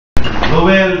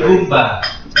Ruel Gumba.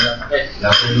 Good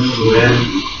afternoon, Ruel.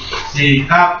 Si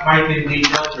Cap Martin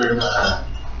Dino,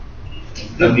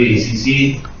 WACC.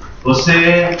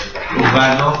 Jose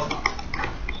Urbano.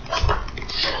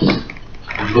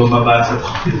 Hindi ko mabasa po.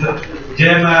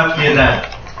 Gemma Piedad.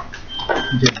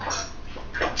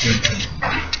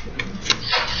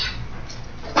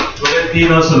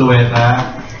 Tino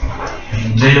Sulueta.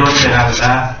 Leon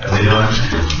Peralta.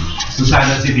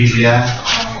 Susana Sibilia.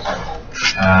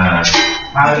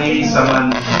 Harry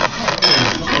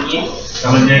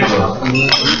Samaniego.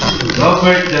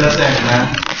 Robert De La Serna.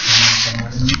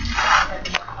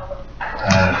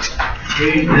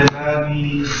 Kate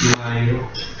Delani Dimayo.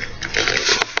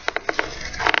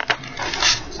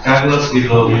 Carlos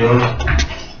Vittorio.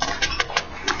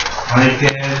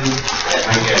 Michael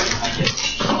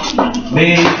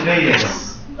May Reyes.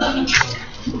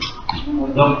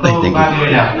 Dr. Mario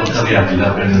Yak.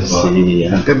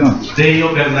 Deo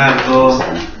Bernardo.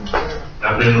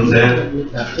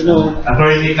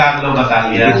 Attorney Carlo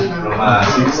Batalla from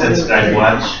Citizens Crime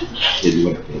Watch.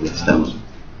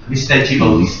 Mr.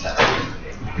 Chibautista.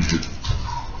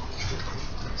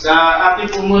 Sa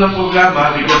ating po munang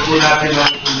programa, bigyan po natin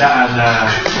ng tandaan na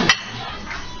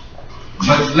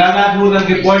maglalado ng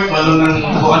report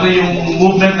kung ano yung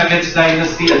movement against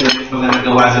Dynasty at mga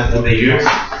nagawa na through the years.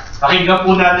 Pakinggan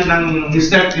po natin ng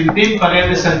Mr. Quintin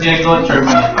Paredes Santiago,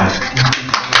 Chairman of PAN.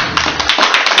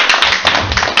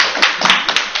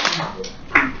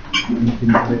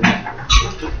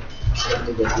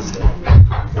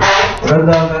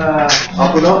 Magandang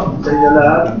hapon sa inyo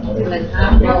lahat.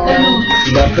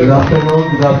 Good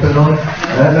afternoon.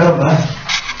 Meron ba?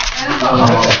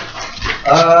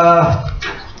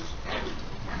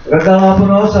 Magandang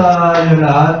hapon sa inyo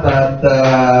lahat at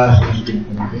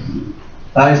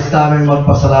tayo sa aming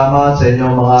magpasalamat sa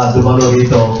inyong mga dumalo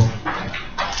rito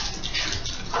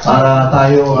para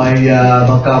tayo ay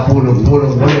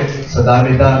magkapulong-pulong ulit sa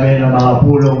dami-dami ng mga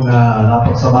pulong na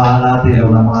napagsamahan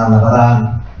natin ng mga nakaraan.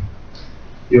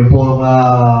 Yung pong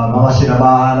mga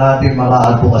sinamahan natin, mga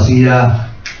advokasya,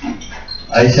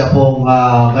 ay siya pong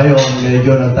ngayon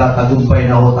medyo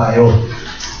nagtatagumpay na ho tayo.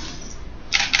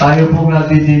 Tayo pong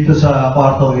nandito sa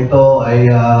kwartong ito ay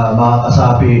mga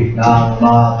kasapi ng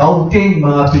mga kaunting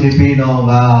mga Pilipino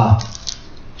na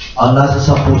ang nasa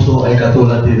sa puso ay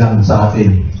katulad din ng sa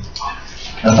atin.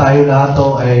 Na tayo lahat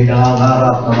ay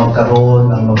nangangarap na magkaroon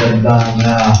ng magandang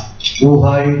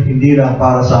buhay, hindi lang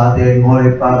para sa atin,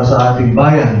 ngunit para sa ating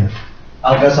bayan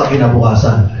hanggang sa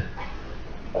kinabukasan.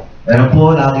 Ngayon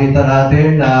po, nakita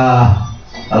natin na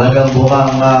talagang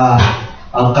mukhang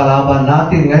ang kalaban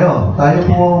natin ngayon. Tayo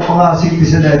po mga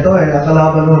citizen na ito, ang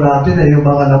kalaban natin ay yung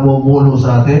mga namumuno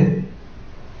sa atin.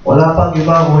 Wala pang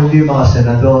iba kung hindi mga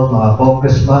senador, mga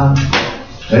congressman,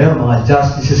 ngayon mga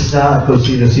justices na at kung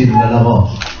sino-sino na lang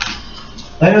ho.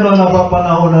 Ngayon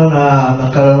napapanahon na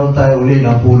nagkaroon tayo uli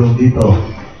ng pulong dito.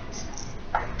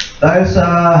 Dahil sa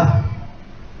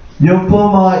yung po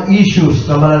mga issues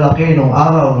na malalaki nung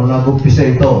araw nung nag-umpisa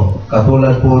ito,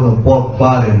 katulad po ng pork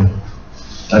barrel,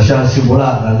 na siya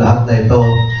simula na lahat na ito,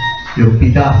 yung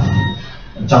pitaf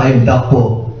at saka yung dakpo,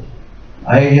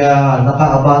 ay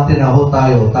nakaabante na ho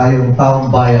tayong taong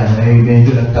bayan ay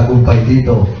medyo nagtagumpay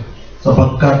dito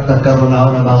sapagkat nagkaroon na ho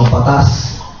ng mga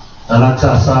batas na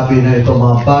nagsasabi na ito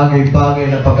mga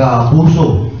bagay-bagay na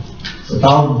pag-aabuso sa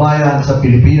taong bayan sa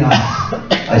Pilipinas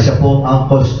ay siya pong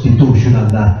unconstitutional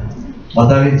na.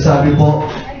 Madaling sabi po,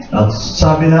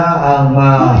 sabi na ang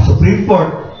Supreme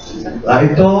Court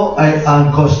ito ay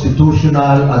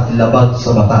unconstitutional at labag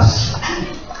sa batas.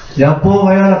 Yan po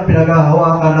ngayon ang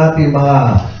pinaghahawakan natin mga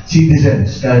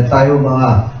citizens, kaya tayo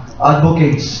mga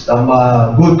advocates ng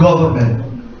good government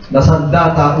na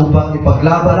sandata upang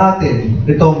ipaglaban natin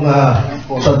itong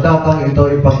sandatang ito,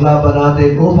 ipaglaban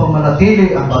natin upang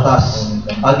manatili ang batas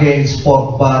against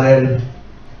pork barrel,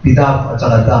 pitaf at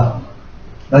saka dak.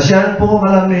 Na siya po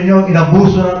alam ninyo,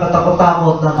 inabuso ng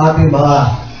katakot-takot ng ating mga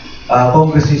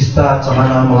kongresista at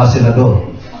saka ng mga senador.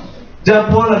 Diyan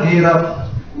po naghirap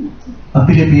ang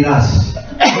Pilipinas.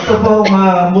 Ito po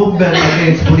ang movement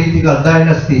against political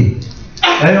dynasty.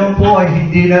 Ngayon po ay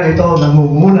hindi na ito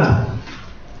nangunguna.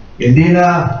 Hindi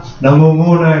na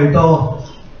nangunguna ito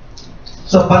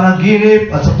sa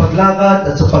panaginip at sa paglakad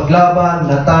at sa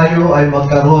paglaban na tayo ay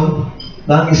magkaroon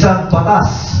ng isang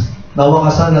batas na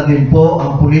wakasan na din po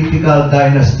ang political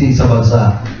dynasty sa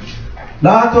bansa.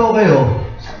 Lahat po kayo,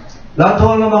 lahat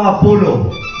po ng mga pulong,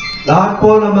 lahat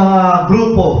po ng mga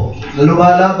grupo na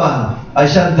lumalaban ay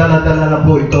siyang dala-dala na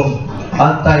po itong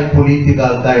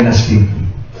anti-political dynasty.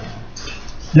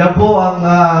 Yan po ang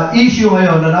issue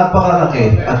ngayon na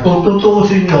napakalaki at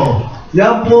tututusin nyo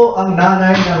Yan po ang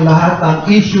nanay ng lahat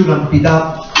ng issue ng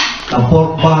PDAP, ng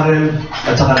pork barrel,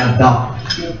 at saka ng DAP.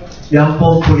 Yan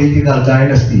po political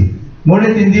dynasty.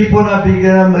 Ngunit hindi po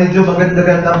nabigyan ng medyo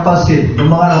maganda-gandang pasin ng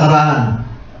mga nakaraan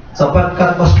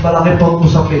sapagkat mas malaki po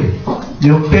usapin.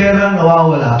 Yung pera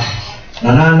nawawala,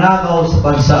 nananakaw sa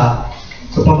bansa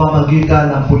sa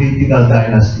pamamagitan ng political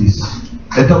dynasties.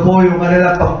 Ito po yung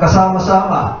kanila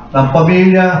pagkasama-sama ng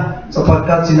pamilya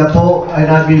sapagkat sila po ay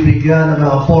nabibigyan ng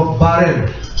mga pork barrel,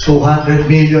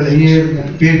 200 million a year,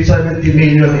 70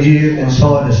 million a year, and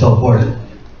so on and so forth.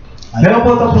 Ngayon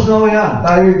po tapos na yan,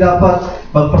 tayo dapat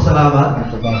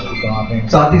magpasalamat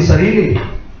sa ating sarili.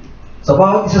 Sa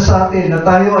bawat isa sa atin na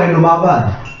tayo ay lumaban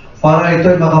para ito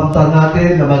ay makamtan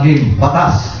natin na maging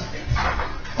batas.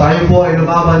 Tayo po ay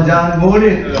lumaban dyan,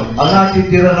 ngunit ang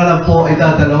ating tira na lang po ay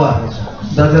dadalawang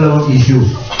issue.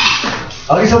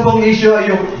 Ang isa pong issue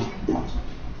ay yung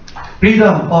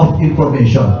Freedom of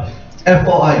Information,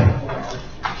 FOI.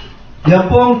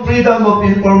 Yan pong Freedom of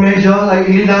Information ay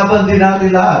ilinaban din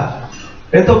natin lahat.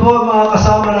 Ito po mga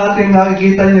kasama natin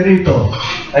nakikita niyo rito,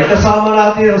 ay kasama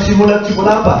natin ang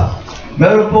simula't-simula pa.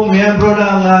 Meron pong miyembro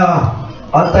ng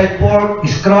anti-pork,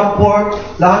 scrap pork,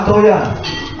 lahat po yan.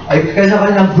 Ay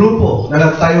kanya-kanyang grupo na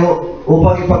nagtayo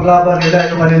upang ipaglaban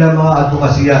nila yung kanilang mga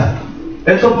advokasya.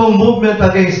 Ito pong movement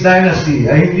against dynasty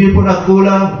ay hindi po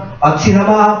nagkulang at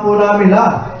sinamahan po namin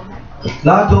lahat.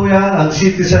 Lahat po yan, ang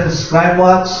Citizens Crime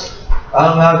Watch,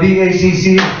 ang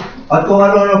BACC, at kung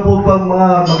ano po pang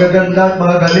mga magaganda at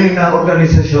magagaling na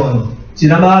organisasyon.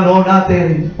 Sinamahan ho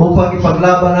natin upang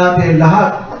ipaglaban natin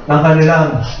lahat ng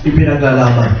kanilang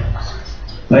ipinaglalaban.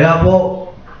 Kaya po,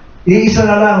 iisa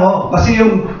na lang ho, kasi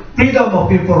yung Freedom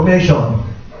of Information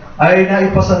ay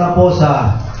naipasa na po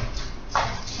sa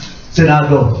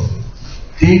Senado.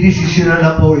 Didesisyonan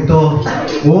na po ito.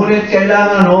 Ngunit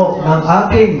kailangan ho ng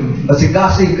ating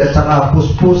masigasig at saka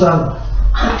puspusang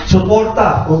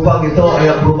suporta upang ito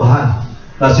ay aprubahan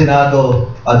ng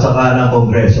Senado at saka ng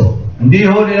Kongreso. Hindi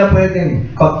ho nila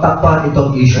pwedeng pagtakpan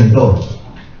itong issue ito.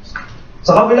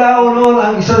 Sa kabila ho noon,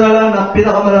 ang isa na lang na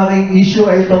pinakamalaking issue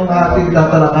ay itong ating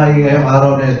tatalakayin ngayong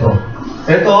araw na ito.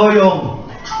 Ito ho yung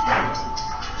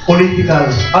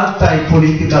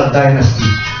anti-political dynasty.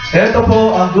 Ito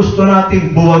po ang gusto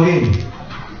nating buwagin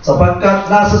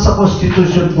sapagkat nasa sa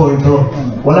Constitution po ito.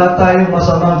 Wala tayong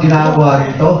masamang ginagawa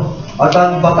rito. At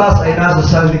ang batas ay nasa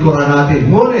sa likuran natin.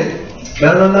 Ngunit,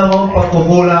 meron lang akong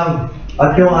pagkukulang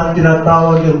at yung ang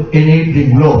tinatawag yung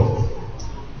enabling law.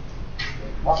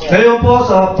 Ngayon po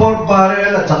sa pork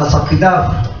barrel at saka sa PDAP,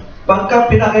 pagka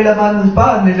pinakilaman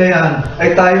pa nila yan,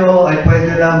 ay tayo ay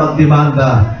pwede na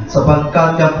magdemanda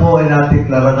sapagkat yan po ay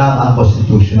natiklara na ang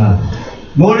constitutional.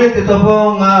 Ngunit ito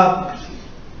pong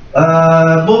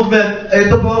movement,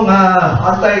 ito pong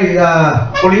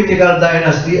anti-political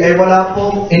dynasty ay wala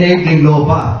pong enabling law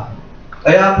pa.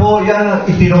 Kaya po yan ang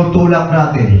itinutulak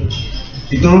natin.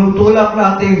 Itinutulak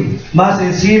natin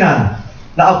masinsinan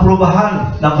na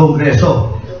aprubahan ng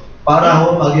Kongreso para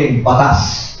ho maging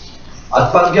batas.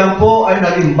 At pag yan po ay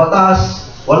naging batas,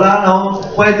 wala na ho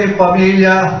pwedeng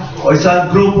pamilya o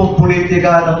isang grupong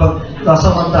politika na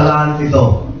pagkasamantalaan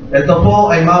ito. Ito po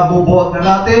ay mabubuhat na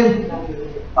natin.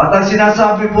 At ang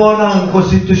sinasabi po ng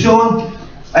Konstitusyon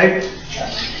ay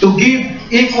to give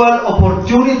equal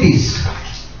opportunities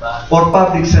for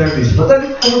public service.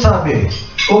 Madali kung sabi,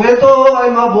 kung ito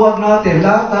ay mabuhat natin,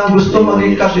 lahat ng gusto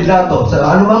maging kandidato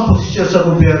sa anumang posisyon sa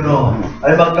gobyerno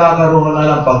ay magkakaroon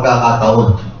na ng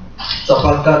pagkakataon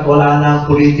sapagkat wala ng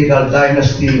political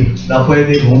dynasty na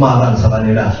pwedeng humarang sa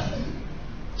kanila.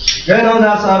 Ngayon,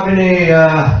 nasabi ni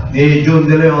June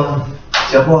De Leon,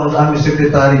 siya po ang aming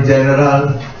Secretary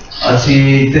General, at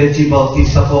si Tenchi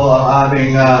Bautista po ang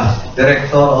aming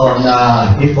Director on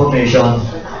Information.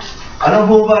 Ano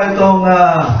po ba itong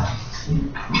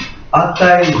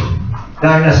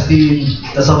anti-dynasty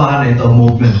na samahan na itong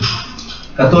movement?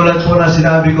 Katulad po na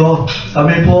sinabi ko,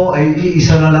 kami po ay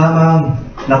iisa na lamang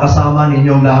nakasama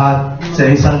ninyong lahat sa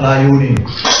isang layunin.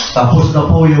 Tapos na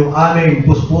po yung aming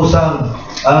puspusang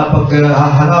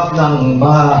paghahanap ng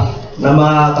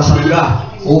mga kasangga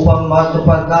upang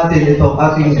matupad natin itong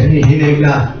ating hinihiling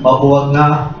na mabuwag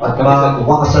na at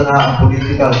mawakasan na ang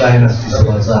political dynasty sa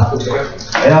bansa.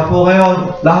 Kaya po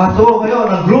ngayon, lahat po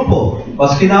ngayon ang grupo,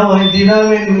 maski na hindi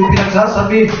namin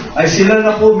pinagsasabi, ay sila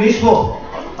na po mismo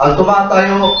ang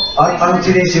tumatayo at ang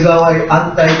sinisigaw ay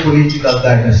anti-political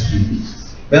dynasty.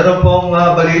 Meron pong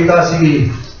balita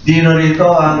si Dino rito,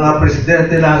 ang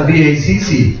presidente ng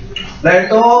BACC, na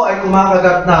ito ay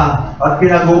kumakagat na at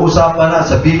pinag-uusapan na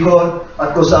sa Bicol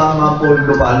at kung saan mga po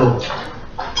lupalo.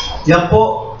 Yan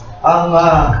po ang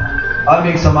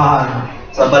aming samahan.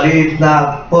 sa maliit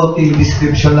na konting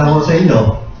description lang ko sa inyo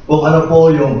kung ano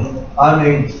po yung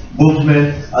aming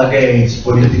movement against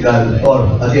political or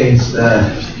against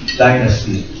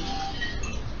dynasty.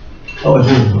 No?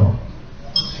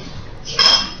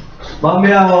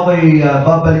 Mamaya ako kay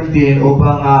babalik din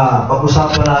upang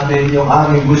pag-usapan natin yung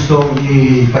aming gustong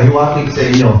ipahiwatig sa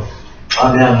inyo.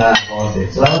 Mamayang konti.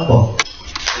 Salamat po.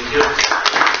 Thank you.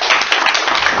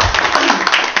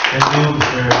 Thank you,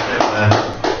 Mr. Stefan.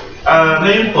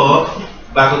 Ngayon po,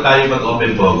 bago tayo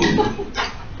mag-open voting,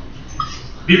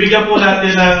 bibigyan po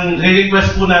natin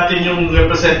re-request po natin yung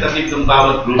representative ng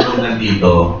bawat grupo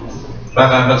nandito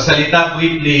para magsalita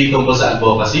briefly tungkol sa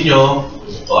advocacy nyo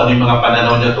o ano yung mga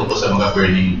pananaw nyo tungkol sa mga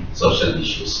burning social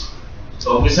issues.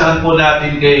 So, umpisahan po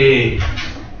natin kay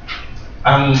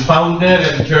ang founder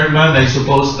and chairman, I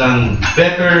suppose, ng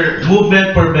Better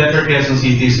Movement for Better Quezon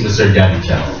City, si Mr. Chang.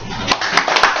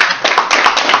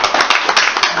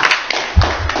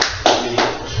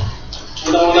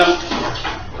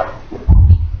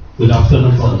 Good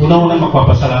afternoon po. Una-una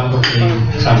magpapasalamat kay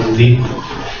Samang Dino.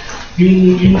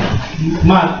 Yung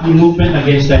movement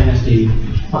against dynasty,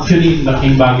 actually,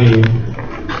 malaking bagay yun.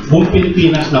 Buong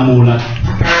Pilipinas namulat.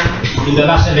 In the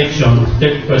last election,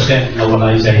 30%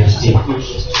 nawala yung dynasty.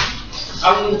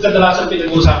 Ang kadalasan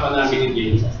pinag-uusapan namin hindi,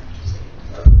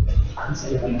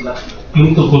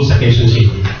 yung tungkol sa Quezon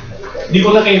City. Hindi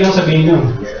ko na kailangan sabihin nyo.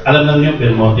 Alam lang nyo,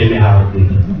 Belmonte may harap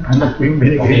dito.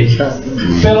 Okay.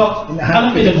 Pero,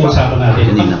 anong pinag-uusapan natin?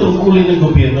 Ang tungkulin ng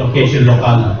gobyerno, Quezon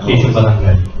Lokal, Quezon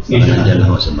Barangay, Quezon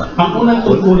National. Ang unang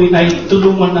tungkulin ay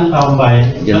tulungan ng taong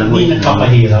bayan na hindi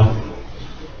nagpapahirap.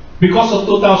 Because of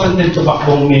 2010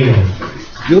 tumakbong mayor.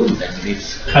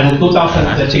 Anong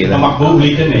 2010 tumakbong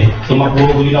ulit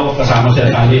tumakbong ulit ako kasama sa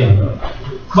Ateneo.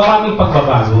 Maraming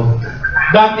pagbabago.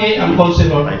 Dati, ang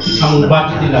councilor, ang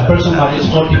budget nila, personal is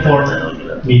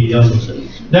 44 million.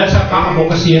 Dahil sa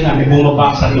kakabokasya namin,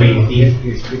 bumaba sa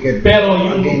 20. Pero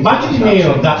yung budget ni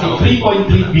Mayor, dati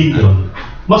 3.3 billion,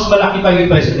 mas malaki pa yung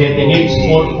presidente, ngayon is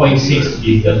 4.6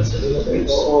 billion.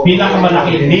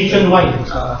 Pinakamalaki nationwide,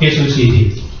 Quezon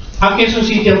City. Ang Quezon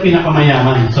City ang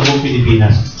pinakamayaman sa buong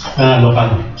Pilipinas,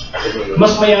 lokal.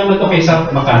 Mas mayaman ito kaysa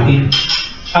Makati.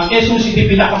 Ang Quezon City,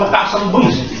 pinakamataas ang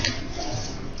buwis.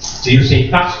 So you say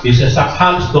tax, business tax,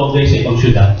 halos doble sa ibang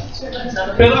syudad.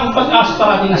 Pero ang pag-asa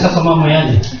parating nasa sa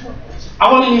mamayan.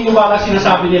 Ako naniniwala,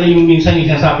 sinasabi nila yung minsan yung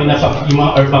sinasabi na yung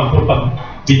mga urban poor, pag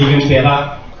binigyan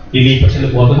pera, lilipat sila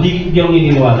boto. Hindi ako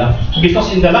naniniwala. Because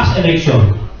in the last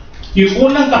election, yung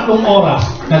unang 3 oras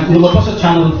na lumabas sa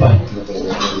Channel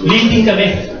 5, leading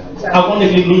kami. Ako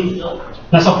nag-lead.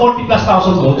 Nasa 40+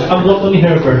 thousand votes, ang voto ni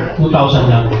Herbert, 2,000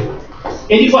 lang.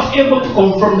 And he was able to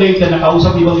confirm later na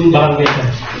kausap iba yung barangay ka.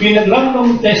 Yung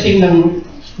nag-random testing ng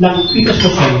Pitas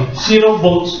Machine, 0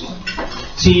 votes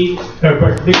si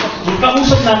Herbert. Because yung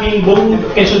kausap namin yung buong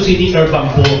Quezon City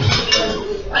urban poor.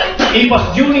 It was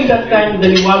during that time,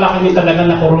 naniwala kami talaga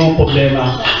na kurong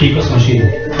problema, Pitas Machine.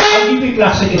 I'll give you a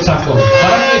classic example.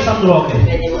 Barangay San Roque,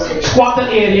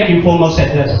 squatter area, informal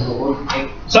settler.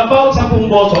 Sa bawat 10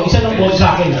 boto, isa ng boto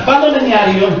sa akin. Paano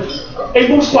nangyari yun?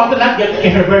 Eh, buong squatter lahat galit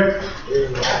kay Herbert.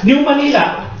 New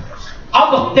Manila,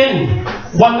 out of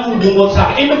 10, 1 ang bumot sa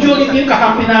akin. Eh, majority yung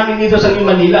kakampi namin dito sa New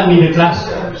Manila, middle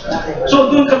class. So,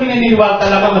 doon kami naniniwala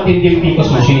talaga matindi yung Pitas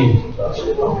Machine.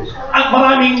 At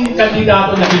maraming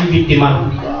kandidato na biktima.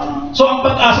 So, ang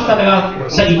pag-asa talaga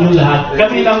sa inyo lahat.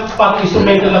 Kami lang, parang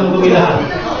instrumento lang kami lahat.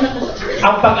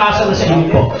 Ang pag-asa na sa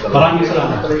inyo po. Maraming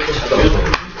salamat.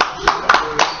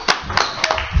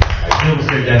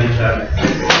 Mr. Janitor.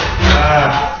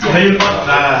 Ngayon po,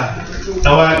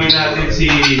 tawagin natin si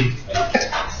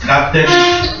Captain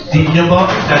Dino po,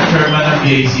 na chairman ng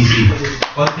BACC.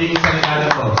 Konting salita na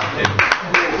po.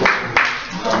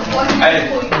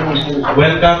 Ay,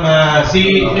 welcome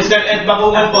si Mr. Ed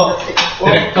Bacungan po,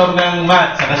 Director ng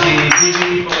MAT, saka si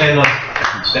Jimmy Pocelo,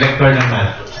 Director ng MAT.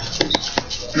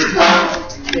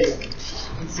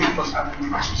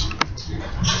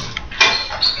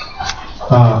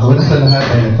 Una sa lahat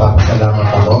ay nagpapasalamat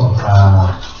ako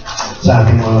sa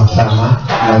ating mga kasama,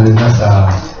 lalo na sa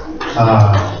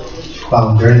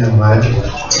founder ng MAD,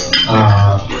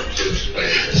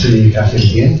 si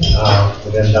Quintin.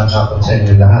 Magandang hapon sa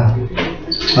inyo lahat.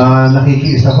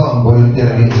 Nakikiisa ko ang Volunteer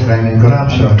Against Crime and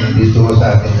Corruption dito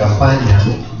sa ating kampanya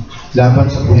laban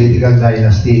sa political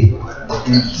dynasty.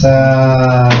 Sa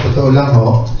totoo lang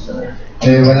ho,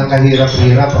 walang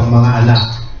kahirap-hirap ang mga anak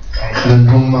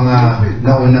ng mga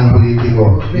naunang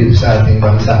politiko dito sa ating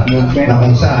bansa, na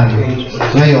kung saan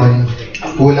ngayon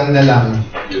kulang na lang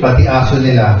pati aso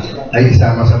nila ay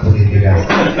isama sa politika.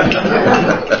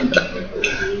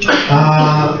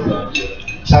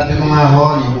 Sabi ko nga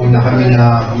ho, nung una kami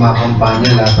na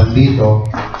kumakampanya laban dito,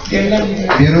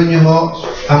 biro nyo ho,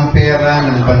 ang pera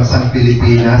ng bansang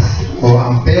Pilipinas o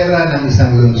ang pera ng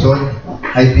isang lungsod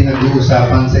ay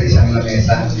pinag-uusapan sa isang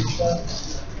lamesa.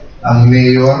 Ang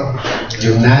mayor,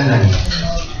 yung nanay,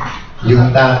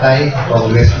 yung tatay,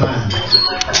 congressman,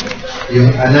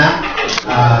 yung anak,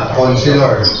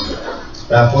 councilor,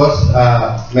 tapos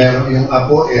meron yung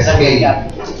apo, SK.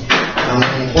 Ang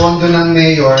pondo ng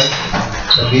mayor,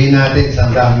 sabihin natin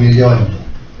 100 milyon.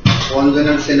 Pondo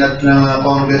ng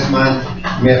congressman,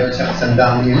 meron siyang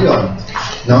 100 milyon.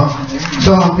 No?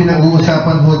 So, ang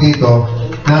pinag-uusapan ho dito,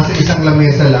 nasa isang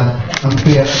lamesa lang, ang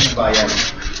pera ng bayan.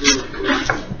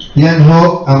 Yan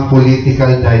ho ang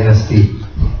political dynasty.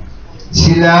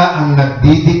 Sila ang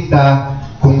nagdidikta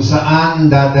kung saan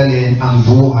dadalhin ang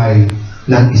buhay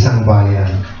ng isang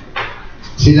bayan.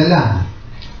 Sila lang.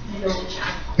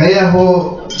 Kaya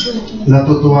ho,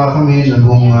 natutuwa kami na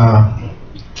kung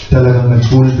talagang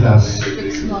nag-full blast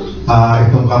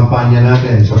itong kampanya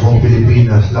natin sa buong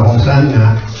Pilipinas na kung saan nga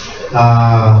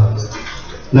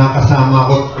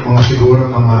nakasama ko siguro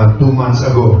mga 2 months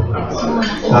ago.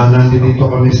 Nandito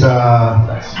kami sa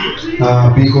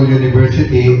Bicol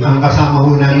University. Ang kasama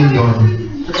ho namin doon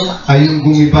ay yung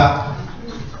gumiba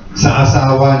sa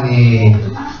asawa ni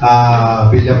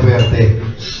Villapuerte.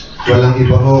 Walang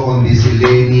iba ho kundi si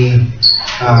Lenny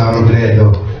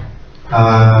Robredo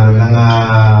ng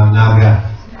Naga.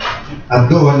 At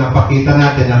doon, napakita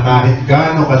natin na kahit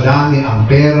gaano kadami ang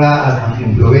pera at ang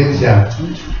impluensya,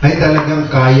 ay talagang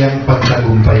kayang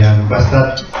pagtagumpayan.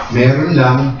 Basta't meron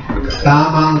lang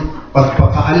tamang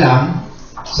pagpapaalam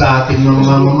sa ating mga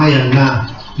mamamayan na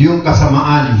yung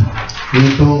kasamaan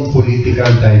nitong political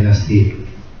dynasty.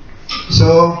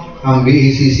 So, ang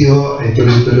BACCO ay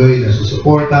tuloy-tuloy na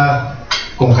susuporta.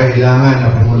 Kung kailangan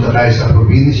na pumunta tayo sa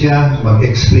probinsya,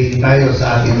 mag-explain tayo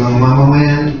sa ating mga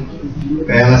mamamayan.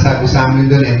 Kaya nga sabi sa amin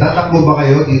doon, tatakbo ba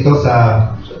kayo dito sa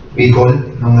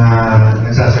Bicol nung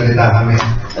nagsasalita kami?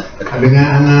 Sabi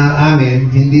nga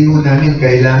amin, hindi mo namin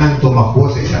kailangan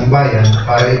tumakbo sa isang bayan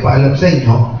para ipaalam sa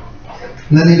inyo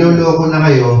na niloloko na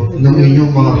kayo ng inyong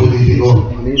mga politiko.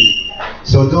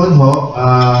 So doon ho,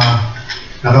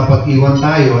 nakapag-iwan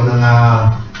tayo ng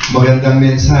magandang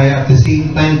mensahe. At the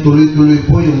same time, tuloy-tuloy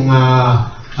po yung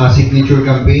signature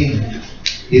campaign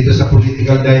dito sa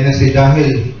political dynasty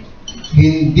dahil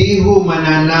hindi ho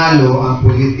mananalo ang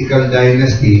political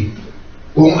dynasty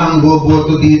kung ang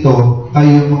boboto dito ay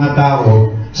yung mga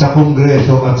tao sa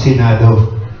Kongreso at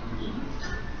Senado.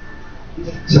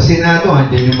 Sa Senado,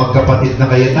 andyan yung magkapatid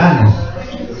na Cayetano,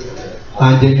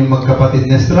 andyan yung magkapatid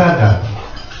na Estrada.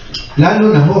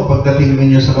 Lalo na ho pagdating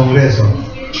ninyo sa Kongreso.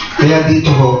 Kaya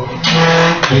dito ho,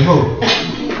 I hope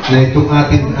na itong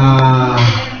ating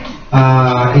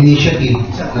initiative,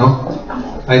 no,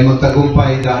 ay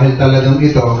magtagumpay dahil talagang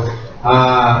ito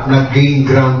nag-gain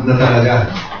ground na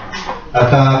talaga. At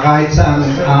kahit saan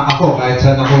kahit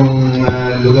saan akong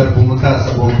lugar pumunta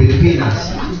sa buong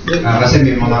Pilipinas, kasi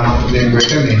may mga member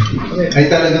kami, ay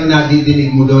talagang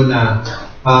nadidinig mo doon na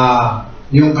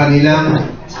yung kanilang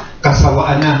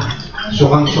kasawaan na,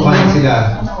 sukang-suka na sila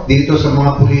dito sa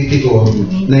mga politiko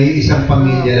na isang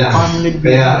pamilya lang.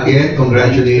 Kaya again,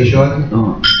 congratulations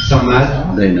sa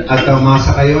MAD at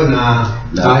masa kayo na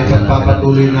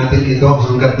ipagpapatuloy natin ito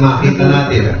hanggat makita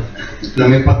natin na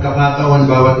may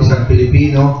pagkakataon bawat isang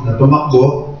Pilipino na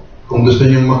tumakbo kung gusto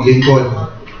niyong maglingkod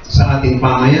sa ating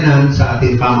pamayanan, sa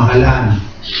ating pamahalaan.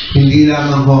 Hindi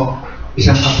lamang ho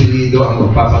isang apelido ang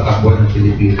magpapatakbo ng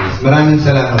Pilipinas. Maraming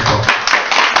salamat po.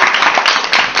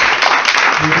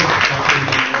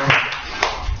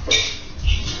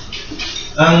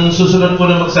 Ang susunod po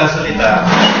na magsasalita,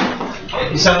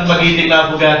 isang magiting na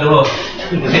abogado.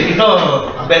 Ito,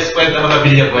 best friend ng mga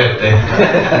Villapuerte.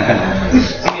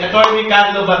 Si Attorney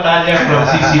Carlo Batalla from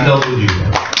CCW.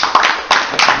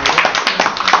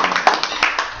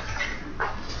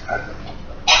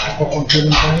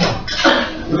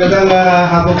 Magandang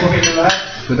hapon po kayo lahat.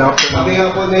 Kami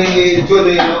nga po ni Jun,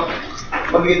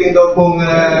 magiting daw pong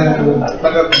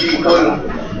taga-Bicol.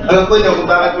 Alam po niyo kung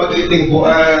bakit magiting po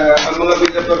ang mga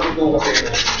Villapuerte po kasi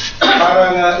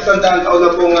parang 100 taon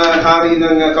na pong hari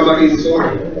ng Camarines Sur.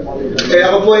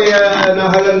 Kaya ako po ay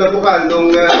nahalang na bukal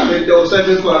noong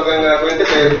 2007 po hanggang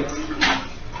 2010.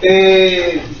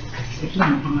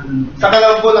 Saka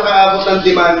lang po nakaabot ng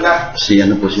demanda si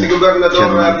Gobernador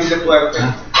Villapuerte.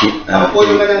 Ako po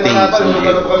yung nananapan, nung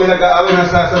kami nag-aaway,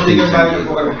 nasa Sandigan Bayan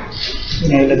po kami.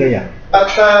 At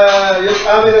yung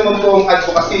amin naman pong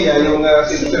advokasya, yung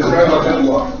citizen service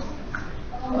po,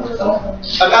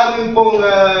 ang amin pong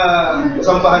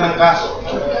sampahan ng kaso,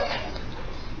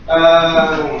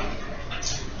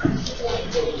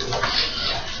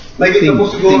 nakikita po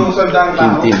siguro sa daang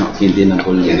tao. Quintin ang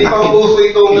pulya. Hindi pa uso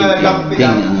itong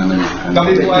lapitan.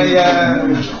 Kami po ay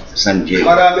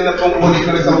marami na pong ulit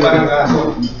na nasampahan ng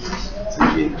kaso.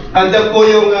 Andiyan po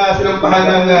yung sinampahan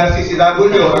ng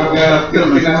CCW, ang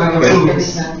Pilipinas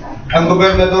ang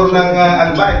gobernador ng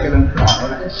Albay.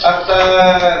 At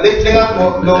lately nga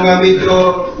po, nung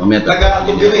medyo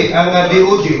nag-aatubili ang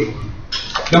DOJ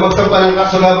na magsampa ng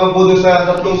kaso laban po doon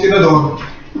sa 3 senador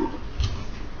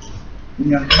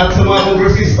at sa mga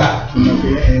kongresista.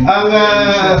 Ang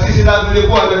CCW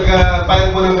po ang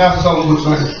nag-file po ng kaso sa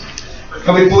ombudsman.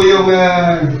 Kami po yung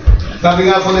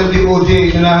sabi nga po ng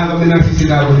DOJ, nanahan kami ng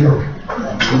CCW.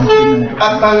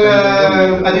 At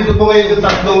andito po ngayon yung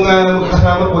 3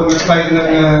 kasama po nag-file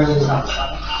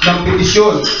ng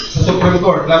petisyon sa Supreme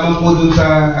Court lamang po dun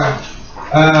sa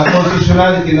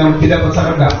constitutionality ng pinapat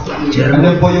sa kada.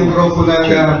 Andyan po yung grupo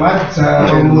ng MAD sa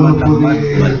pamuno po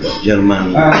ni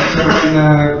German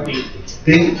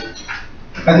Ting.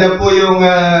 Andyan po yung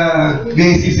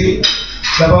DCC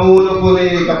sa pamuno po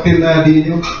ni Captain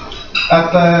Dino.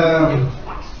 At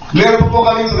meron po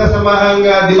kami pagkasamahang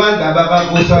demanda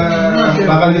baka po sa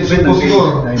makalitsay po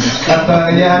siguro. At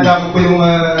ihahanda po yung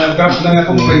draft ng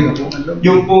complaint.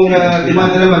 Yung pong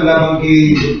demanda naman lamang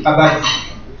kay Abad.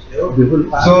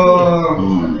 So,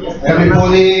 kami po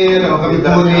ni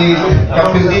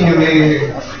Captain Dino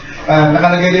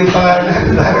nakalagay yung pangalan.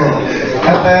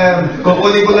 At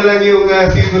kukunin ko na lang yung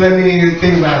sigulan ni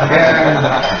Timba. Kaya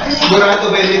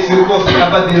sigurado by next week po si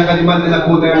Abad din nakademanda na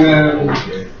po ng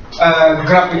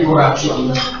graft and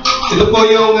corruption. Ito po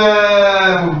yung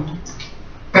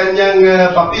kanyang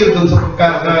papel doon sa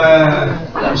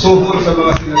pagkakasuhol sa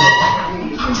mga senador.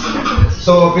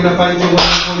 So, pinapahit ko po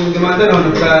yung demanda noon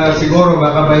at siguro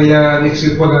baka by next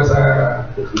week po nasa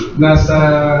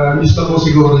lista po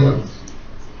siguro yun.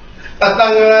 At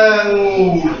ang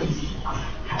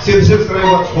citizens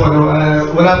watch po,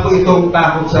 wala po itong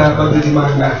takot sa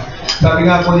pagdidemanda. Sabi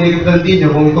nga po ni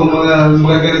Quintin, kung itong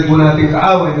mga galit po natin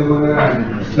kaaway, ng mga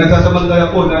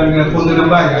nagsasamantala po ng puno ng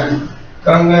bayan,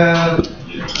 ang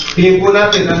tingin po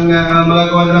natin, ang mga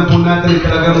gawa na lang po natin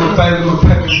talaga mag-file ng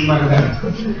demanda.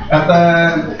 At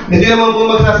hindi naman po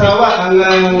magsasawa ang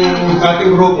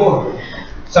ating grupo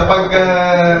sa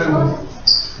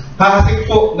hahasik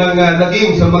po ng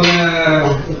lagim sa mga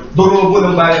durobo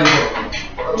ng bayan po.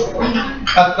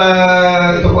 At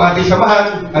ito po ating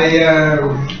samahan ay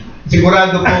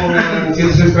sigurado pong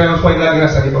citizens crime po ay lagi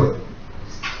nasa likod.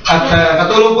 At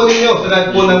katulong po ninyo sa lahat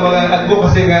po ng mga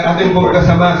advocacy ng ating pong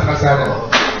kasama sa kalsada.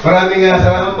 Maraming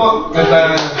salamat po at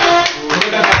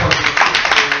magandang hapon.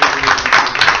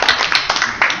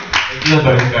 Thank you,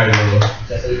 Carlo.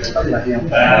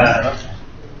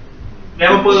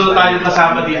 Meron po tayong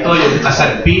kasama dito, yung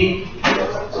kasagpi.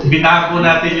 Bitahan po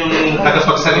natin yung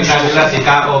tagapagsalita nila, si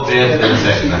Kao Perez de la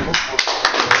Serna.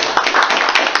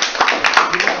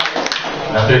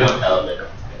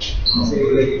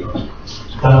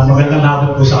 Magandang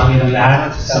hapon po sa kanilang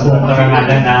lahat. Sa buong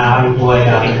karangalan na kami po ay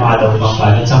aking pangalawang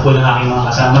pangpalan. Sa po ng aking mga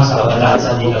kasama sa kabataan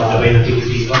sa Liga ng Gabay ng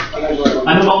Pilipino.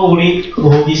 Ano bang uri o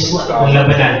hugis ng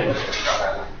labanan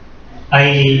ay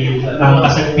ang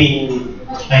kasagpi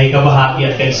ay kabahagi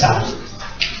at kaisa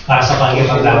para sa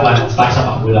pagkakaglaban, para sa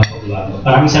pagbulang-pagbulang.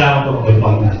 Maraming salamat po po po.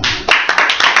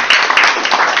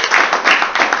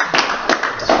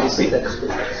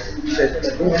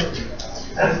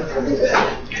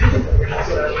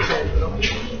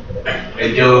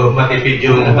 Medyo matipid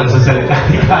yung pagsasalita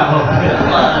ni Kao.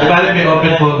 Diba may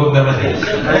open forum naman eh.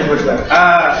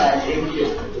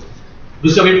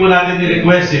 Gusto rin po natin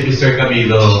ni-request si Mr.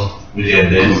 Camilo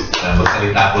Millendez na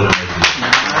magsalita po ng medyo.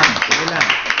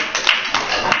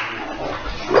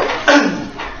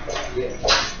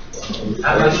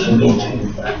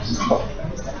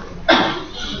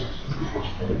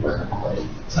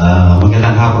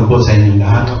 Magandang hapon po sa inyong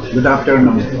lahat. Good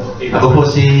afternoon. Ako po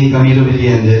si Camilo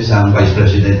Millendez, ang Vice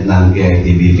President ng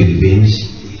KITV Philippines,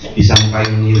 isang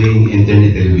pioneering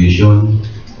internet television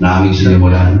na aming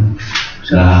sinimulan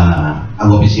na ang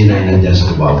opisina ay nandiyan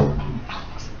sa Cubao.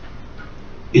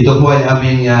 Ito po ay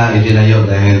aming itinayo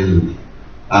dahil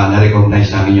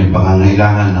na-recognize namin yung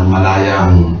pangangailangan ng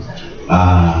malayang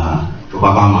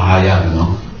pamamahayag,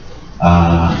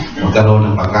 magkaroon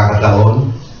ng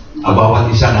pagkakataon ang bawat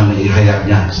isa na maihayag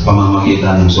niya sa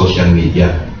pamamagitan ng social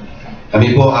media.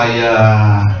 Kami po ay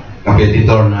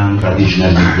competitor ng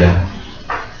traditional media.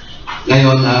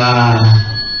 Ngayon,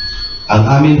 ang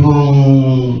amin pong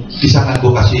isang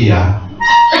advokasya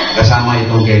kasama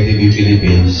itong KTV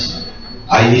Philippines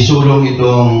ay isulong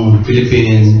itong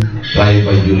Philippine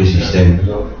Drive-by Jury System.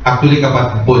 Actually,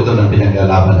 kapatid po ito ng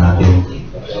pinaglalaban natin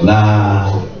na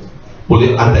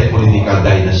anti-political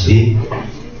dynasty.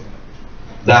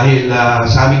 Dahil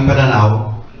sa aming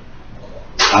pananaw,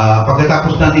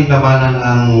 pagkatapos nating labanan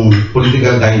ang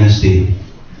political dynasty,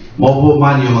 maupo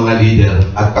man yung mga leader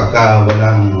at pagka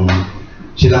walang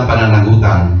silang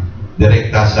pananagutan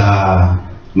direkta sa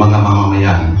mga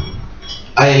mamamayan,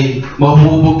 ay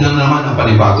mahubog na naman ang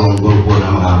panibagong grupo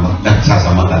ng mga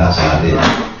nagsasamantala sa atin.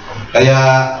 Kaya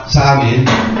sa amin,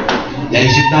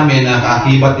 naisip namin na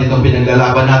kaakibat nitong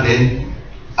pinaglalaban natin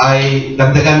ay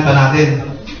dagdagan pa natin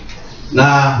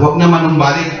na huwag na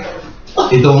manumbalik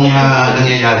itong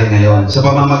nangyayari ngayon sa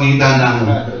pamamagitan ng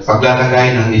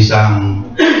paglalagay ng isang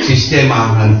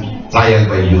sistema ng trial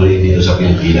by jury dito sa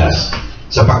Pilipinas,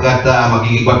 sapagkat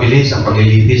magiging mabilis ang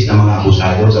paglilitis ng mga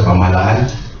akusado sa pamahalaan.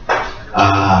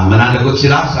 Mananagot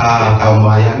sila sa taong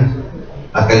bayan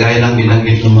at kagaya ng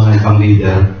binanggit ng mga ibang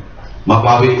leader,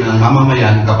 mapawi ng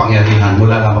mamamayan kapangyarihan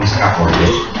mula lamang sa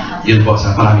kakorte. Yun po,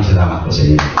 maraming salamat po sa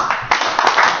inyo.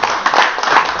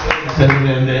 Sir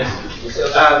Millendez,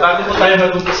 bago po tayo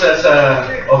mag-umpisa sa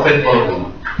open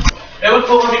forum, ewan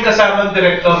po kami kasamang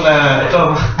director na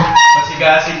ito,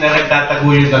 masigasig na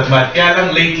nagtatago yung dagmat. Kaya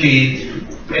lang lately,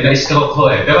 na-stroke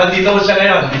ko eh. Pero andito ko siya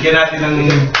ngayon, bigyan natin ng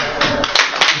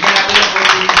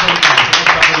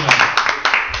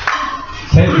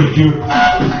Thank you.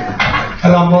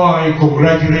 Alam mo, I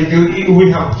congratulate you.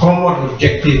 We have common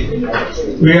objective.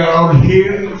 We are all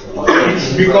here.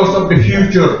 It's because of the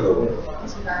future.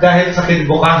 Dahil sa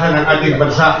kinabukasan ng ating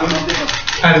bansa.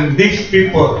 And these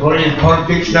people who are in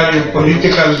politics na yung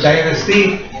political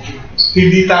dynasty,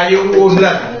 hindi tayo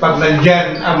uunlad pag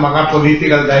nandyan ang mga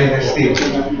political dynasty.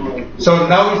 So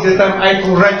now is the time I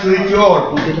congratulate you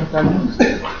all.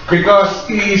 Because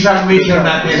iisang mission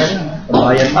natin.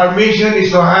 Our mission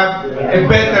is to have a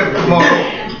better tomorrow.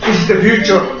 It's the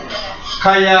future.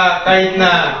 Kaya kahit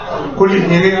na kulit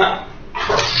nyo nga,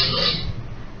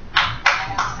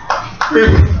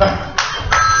 we're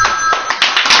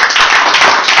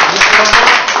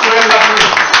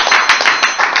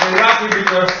lucky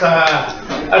because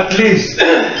at least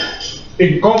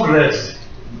in Congress,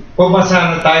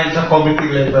 pumasa na tayo sa committee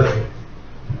level.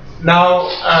 Now,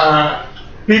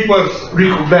 people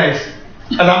recognize.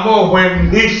 Alam mo, when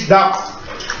these docs,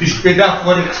 these PDAF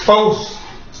were exposed,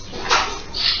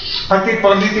 pati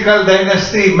political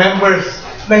dynasty members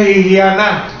nahihiya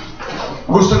na.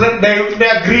 Gusto na, they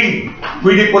agree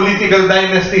with the political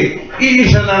dynasty.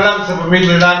 Iisa na lang sa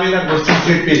pamilya namin ang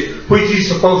constituency, which is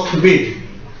supposed to be.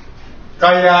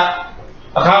 Kaya,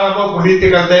 akala mo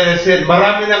political dynasty,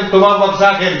 marami nang tumawag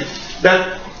sa akin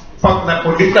that pag na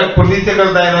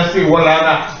political dynasty, wala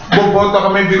na. Boboto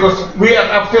kami because we are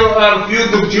after our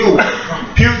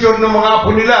future ng mga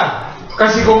apo nila.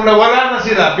 Kasi kung nawala na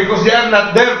sila, because they are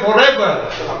not there forever,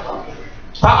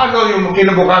 paano yung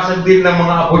kinabukasan din ng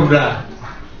mga apo nila?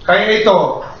 Kaya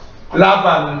ito,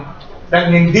 laban ng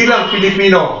hindi lang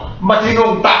Pilipino,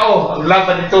 matinong tao ang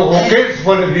laban ito who cares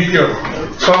for the future.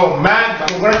 So, man,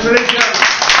 congratulations!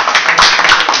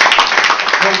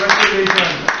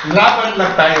 Congratulations! Laban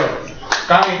lang tayo.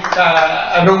 Kahit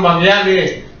anong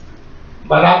mangyari,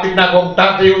 malapit na akong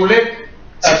tatayo ulit.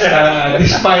 At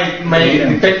despite may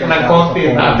effect ng konti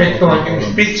na apektuhan yung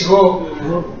speech ko,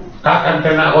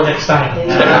 kakanta na ako next time.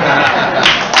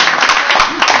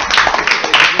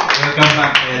 Welcome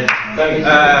back, Ed.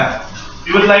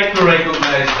 We would like to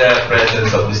recognize the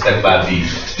presence of Mr. Bobby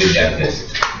Brillantes.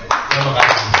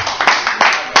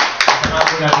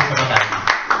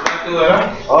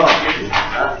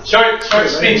 Short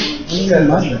speech.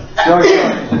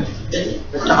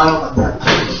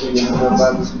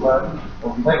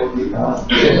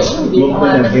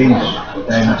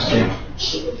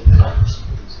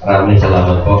 Maraming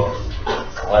salamat po.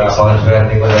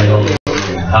 Swerte ko na yung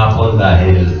hapon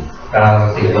dahil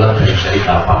kararating ko lang sa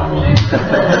salita pa.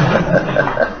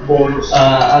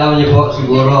 Alam niyo po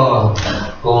siguro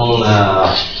kung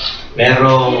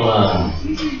merong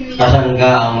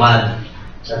kasangga ang MAD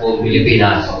sa buong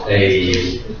Pilipinas ay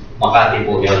Makati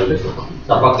po yun,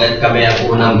 sapagkat kami ang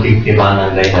unang biktima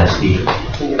ng dynasty.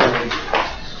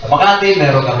 Sa Makati,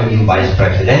 meron kami yung Vice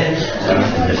President, meron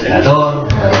kami yung Senador,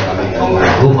 meron kami yung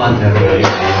Human, meron kami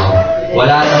yung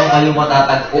wala daw kayong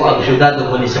matatagpo ang syudad o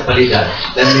munisipalidad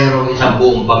na merong isang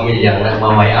buong pamilyang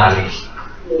nagmamayari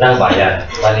ng bayan,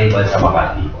 maliban sa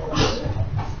Makati.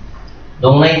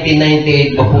 Noong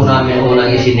 1998 pa po namin unang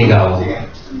isinigaw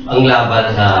ang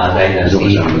laban sa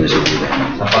dynasty,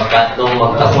 sapagkat nung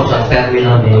magtapos ang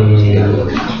termino ni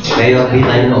Mayor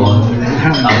Quintin noon,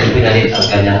 ang pinalit ang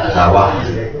kanyang asawa.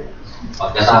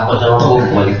 Pagkatapos naman po,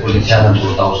 balik-ulit siya ng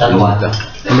 2001.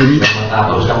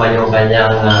 Matapos naman yung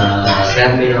kanyang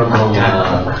termino ng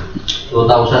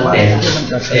 2010,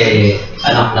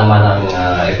 anak naman ang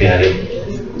ipinalit.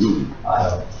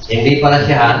 Hindi pala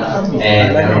siya,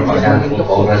 meron pa siyang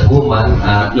congresswoman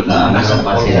at meron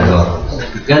pa senador.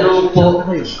 Ganun po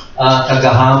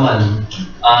kagahaman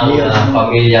ang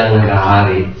pamilyang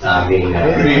nag-ahari sa aming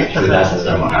siyudad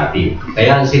sa Makati.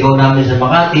 Kaya ang sigaw namin sa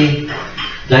Makati,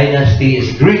 Dynasty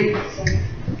is great,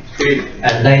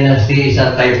 and Dynasty is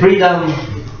anti-freedom,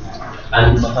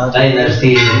 and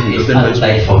Dynasty is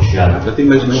anti-social.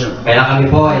 Kaya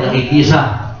kami po ay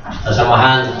nakikisa sa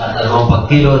samahan at anumang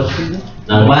pagkilos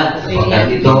ng MAD, pagkat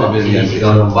ito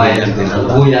sinisigaw ng bayan ng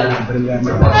kasalukuyan,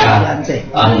 pagkat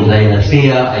ang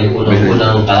Dynastiya ay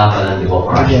unang-unang kalaban ng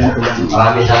demokrasya.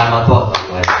 Maraming salamat po.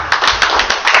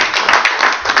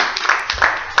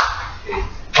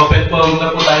 Open forum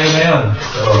na po tayo ngayon.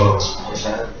 So,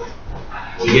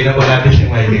 sige na po natin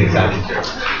yung may sa atin, sir.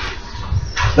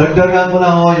 Dagdagan ko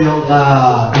lang ho yung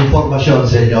informasyon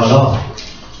sa inyo, no?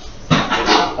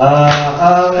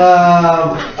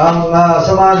 Ang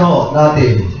samahan ho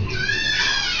natin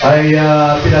ay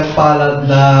pinagpalad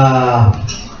na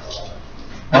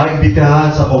maimbitahan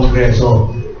sa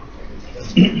Kongreso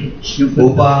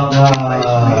upang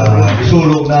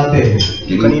isulong natin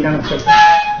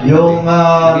yung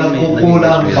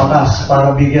nagkukulang batas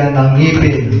para bigyan ng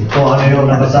ngipin kung ano yung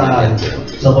nakasaad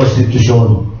sa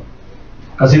Konstitusyon.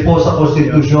 Kasi po sa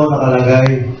Konstitusyon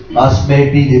nakalagay as may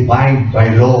be defined by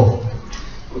law.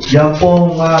 Yan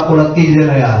pong kulantilya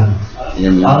na yan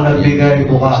ang nagbigay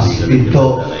bukas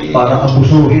dito para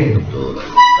abusuhin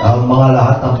ang mga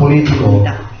lahat ng politiko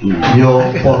yung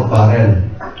 4 barrel.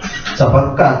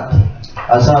 Sapagkat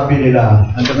ang sabi nila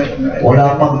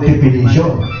wala pang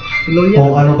definition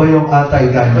kung ano ba yung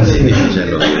anti-dynasty.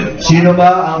 Sino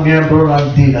ba ang miyembro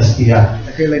ng dinastiya?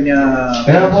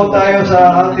 Kaya po tayo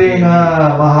sa ating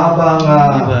mahabang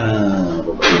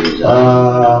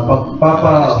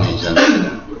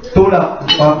tulak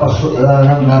ng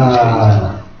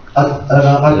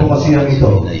advokasiyang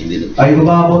ito ay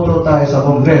umaboto tayo sa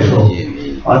Kongreso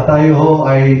at tayo ho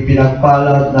ay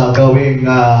pinagpalad na gawing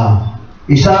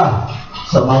isa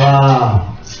sa mga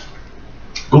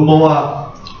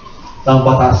gumawa ng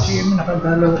batas.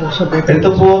 Ito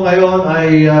po ngayon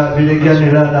ay binigyan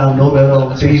nila ng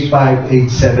numero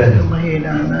 3587.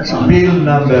 Bill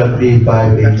number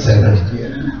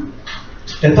 3587.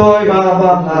 Ito ay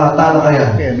mahabang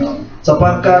talakayan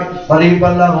sapagkat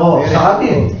paliban lang ho sa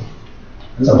atin,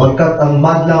 sapagkat ang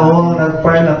MAD na ho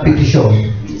nag-file ng petisyon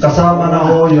kasama na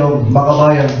ho yung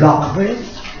Makabayan Block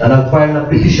na nag-file ng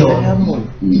petisyon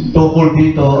tungkol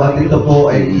dito at ito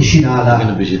po ay isinala.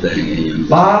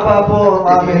 Mahaba po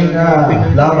ang aming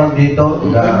laban dito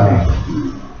na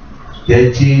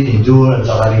Dechi, Nidul at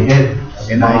saka Lied,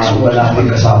 mga natin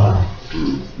kasama.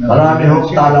 Marami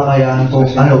hong talakayan kung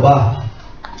ano ba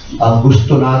ang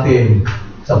gusto natin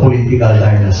sa political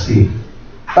dynasty.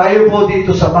 Tayo po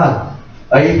dito sa MAD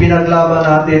ay ipinaglaban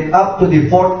natin up to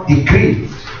the 4th decree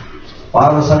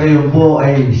para sa ngayon po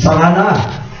ay sanga na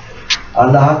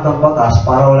ang lahat ng batas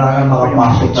para wala nang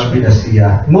makapasok ng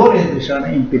dinastiya. Ngunit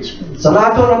sa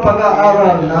lahat ng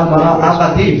pag-aaral ng mga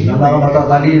akadim, ng mga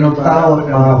matatalinong tao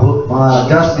at mga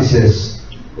justices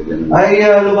ay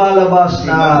lumalabas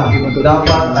na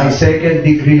dapat ay 2nd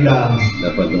degree lang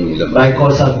by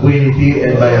consanguinity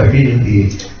and by affinity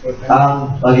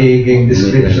ang magiging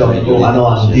description kung ano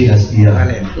ang dinastiya.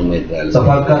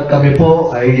 Sapagkat kami po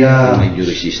ay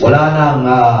wala nang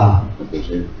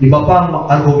iba pang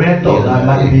argumento na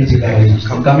maibibigay.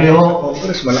 Kami ho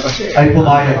ay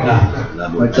pumayag na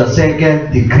sa 2nd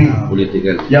degree.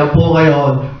 Yan po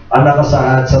ngayon ang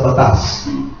nakasaad sa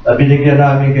batas na binigyan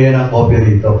namin kayo ng kopya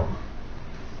rito.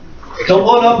 So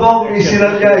una pong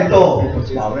isinadya ito.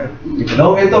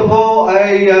 Nung ito po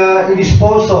ay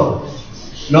in-sponsor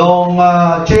nung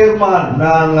chairman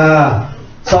ng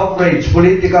suffrage,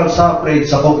 political suffrage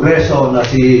sa Kongreso na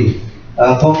si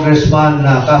Congressman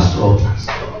Castro,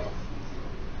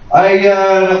 ay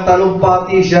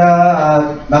nagtalumpati siya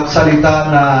at nagsalita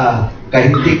na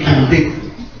kahintik-hintik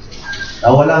na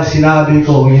walang sinabi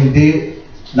kung hindi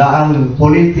na ang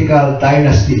political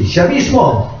dynasty siya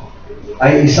mismo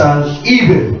ay isang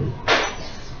evil.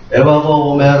 Ewan ko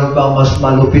kung meron pang mas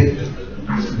malupit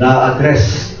na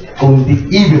address kung di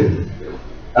evil.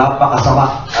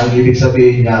 Napakasama ang ibig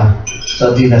sabihin niya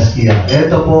sa dinastiya.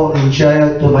 Ito po yung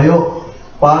siya tumayo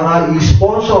para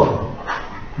i-sponsor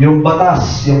yung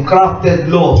batas, yung crafted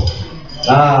law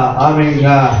na aming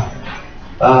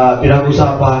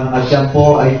pinag-usapan at yan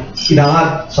po ay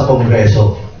inangat sa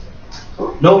Kongreso.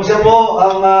 Noong siya po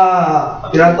ang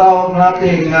tinatawag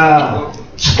nating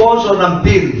sponsor ng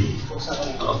bill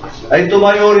ay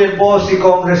tumayo rin po si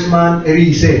Congressman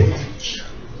Erice.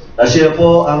 Na siya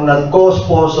po ang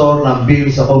nag-co-sponsor ng bill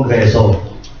sa Kongreso.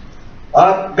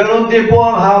 At ganoon din po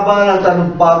ang haba ng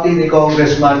talumpati ni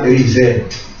Congressman Erice.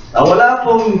 Na wala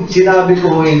pong sinabi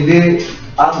ko hindi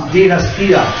ang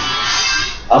dinastiya,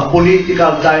 ang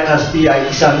political dynasty ay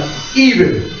isang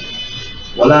evil.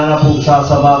 Wala na pong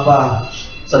sasama pa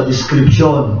sa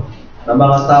description ng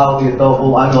mga tao ito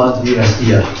kung ano ang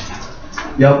dinastiya.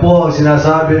 Yan po ang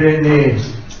sinasabi rin ni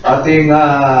ating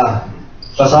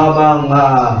kasamang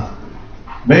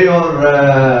Mayor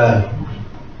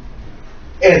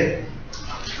Ed.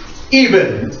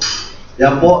 Evil.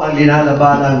 Yan po ang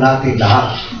linalabanan natin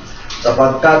lahat.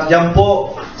 Sapagkat yan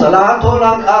po sa lahat ho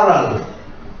ng aral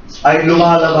ay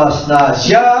lumalabas na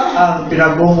siya ang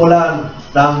pinagmumulan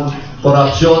ng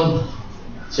korupsyon,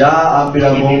 siya ang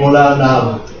pinagmumulan ng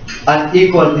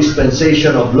unequal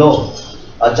dispensation of law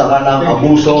at saka ng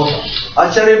abuso,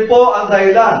 at siya rin po ang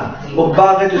dahilan kung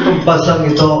bakit itong bansang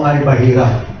ito ay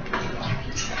mahirap.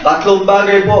 Tatlong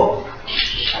bagay po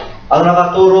ang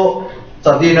nakaturo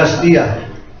sa dinastiya.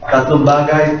 Tatlong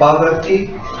bagay: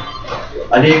 poverty,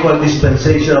 unequal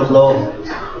dispensation of law,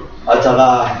 at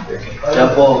saka siya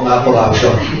po ang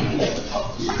corruption.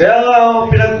 Kaya nga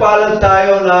pinagpalad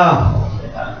tayo na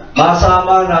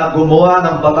masama na gumawa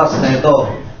ng batas na ito,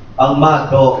 ang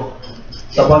MADO,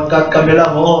 sapagkat kami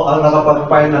lang ang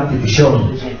nakapag-file ng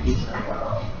petisyon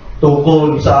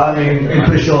tungkol sa aming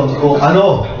impresyon kung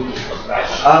ano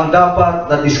ang dapat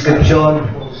na description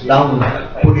ng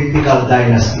political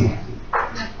dynasty.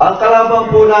 Ang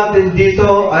kalaban po natin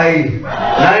dito ay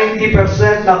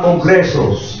 90% ng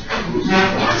Kongreso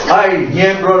ay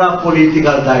miyembro ng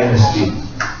political dynasty.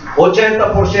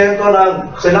 80% ng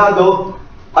Senado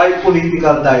ay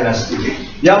political dynasty.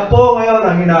 Yan po ngayon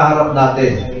ang hinaharap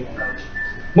natin.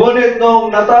 Ngunit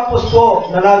nung natapos po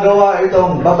na nagawa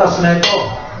itong batas na ito,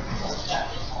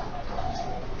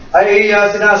 ay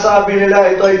sinasabi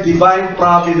nila ito ay divine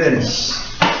providence.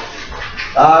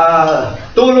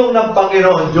 Tulong ng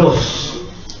Panginoon Diyos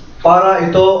para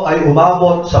ito ay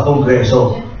umabot sa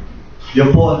Kongreso.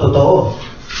 Yun po ang totoo.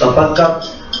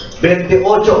 Sapagkat 28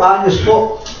 anyos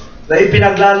po na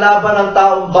ipinaglalaban ng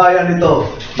taong bayan ito.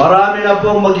 Marami na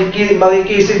pong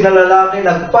makikisig na lalaki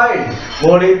nag-file,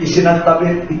 ngunit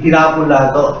isinantabit, itinapon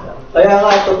lahat ito. Kaya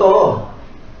nga totoo.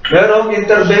 Merong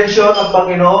intervention ng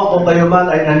Panginoon kung kayo man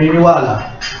ay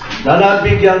naniniwala na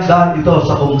nabigyan daan ito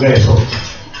sa Kongreso.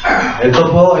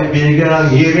 Ito po ay binigyan ng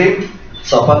hearing,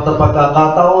 sapat na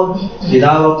pagkakataon,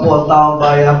 tinawag po ang taong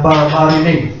bayan para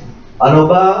marinig. Ano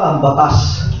ba ang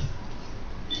batas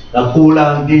na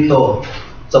kulang dito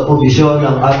sa provisyon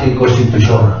ng ating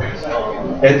konstitusyon?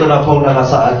 Ito na pong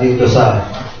nakasaad dito sa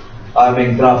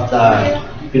aming draft na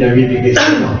pinabibigay sa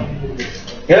inyo.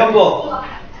 Kaya po,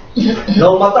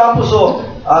 nung matapos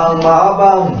ang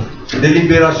mahabang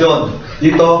deliberasyon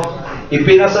dito,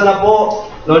 ipinasa na po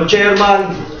noong Chairman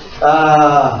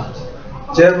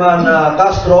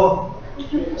Castro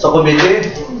sa komite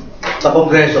sa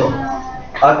Kongreso.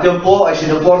 At yun po ay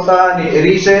sinuporta ni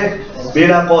Erice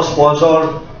bilang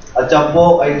co-sponsor, at yan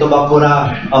po ay tumakbo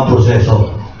na ang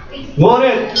proseso.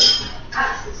 Ngunit,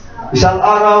 isang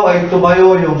araw ay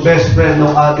tumayo yung best friend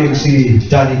ng ating si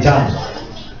Chang.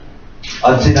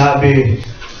 At sinabi,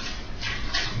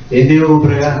 hindi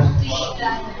ubre yan.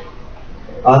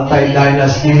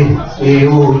 Anti-dynasty,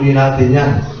 ihuli natin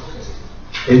yan.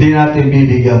 Hindi natin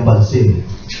bibigyan pansin.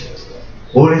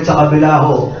 Ngunit sa kabila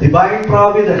ho, divine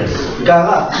providence. Ika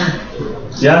nga.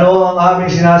 Yan ho ang aming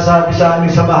sinasabi sa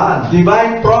aming samahan.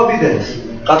 Divine providence.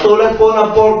 Katulad po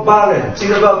ng pork barrel.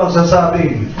 Sino ba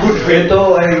magsasabing ito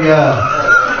ay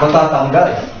matatanggal?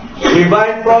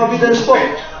 Divine providence po.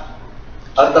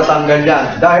 At tatanggal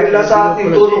yan. Dahil na sa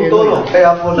ating tulong-tulong,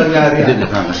 kaya po nangyari yan.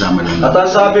 At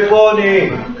ang sabi po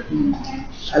ni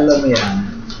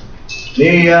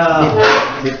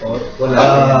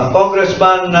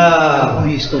Congressman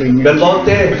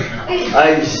Belmonte,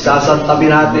 ay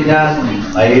sasantabi natin yan,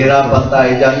 ay hirapan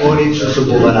tayo dyan, ngunit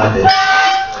susubukan natin.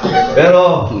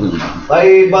 Pero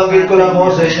ay banggit ko lang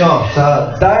po sa inyo,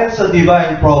 dahil sa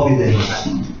divine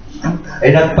providence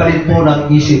ay nagpalit po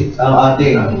ng isip ang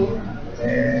ating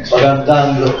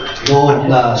magandang loob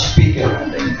na speaker.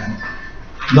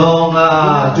 Noong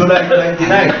July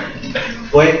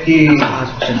 29, 2014,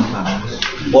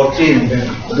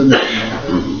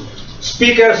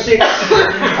 Speaker 6,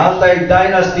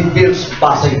 Anti-Dynasty Bills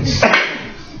Passage.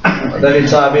 Madaling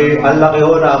sabi, ang laki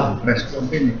ho ng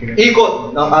ikot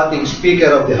ng ating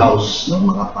Speaker of the House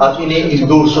at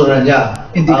ini-endorso na niya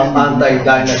ang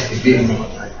Anti-Dynasty Bill.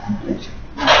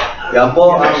 Yan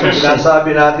po ang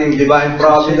sinasabi nating divine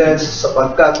providence,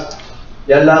 sapagkat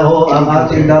Yan lang ho ang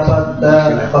ating dapat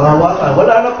pangawakan.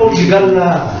 Wala na pong legal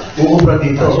na uubra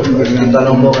dito. Yung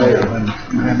tanong mo kay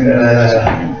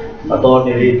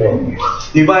attorney rito.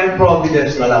 Divine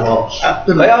Providence na lang ho.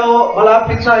 Kaya ho,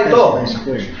 malapit na ito.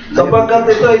 Sapagkat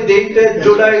ito ay dated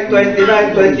July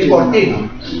 29,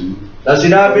 2014. Na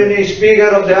sinabi ni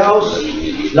Speaker of the House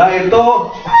na ito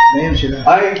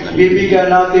ay bibigyan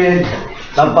natin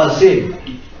ng pansin.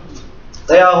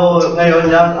 Kaya ho, ngayon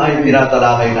yan ay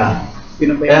tinatalakay na.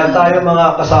 Kaya tayo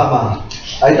mga kasama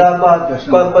ay dapat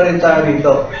pagparin tayo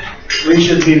rito. We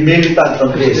should be militant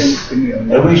on this.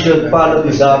 And we should follow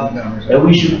this up. And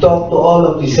we should talk to all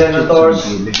of the senators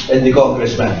and the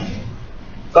congressmen.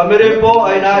 Kami rin po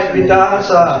ay naimbitahan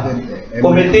sa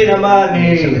committee naman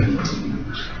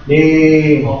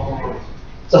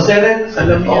sa Senate.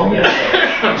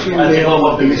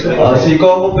 Si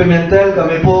Coco Pimentel,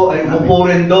 kami po ay upo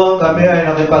rin doon, kami ay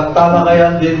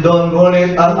nakipagtalakayan din doon,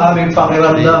 ngunit ang aming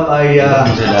pakiramdam ay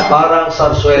parang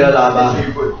sarsuela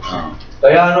lamang.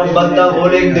 Kaya nung bandang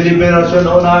huling deliberasyon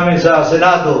ho namin sa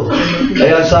Senado,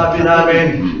 kaya sabi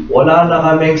namin, wala na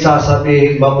kaming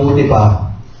sasabihin mabuti pa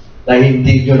na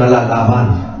hindi nyo nalalaman.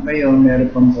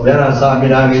 Yan ang sabi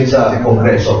namin sa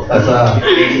Kongreso at sa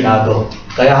Senado.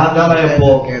 Kaya hanggang ngayon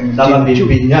po,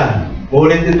 nakabibin yan.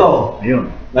 Ngunit ito,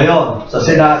 ngayon,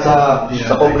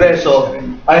 sa Kongreso,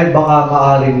 ay baka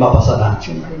maaaring mapasa na.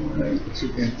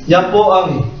 Yan po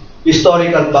ang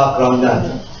historical background na.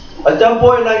 At yan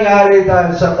po ay nangyari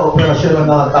dahil sa kooperasyon ng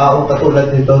mga taong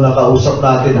katulad nito na kausap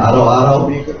natin araw-araw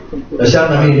na siya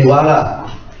naniniwala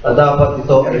na dapat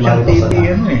ito ay malipasa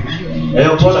na.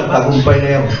 Ngayon po, nagtagumpay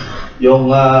na yung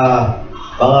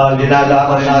mga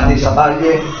linalakan natin sa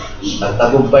kalye,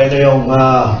 nagtagumpay na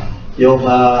yung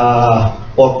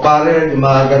pork barrel, yung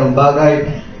mga ganong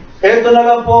bagay. Ito na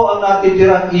lang po ang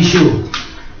natitirang issue.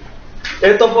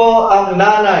 Ito po ang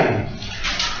nanay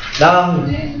ng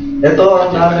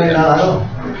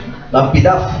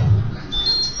PDAF.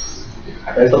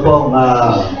 Ito po ang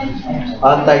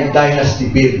anti-dynasty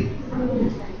bill.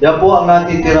 Yan po ang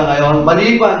natitira ngayon.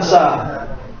 Maliban sa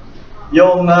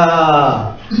yung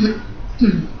nasa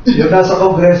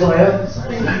Kongreso ngayon.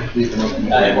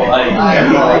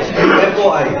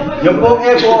 FOI. Yung pong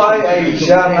FOI ay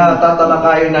siyang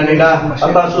tatalakayin na nila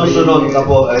at ang susunod na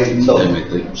po ay ito.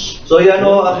 So yan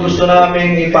o ang gusto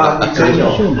namin ipahatid sa inyo.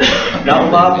 Na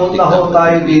umabot na ho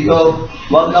tayo dito,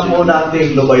 wag na po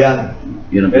nating lubayan.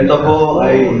 Ito po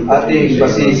ay ating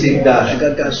masisigda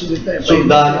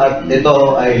sundan at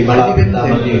ito ay malapit na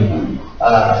maging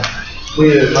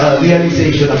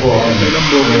realization na po ang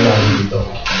dito.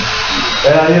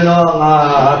 Kaya yun ang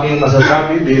aking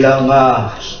masasabi bilang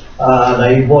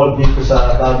na-involve dito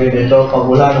sa bagay nito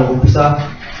pagmula ng umpisa.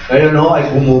 Ngayon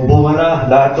ay bumubunga na.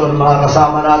 Lahat ng mga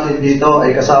kasama natin dito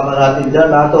ay kasama natin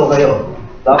dyan. Lahat kayo.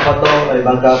 Dapat ay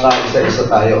magkakaisa-isa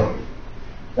tayo.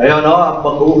 Ngayon ang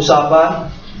pag-uusapan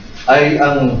ay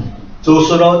ang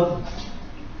susunod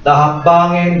na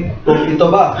hakbangin kung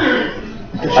ito ba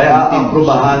ay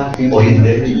aaprubahan o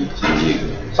hindi.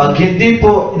 Pag hindi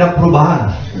po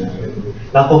inaprubahan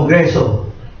ng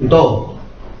Kongreso, ito,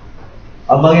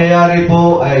 ang mangyayari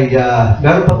po ay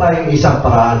meron pa tayong isang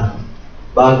paraan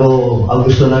bago ang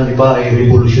gusto ng iba ay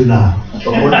revolusyon na.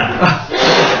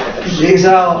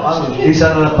 Isa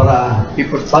na paraan.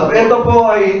 Pag ito po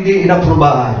ay hindi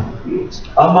inaprubahan,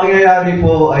 ang mangyayari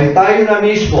po ay tayo na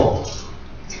mismo,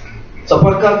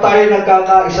 sapagkat tayo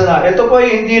nagkakaisa na. Ito po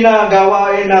ay hindi na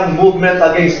gawain ng movement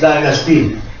against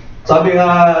dynasty. Sabi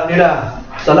nga nila,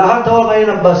 sa lahat daw kayo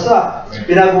ng bansa,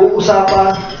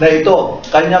 pinag-uusapan na ito,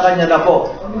 kanya-kanya na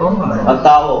po ang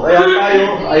tao. Kaya tayo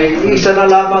ay isa na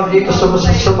lamang dito sa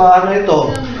samahan na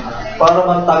ito para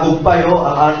magtagumpay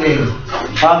ang ating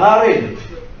hangarin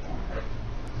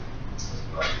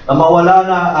na mawala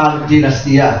na ang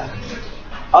dinastiya.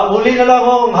 Ang huli na lang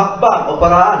ang hakbang o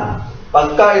paraan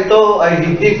pagka ito ay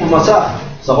hindi pumasa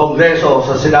sa Kongreso,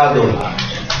 sa Senado,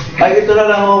 ay ito na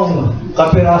lang ang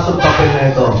kapirasong papel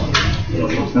na ito.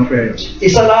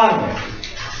 Isa lang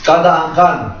kada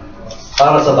angkan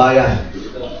para sa bayan.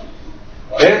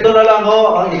 Ito na lang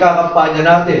ang ikakampanya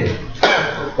natin.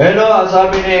 Pero ang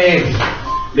sabi ni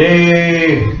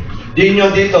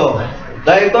Dino dito,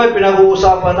 na ito ay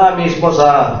pinag-uusapan na mismo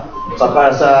sa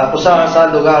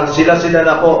lugar. Sila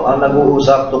na po ang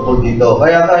nag-uusap tungkol dito.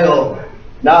 Kaya tayo,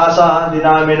 naasahan din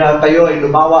namin na kayo ay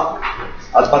lumawa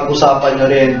at pag-usapan nyo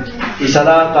rin, isa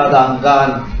lang kada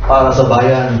angkan para sa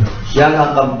bayan. Yan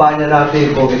ang kampanya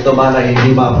natin kung ito man ay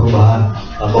hindi maaprubahan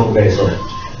ang Kongreso.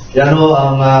 Yan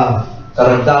ang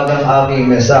karagdagang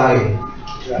aking mensahe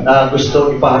na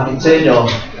gusto ipahatid sa inyo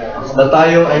na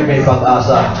tayo ay may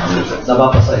pag-asa na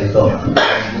mapasa ito.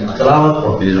 Salamat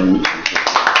po.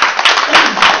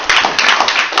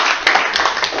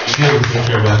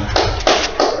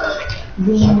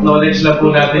 Acknowledge lang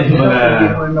po natin yung mga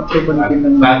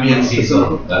Fabi and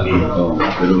Ciso. Fabi.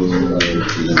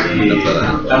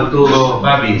 Arturo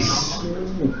Fabis.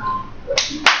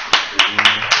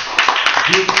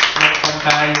 Vic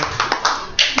Pantay.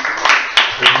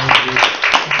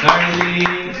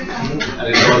 Darling.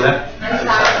 Arizola.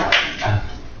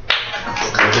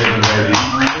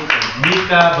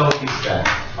 Mika Bautista.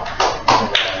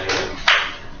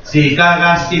 Si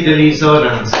Rasti Delizo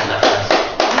ng Sanlakas.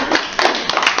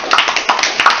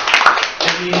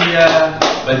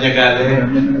 Banyagale.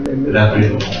 Good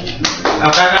afternoon.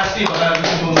 Rasti, baka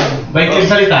gusto mong bait yung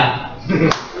salita.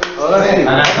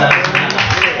 Para sa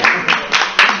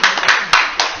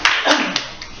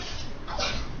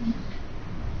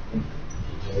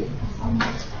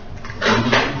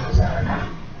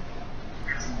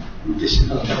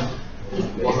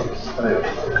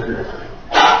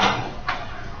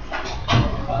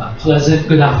Pleasant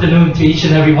good afternoon to each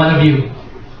and every one of you.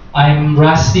 I'm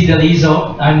Rasti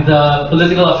Delizo. I'm the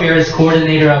Political Affairs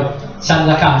Coordinator of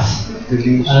Sanlakas.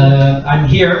 I'm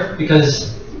here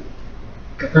because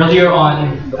earlier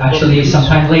on, actually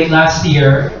sometime late last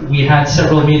year, we had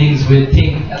several meetings with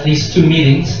Ting, at least 2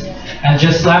 meetings. And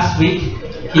just last week,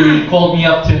 he called me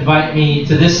up to invite me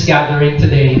to this gathering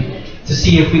today to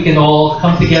see if we can all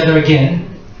come together again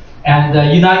and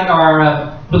unite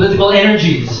our political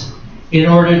energies in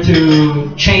order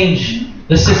to change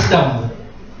the system,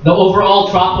 the overall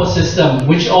Tropo system,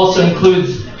 which also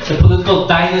includes the political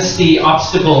dynasty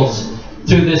obstacles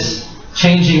to this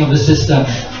changing of the system.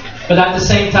 But at the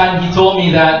same time, he told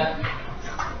me that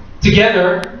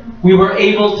together we were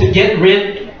able to get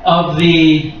rid of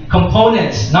the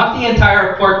components, not the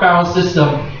entire pork barrel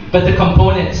system, but the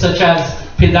components such as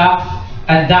PDAF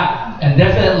and DAP. And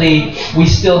definitely we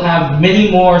still have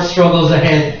many more struggles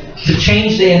ahead to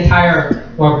change the entire,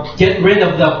 or get rid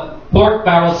of the pork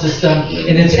barrel system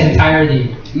in its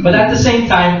entirety. But at the same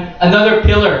time, another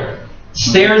pillar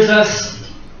stares us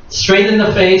straight in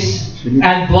the face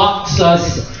and blocks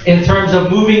us in terms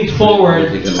of moving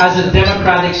forward as a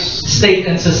democratic state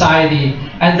and society.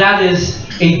 And that is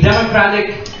a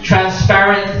democratic,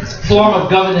 transparent form of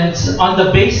governance on the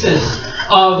basis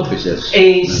of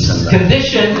a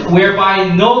condition whereby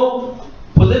no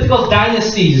political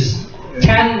dynasties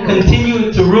can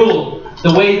continue to rule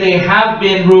the way they have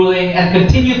been ruling and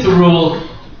continue to rule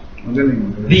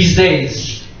these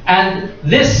days. And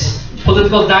this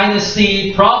political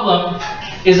dynasty problem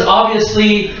is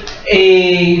obviously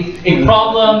a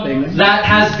problem that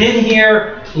has been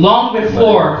here long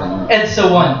before EDSA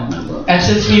 1. And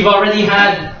since we've already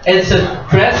had EDSA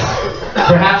Press,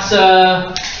 perhaps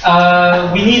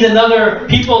we need another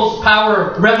people's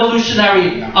power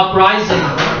revolutionary uprising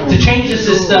to change the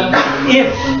system if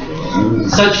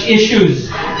such issues,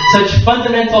 such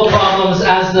fundamental problems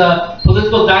as the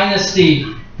political dynasty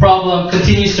problem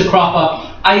continues to crop up.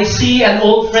 I see an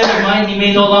old friend of mine, he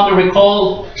may no longer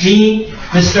recall me,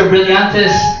 Mr.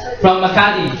 Brillantes from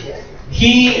Makati.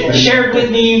 He shared with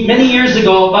me many years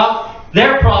ago about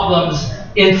their problems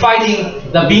in fighting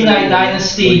the Binay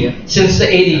dynasty since the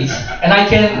 80s. And I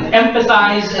can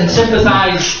empathize and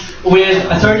sympathize with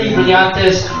Attorney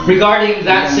Brillantes regarding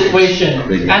that situation.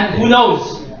 And who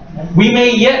knows, we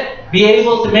may yet be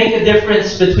able to make a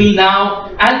difference between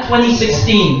now and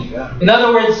 2016. In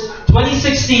other words,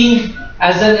 2016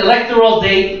 as an electoral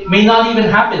date may not even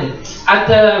happen. At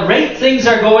the rate things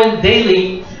are going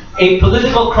daily, a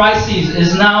political crisis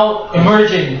is now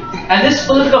emerging. And this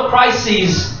political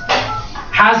crisis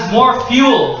has more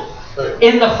fuel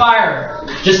in the fire.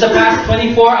 Just the past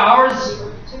 24 hours,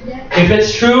 if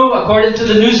it's true, according to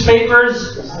the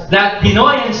newspapers, that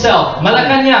Pinoy himself,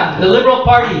 Malacanang, the Liberal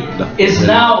Party, is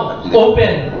now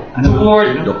open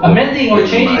toward amending or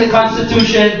changing the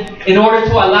Constitution in order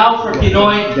to allow for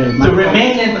Pinoy to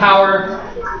remain in power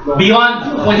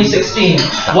beyond 2016.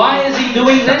 Why is he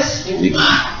doing this?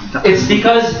 It's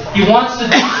because he wants to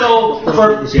do so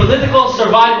for political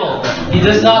survival. He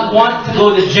does not want to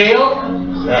go to jail,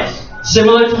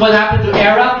 similar to what happened to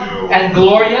Era and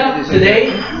Gloria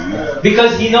today,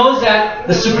 because he knows that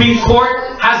the Supreme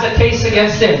Court has a case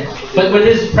against him. But with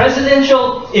his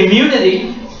presidential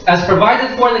immunity, as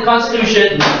provided for in the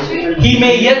Constitution, he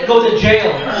may yet go to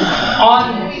jail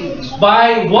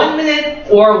by 1 minute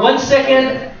or 1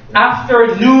 second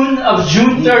after noon of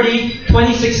June 30,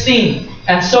 2016.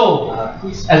 And so,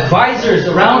 advisors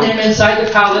around him inside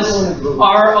the palace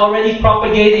are already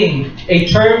propagating a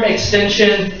term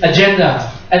extension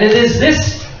agenda. And it is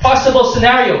this possible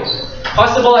scenario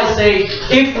possible, I say,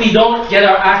 if we don't get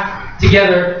our act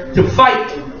together to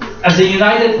fight as a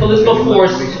united political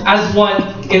force, as one,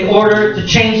 in order to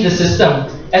change the system.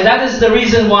 And that is the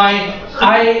reason why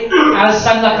I, as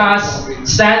Sanlakas,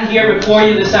 stand here before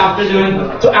you this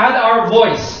afternoon to add our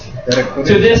voice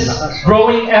to this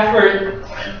growing effort,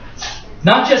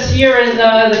 not just here in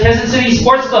the Quezon City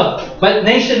Sports Club, but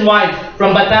nationwide,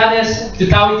 from Batanes to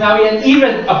Tawi-Tawi, and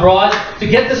even abroad, to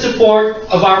get the support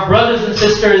of our brothers and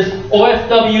sisters,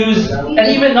 OFWs, and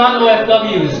even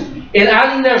non-OFWs, in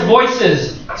adding their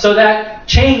voices so that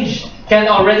change can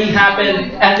already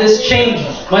happen, and this change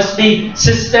must be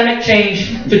systemic change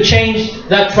to change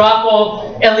the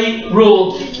tribal elite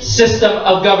rule system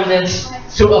of governance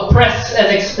to oppress and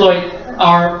exploit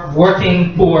our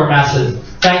working poor masses.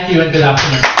 Thank you and good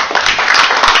afternoon.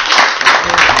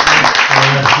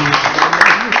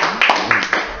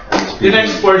 The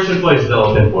next portion po is the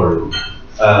open forum.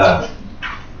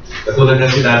 Katulad ng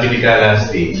sinabi ni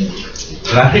Rasti,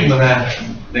 maraming mga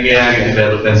nangyayari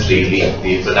developments lately.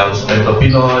 The pronouncement of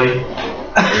Pinoy,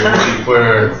 we're looking for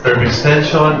term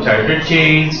extension, charter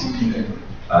change.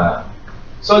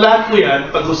 So lahat po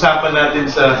yan, pag-usapan natin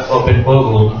sa open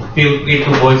forum, feel free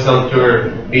to voice out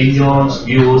your opinions,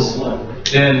 views.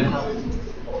 Then,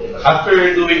 after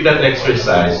doing that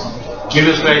exercise, we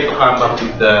will try to come up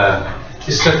with the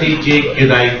strategic,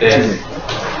 united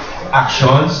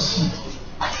actions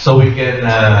so we can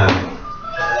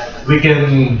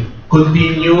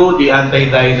continue the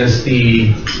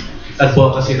anti-dynasty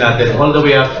advocacy natin all the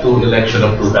way up to election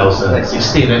of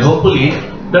 2016, and hopefully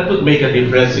that would make a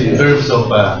difference in terms of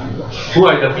who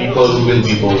are the people who will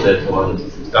be voted on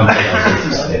come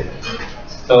 2016.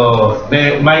 So,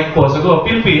 Mike po, so go,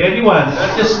 feel free, anyone,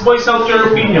 just voice out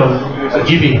your opinion,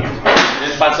 Jimmy,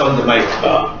 then pass on the mic.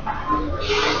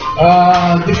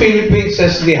 The Philippines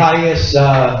has the highest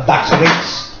tax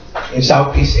rates in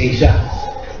Southeast Asia.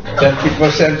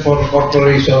 30% for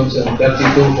corporations and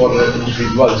 32% for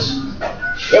individuals.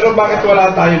 Pero bakit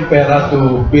wala tayong pera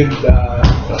to build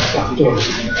infrastructure?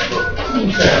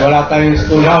 Wala tayong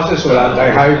schoolhouses, wala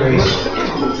tayong highways.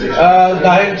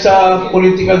 Dahil sa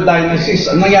political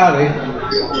dynasties, ang nangyari,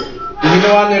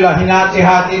 ginawa nila,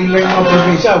 hinati-hati nila yung mga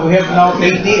probinsya. We have now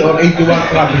 80 or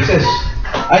 81 provinces.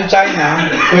 Ang China,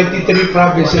 23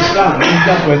 provinces lang.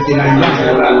 India, 29 lang.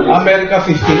 America,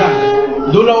 50 lang.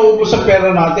 Doon na ubos sa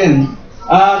pera natin.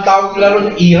 Tawag nila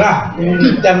ron IRA, yung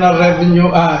internal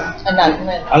revenue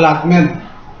allotment.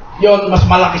 Yon, mas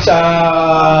malaki sa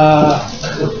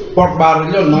pork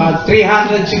barrel yun. Mga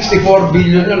 364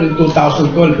 billion yun in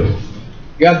 2012.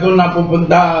 Kaya doon na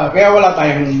pupunta. Kaya wala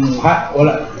tayong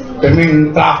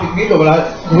kaming traffic dito.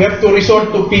 We have to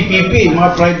resort to PPP.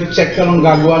 Mga private sector ang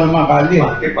gagawa ng mga kalye.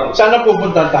 Sana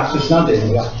pupunta taxes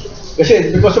natin.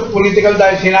 Kasi because of political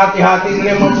dahil sinati-hati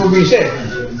nila yung mga probinsya.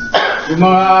 Yung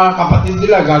mga kapatid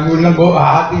nila gagawin lang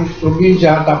hating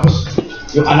probinsya, tapos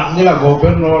yung anak nila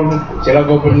governor, sila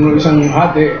governor isang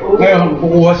hati. Ngayon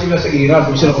kukuha sila sa IRA,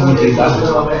 doon sila kumikita.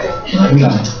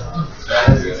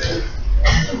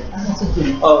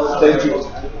 Oh, thank you.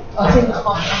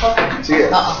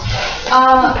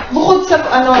 Bukod sa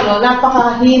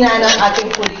napakahina ng ating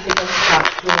political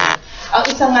structure. Ang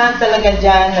isa nga talaga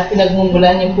dyan na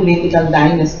pinagmumulan yung political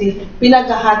dynasty,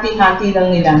 pinaghahati-hati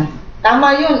lang nila.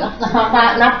 Tama yun,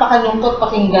 napakalungkot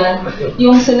pakinggan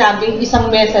yung sinabing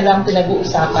isang mesa lang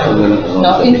pinag-uusapan.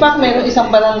 No? In fact, mayroong isang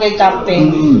barangay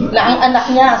captain na ang anak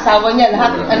niya, asawa niya,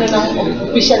 lahat ng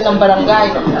official ng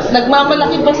barangay.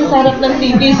 Nagmamalaki pa sa harap ng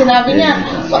TV, sinabi niya,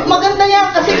 maganda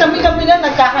yan kasi kami-kami lang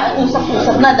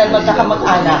nagkakausap-usap na dahil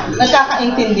magkakamag-anak,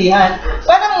 nagkakaintindihan.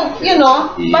 Parang,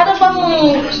 para bang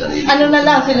na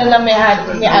lang sila na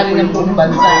may-ari ng buong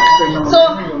bansa.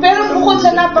 So, pero bukod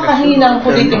sa napakahinang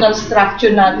political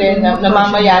structure natin na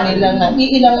namamayani lang ng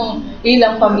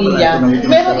ilang pamilya,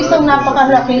 meron isang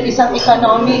napakalaking isang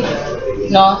economic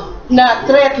na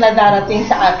threat na darating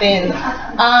sa atin.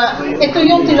 Ito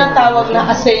yung tinatawag na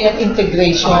ASEAN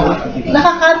integration.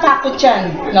 Nakakatakot yan,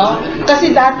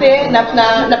 Kasi dati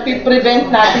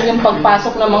napiprevent natin yung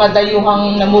pagpasok ng mga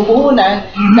dayuhang namumuhunan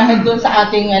dahil doon sa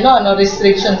ating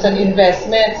restrictions and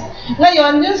investments.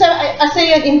 Ngayon, yun sa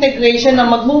ASEAN integration na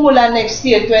magmumula next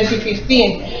year,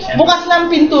 2015, bukas na ang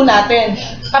pinto natin.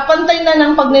 Kapantay na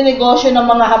ng pagnenegosyo ng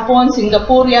mga Hapon,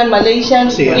 Singaporean, Malaysian,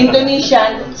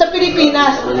 Indonesian sa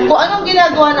Pilipinas. Kung anong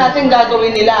ginagawa natin,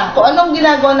 gagawin nila. Kung anong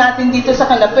ginagawa natin dito sa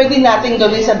kanila, pwede natin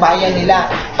gawin sa bayan nila.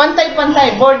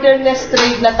 Pantay-pantay, borderless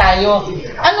trade na tayo.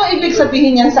 Ano ibig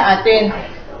sabihin yan sa atin?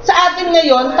 sa atin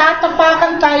ngayon,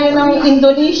 tatapakan tayo ng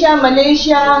Indonesia,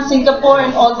 Malaysia, Singapore,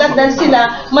 and all that dahil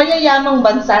sila mayayamang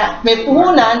bansa. May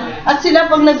puhunan at sila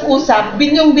pag nag-usap,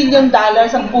 bilyong-bilyong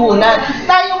dollars ang puhunan.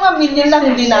 Tayo nga, milyon lang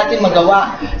hindi natin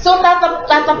magawa. So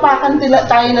tatapakan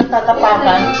tayo ng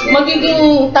tatapakan,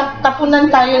 magiging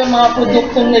tapunan tayo ng mga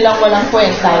produktong nilang walang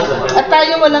kwenta. At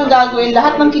tayo walang gagawin,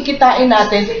 lahat ng kikitain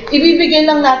natin, ibibigay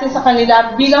lang natin sa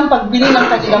kanila bilang pagbili ng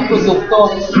kanilang produkto.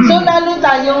 So lalo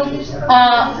tayong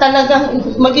talagang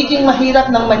magiging mahirap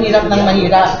ng mahirap ng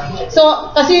mahirap.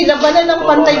 So, kasi labanan ng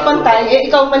pantay-pantay,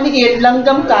 ikaw maliit,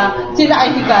 langgam ka, sila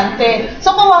ay higante.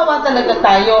 So, kawawa talaga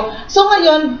tayo. So,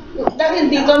 ngayon, dahil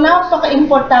dito,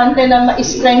 napaka-importante na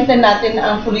ma-strengthen natin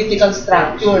ang political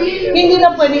structure. Hindi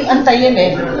na pwedeng antayin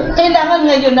Kailangan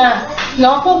ngayon na.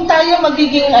 No? Kung tayo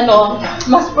magiging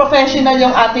mas professional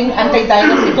yung ating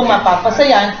anti-dynasty kung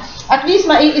mapapasayan, at least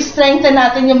mai-strengthen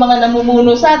natin yung mga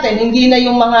namumuno sa atin. Hindi na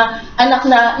yung mga anak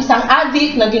na isang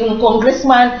adik, naging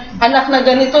congressman, anak na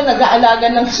ganito,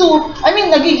 nag-aalaga ng zoo. I mean,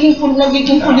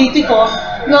 nagiging politiko.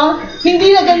 No?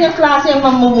 Hindi na ganyang klase ang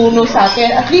mamumuno sa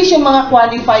atin. At least yung mga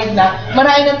qualified na,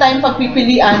 marami na tayong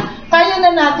pagpipilian, kaya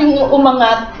na nating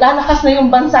umangat, lalakas na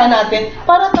yung bansa natin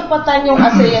para tapatan yung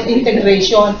ASEAN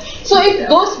integration. So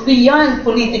it goes beyond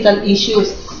political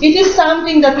issues. It is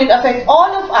something that will affect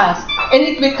all of us and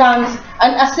it becomes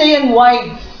an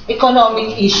ASEAN-wide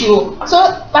economic issue. So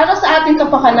para sa ating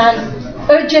kapakanan,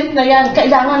 urgent na yan.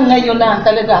 Kailangan ngayon na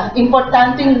talaga.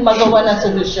 Importanteng magawa ng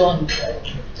solusyon.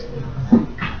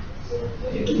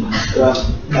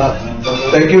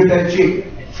 Thank you, Tenchi.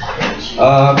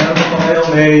 Meron po kayong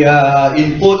may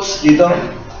inputs dito?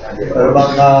 Pero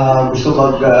bang gusto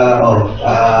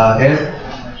mag-head?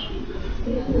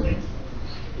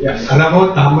 Alam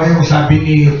mo, tama yung sabi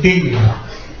ni Ting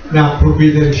na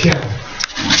providential.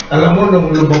 Alam mo, nung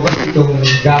lumabas itong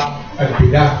gap at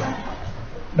bilang,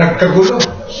 nagkagulo.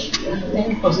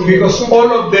 Because all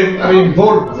of them are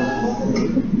involved.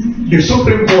 The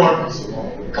Supreme Court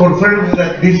confirmed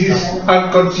that this is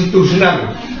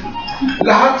unconstitutional.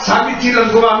 Lahat sabit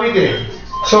silang gumamit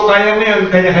So kaya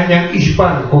ngayon, kanya-kanyang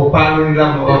isipan kung paano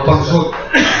nila mapaponsot.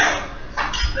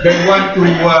 They want to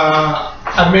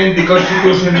amend the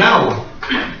Constitution now.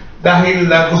 Dahil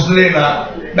gusto nila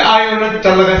na ayaw na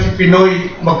talaga si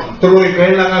Pinoy magtuloy.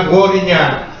 Kaya lang ang worry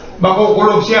niya,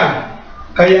 makukulog siya.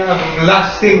 Kaya ang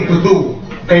last thing to do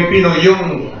kay Pinoy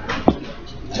yung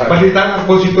palitan ang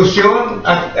konstitusyon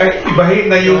at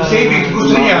ibahin na yung savings.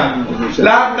 Gusto niya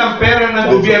lahat ng pera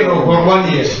ng gobyerno for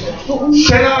 1 year.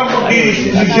 Siya lang ang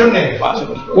magdidesisyon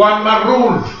One man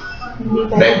rule.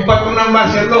 Dahil bato ng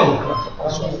martial law.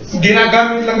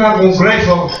 Ginagamit lang ang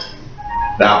Kongreso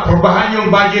na aprobahan yung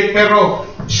budget pero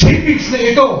savings na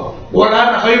ito. Wala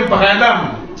na kayong pakialam.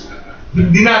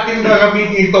 Hindi natin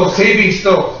gagamitin ito. Savings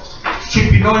to. Si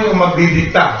Pinoy ang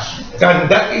magdidikta. And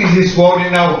that is his worry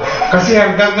now. Kasi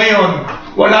hanggang ngayon,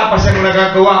 wala pa siyang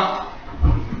nagagawa.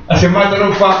 As a matter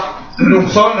of fact, nung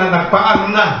Sona,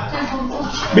 nagpaano na.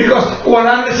 Because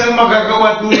wala na siyang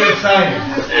magagawa 2 years time.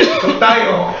 So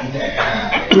tayo,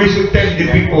 we should tell the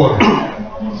people.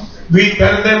 We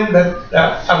tell them that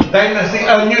ang dynasty,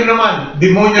 nyo naman,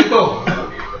 demonyo to,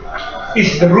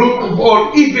 is the root of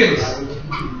all evils.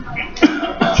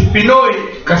 Si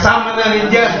Pinoy, kasama na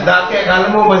rin dyan. Dati,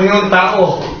 akala mo masinong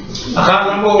tao.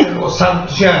 Akala mo,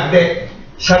 santo siya. Hindi,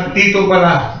 santito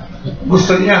pala.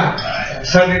 Gusto niya,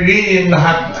 sariliin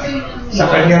lahat. Sa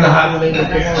kanya lahat.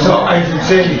 So, I should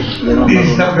say,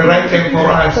 this is not the right time for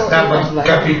us na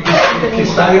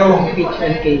magkapit-kis tayo.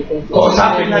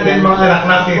 Kausapin natin mga anak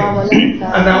natin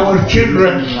and our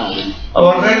children,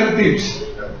 our relatives.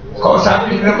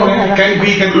 Kausapin na mga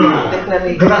kaibigan na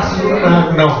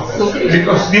grassroots na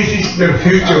because this is their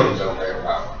future.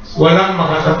 Walang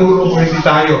makakatulong kung hindi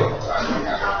tayo.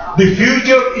 The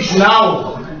future is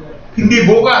now. Hindi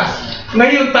bukas.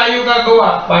 Ngayon tayo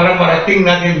gagawa para marating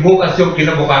natin bukas yung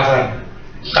kinabukasan.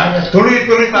 Kaya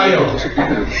tuloy-tuloy tayo.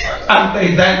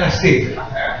 Anti-dynasty.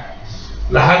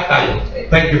 Lahat tayo.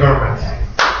 Thank you very much.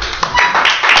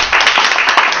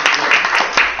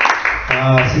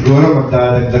 Siguro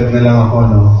magdadagdag na lang ako,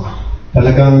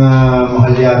 Talagang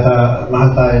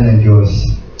mahal tayo ng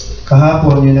Diyos.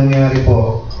 Kahapon, yung nangyari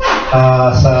po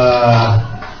sa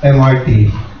MRT.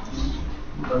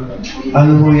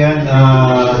 Ano mo yan?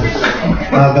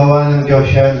 Gawa ng Diyos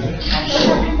yan.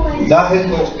 Dahil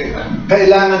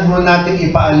kailangan mo natin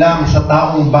ipaalam sa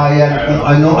taong bayan kung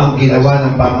ano ang ginawa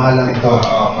ng pamahalang ito.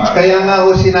 Kaya nga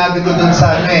sinabi ko dun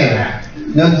sa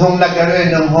nung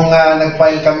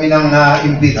nag-file kami ng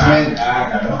impeachment,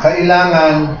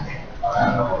 kailangan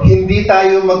hindi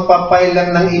tayo magpapile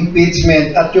lang ng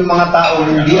impeachment at yung mga tao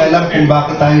hindi alam kung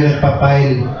bakit tayo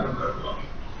nagpapile.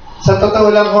 Sa totoo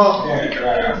lang ho,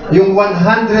 yung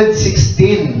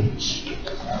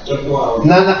 116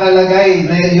 na nakalagay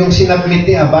na yung sinabmit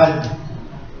ni Abad,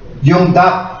 yung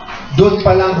DAP, doon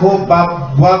pa lang ho,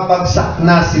 babagsak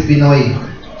na si Pinoy.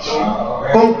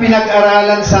 Kung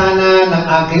pinag-aralan sana ng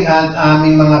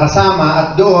aming mga kasama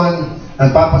at doon,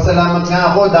 nagpapasalamat nga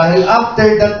ako dahil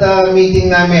after that meeting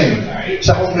namin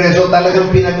sa Kongreso, talagang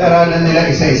pinag-aralan nila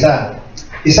isa-isa.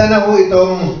 Isa na ho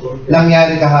itong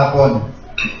nangyari kahapon.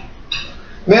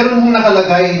 Meron hong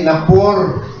nakalagay na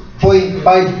 4.5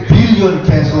 billion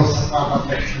pesos.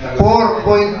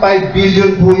 4.5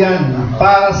 billion po yan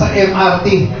para sa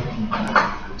MRT.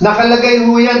 Nakalagay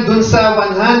ho yan dun sa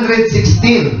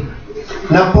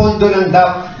 116 na pondo ng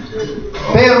DAP.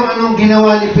 Pero anong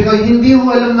ginawa ni Pinoy? Hindi ho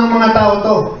alam ng mga tao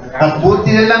to. At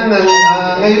buti na lang na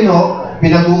ngayon ho,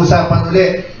 pinag-uusapan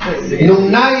ulit.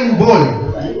 Nung 9 ball,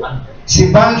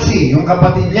 si Balsi, yung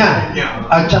kapatid niya,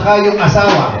 at saka yung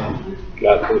asawa,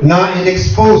 na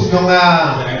in-expose ng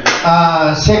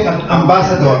second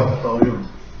ambassador,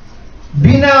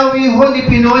 binawi ho ni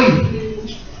Pinoy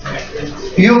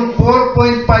yung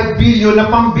 4.5 billion na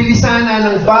pambili sana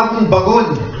ng bagong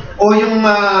bagon o yung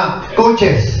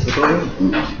coaches.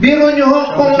 Biro nyo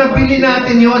ho, kung nabili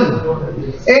natin yon,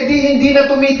 eh di hindi na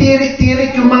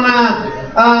tumitirik-tirik yung mga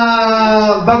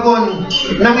bagon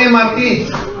ng MRT.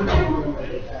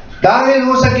 Dahil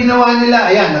ho sa ginawa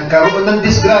nila, ayan, nagkaroon ng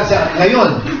disgrasya.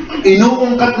 Ngayon,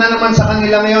 inuungkat na naman sa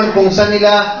kanila ngayon kung saan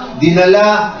nila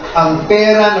dinala ang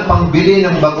pera na pangbili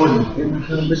ng bagon.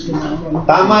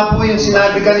 Tama po yung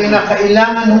sinabi kanina,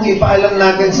 kailangan nung ipaalam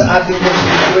natin sa ating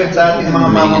constituents, sa ating mga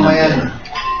mamamayan,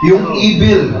 yung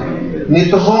evil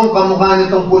nito hong kamukha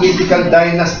nitong political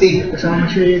dynasty.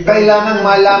 Kailangan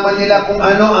malaman nila kung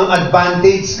ano ang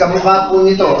advantage kamukha po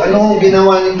nito. Ano hong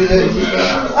ginawa ni Pinoy?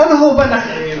 Ano ho ba na?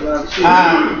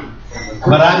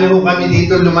 Marami ho kami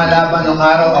dito lumalaban ng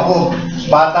araw. Ako,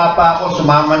 bata pa ako,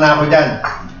 sumama na ako dyan.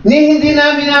 Hindi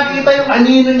namin nakita yung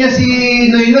anino niya si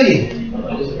Noynoy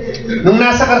nung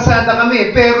nasa karsada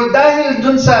kami. Pero dahil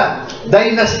dun sa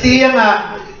dynastiya nga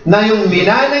na yung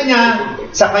minana niya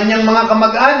sa kanyang mga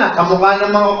kamag-anak, kamukha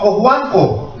ng mga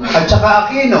Kuhuangko at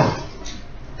saka Aquino,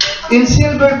 in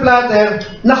silver platter,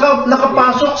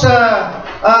 nakapasok sa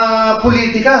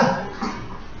politika.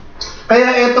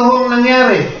 Kaya ito ho ang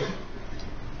nangyari.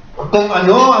 Kung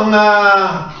ano ang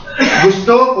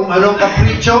gusto, kung anong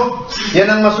kapritsyo, yan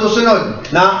ang masusunod.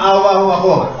 Naaawa ho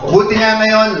ako. Buti nga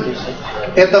ngayon,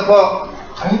 ito po,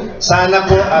 sana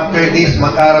po after this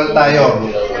mag-aral tayo.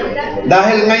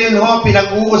 Dahil ngayon ho,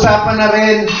 pinag-uusapan na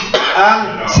rin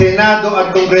ang Senado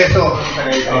at Kongreso.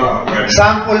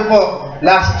 Sample po,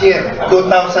 last year,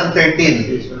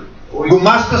 2013,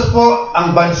 gumastos po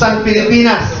ang bansang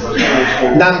Pilipinas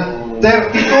ng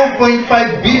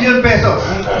 32.5 billion pesos.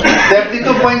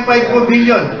 32.5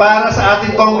 billion para sa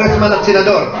ating congressman at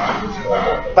senador.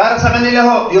 Para sa kanila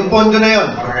ho, yung pondo na yon,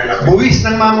 buwis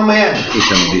ng mamamayan.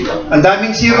 Ang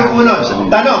daming zero po nun.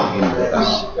 Tanong,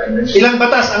 ilang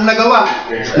batas ang nagawa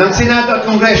ng Senado at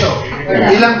Kongreso?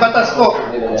 Ilang batas po?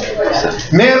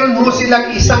 Meron ho silang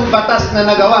isang batas na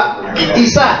nagawa.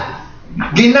 Isa.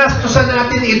 Ginastusan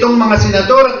natin itong mga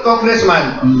senador at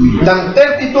congressman ng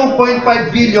 32.5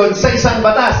 billion sa isang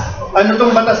batas. Ano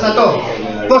tong batas na to?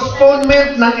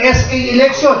 Postponement ng SK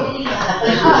election.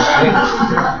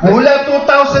 Mula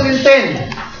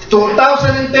 2010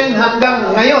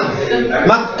 hanggang ngayon,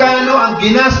 magkano ang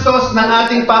ginastos ng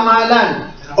ating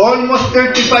pamahalaan? Almost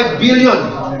 35 billion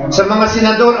sa mga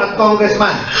senador at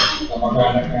congressman.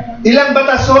 Ilang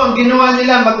batas ho ang ginawa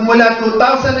nila magmula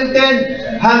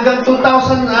 2010 hanggang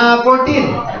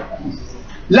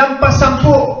 2014? Lampas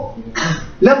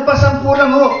 10. Lampas 10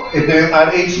 lang ho. Ito yung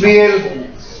RH bill,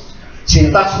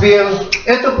 syntax bill.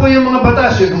 Ito po yung mga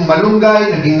batas, yung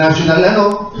malunggay, naging national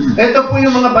ano. Ito po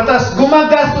yung mga batas.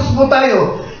 Gumagastos po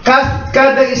tayo.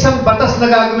 Kada isang batas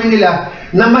na gagawin nila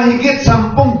na mahigit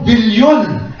 10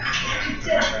 bilyon.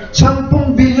 10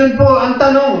 bilyon po. Ang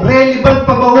tanong, relevant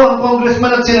pa ba ho ang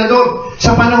congressman at senador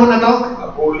sa panahon na to?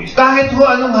 Kahit ho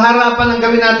anong harapan ang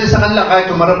gawin natin sa kanila, kahit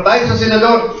humarap tayo sa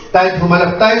senador, kahit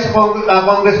humarap tayo sa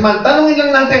congressman, tanongin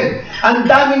lang natin, ang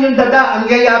dami niyong dada, ang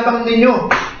yayabang ninyo.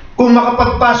 Kung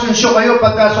makapagpasyon show kayo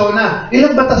pagka Sona,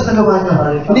 ilang batas na gawa nyo?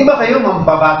 Hindi ba kayo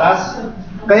mambabatas?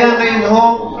 Kaya ngayon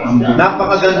ho,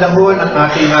 napakaganda ho ng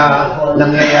ating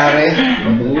nangyayari.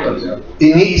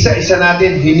 Iniisa-isa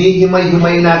natin,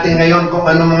 hinihimay-himay natin ngayon kung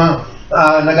ano mga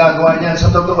nagagawa niyan.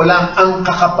 Sa totoo lang, ang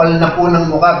kakapal na po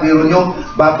ng mukha. Biro nyo,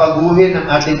 babaguhin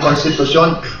ang ating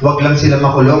konstitusyon, wag lang sila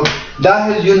makulong.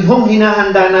 Dahil yun hong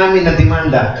hinahanda namin na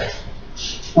demanda.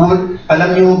 Alam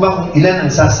niyo ba kung ilan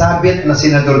ang sasabit na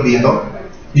senador dito?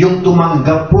 Yung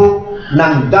tumanggap po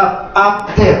ng DAP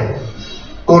after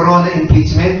Corona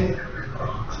impeachment.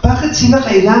 Bakit sila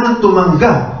kailangan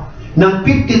tumanggap ng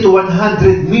 50 to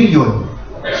 100 million?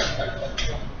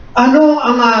 Ano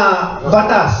ang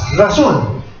batas,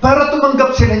 rason para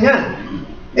tumanggap sila niyan?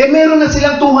 Meron na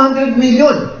silang 200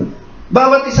 million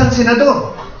bawat isang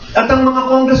senador. At ang mga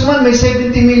congressman may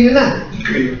 70 million na.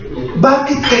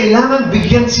 Bakit kailangan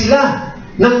bigyan sila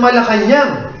ng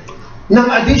Malacanang, ng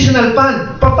additional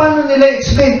fund? Paano nila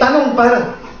explain? Tanong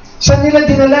para, saan nila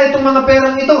dinala itong mga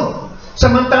perang ito?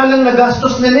 Samantalang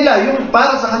nagastos na nila yung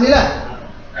para sa kanila.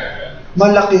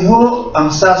 Malaki ho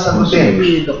ang sasagutin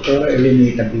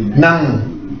ng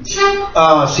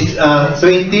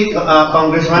 20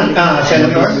 congressman,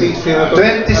 senators,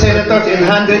 20 senators and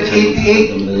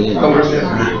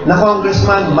 188 na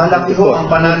congressman. Malaki ho ang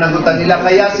pananagutan nila.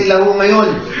 Kaya sila ho ngayon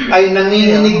ay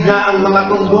nanginginig na ang mga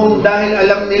tumbong dahil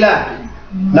alam nila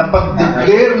na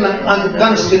pag-declare ng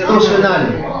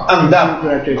unconstitutional ang DAP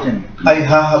ay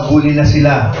hahabulin na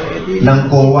sila ng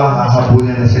COA,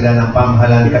 hahabulin na sila ng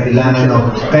pamahalaan. Kailangan,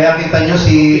 no? Kaya kita nyo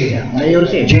si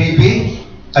JB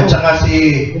at saka si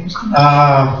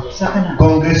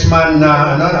Congressman na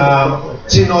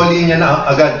sinoli niya na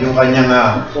agad yung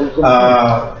kanyang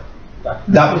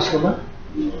DAP.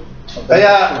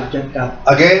 Kaya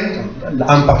again,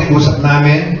 ang pakiusap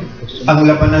namin, ang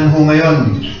labanan ho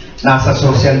ngayon nasa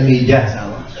social media.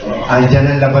 Andyan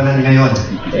ang labanan ngayon.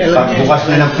 Pagbukas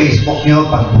nyo ng Facebook nyo,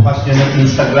 pagbukas nyo ng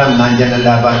Instagram, nandyan ang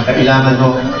laban. Kailangan ho.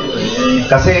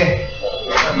 Kasi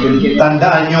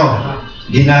tandaan nyo,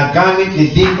 ginagamit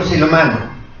ni Dino Siluman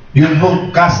yun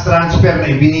hong cash transfer na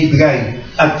ibinibigay.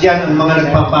 At yan ang mga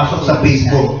nagpapasok sa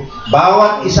Facebook.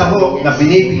 Bawat isa ho na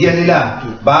binibigyan nila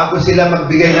bago sila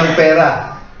magbigay ng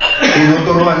pera,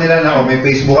 tinuturuan nila na may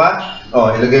Facebook ka,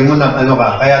 ilagay mo ng ano ka.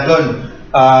 Kaya doon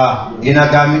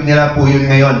ginagamit nila po yun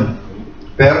ngayon.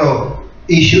 Pero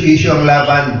issue ang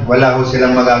laban, wala ho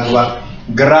silang magagawa.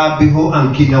 Grabe ho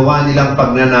ang ginawa nilang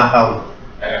pagnanakaw.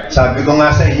 Sabi ko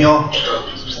nga sa inyo,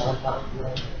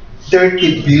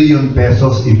 30 billion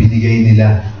pesos ibinigay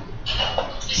nila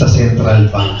sa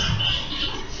Central Bank.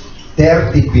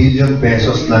 30 billion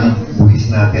pesos ng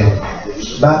buwis natin.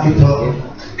 Bakit ho?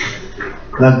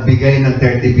 Nagbigay ng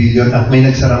 30 billion at may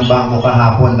nagsarang bangko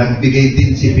kahapon, nagbigay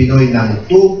din si Pinoy ng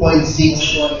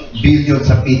 2.6 billion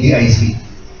sa PDIC.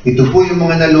 Ito po yung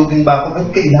mga naluging bangko.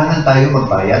 Bakit kailangan tayo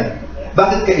magbayad?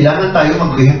 Bakit kailangan tayo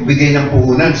magbigay ng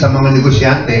puhunan sa mga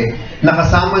negosyante na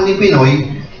kasama ni Pinoy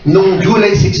nung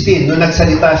July 16, nung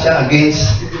nagsalita siya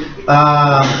against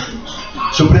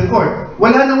Supreme Court?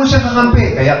 Wala naman siya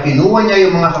kakampi, kaya kinuha niya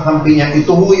yung mga kakampi niya.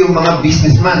 Ito ho yung mga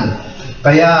businessman.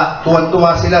 Kaya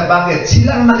tuwan-tuwa sila. Bakit?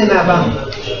 Sila ang makinabang.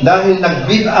 Dahil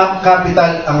nag-bid up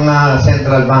capital ang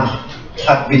Central Bank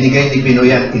at binigay ni Pinoy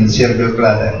yan in silver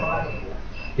platter.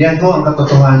 Yan po ang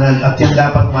katotohanan at yan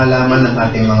dapat malaman ng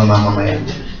ating mga mamamayan.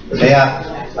 Kaya,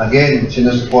 again,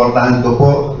 sinusuportahan ko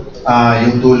po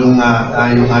yung tulong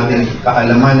yung ating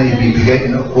kaalaman na ibibigay.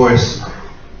 And of course,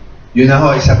 yun na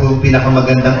ho, isa po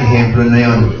pinakamagandang ehemplo na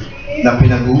yon na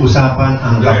pinag-uusapan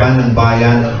ang laban ng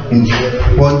bayan. Hindi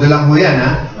pondo lang ho yan,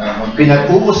 ha?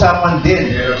 Pinag-uusapan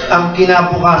din ang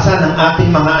kinabukasan ng ating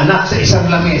mga anak sa isang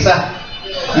lamesa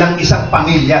ng isang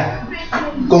pamilya.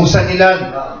 Kung saan nila,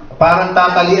 parang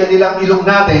tatalian nilang ilong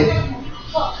natin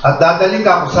at dadali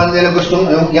ka kung saan nila gustong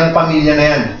yung pamilya na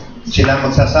yan. Sila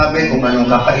magsasabi kung anong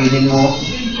kakainin mo,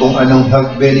 kung anong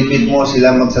health benefit mo,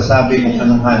 sila magsasabi kung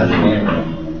anong hanap mo.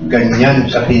 Ganyan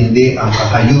katindi ang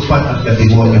kahayupan at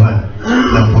kademonyohan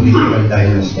ng political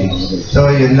dynasty.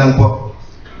 So, yun lang po.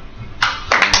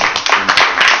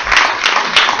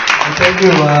 Thank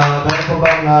you. Meron pa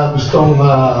bang gustong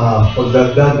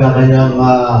pagdagdag na kanyang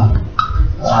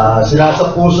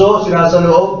sinasa puso, sinasa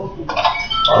loob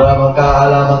para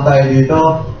magkaalaman tayo dito?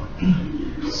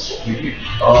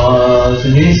 Si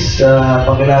Miss,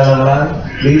 pakilala ka lang,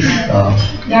 please.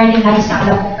 Darling Harris sa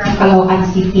Caloocan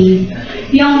City.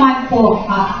 Yung man po,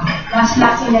 last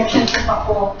election ko pa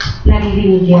po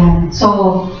naririnig yan.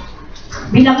 So,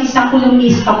 bilang isang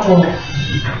kolumnista po,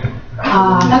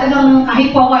 talagang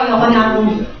kahit po ayoko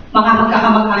ng mga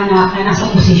magkakamag-anak na nasa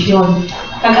posisyon.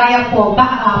 Kagaya po,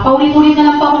 paulit-ulit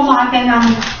na lang po ako umaattend ng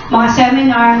mga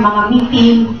seminar, mga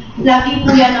meeting, lagi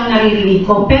po yan ang naririnig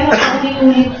ko. Pero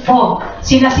paulit-ulit po,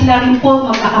 sila-sila rin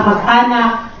po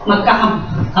magkakamag-anak,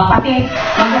 magkakapatid,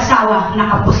 mag-asawa,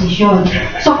 nakaposisyon.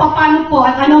 So, paano po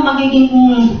at ano magiging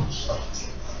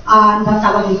ano ba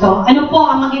tawag dito? Ano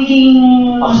po ang magiging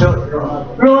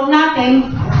role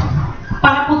natin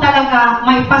para po talaga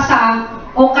may pasa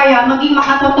o kaya maging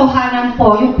makatotohanan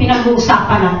po yung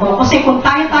pinag-uusapan na po. Kasi kung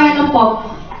tayo-tayo lang po,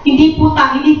 hindi po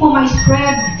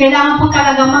ma-spread. Kailangan po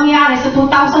talaga mangyari sa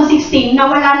 2016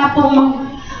 na wala na pong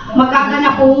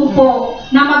magaganap po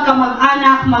na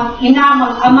magkamag-anak, mag-ina,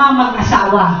 mag-ama,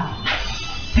 mag-asawa.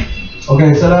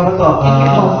 Okay, salamat po.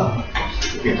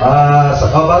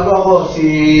 Bago ako si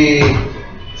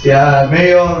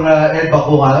Mayor Ed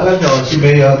Bacungan. Alam nyo, si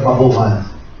Mayor Bacungan.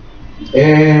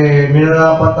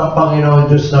 Minarapat ng Panginoon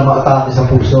Diyos na makatake sa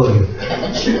puso.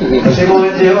 Kasi kung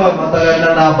hindi yun, matagal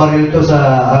na nabaril ito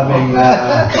sa aming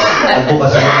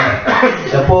advocacy.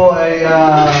 Siya po ay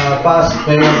past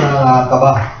mayor ng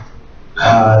Kaba.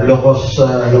 Locos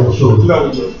Sur.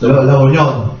 La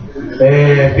Union.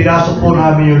 Pinasok po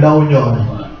namin yung La Union.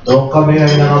 Doon kami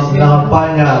ay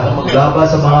nangampanya laban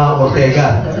sa mga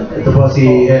Ortega. Ito po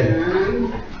si Ed.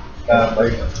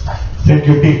 Thank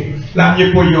you, Pete. Alam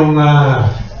niyo po yung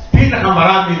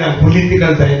pinakamarami ng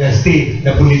political dynasty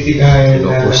na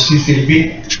political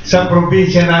sisilbi sa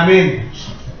probinsya namin.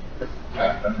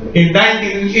 In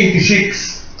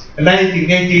 1986,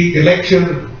 1988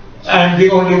 election, I'm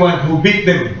the only one who beat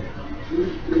them.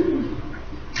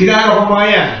 Sinalo ko mga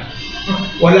yan.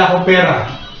 Wala akong pera.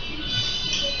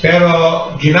 Pero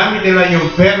ginamit nila yung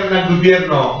pera ng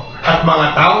gobyerno at mga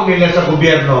tao nila sa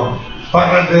gobyerno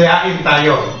para dayain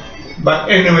tayo. But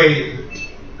anyway,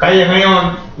 kaya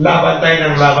ngayon, laban tayo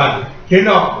ng laban. You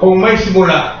know, kung may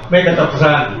simula, may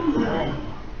katapusan.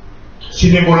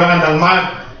 Sinimulaan ng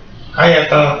man, kaya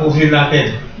tapusin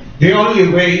natin. The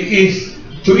only way is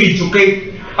to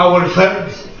educate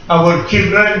ourselves, our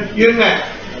children. Yun nga,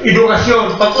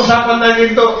 edukasyon. Pag-usapan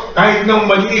natin ito kahit ng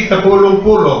maliit na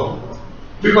pulong-pulong.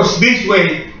 Because this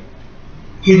way,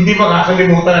 hindi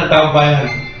makakalimutan ng taong bayan.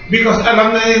 Because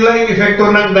alam na nila yung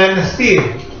epekto ng dynasty.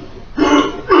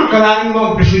 Kalangin mo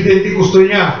ang presidente gusto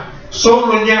niya.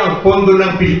 Solo niya ang pondo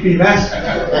ng Pilipinas.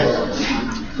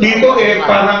 Dito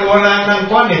parang wala ng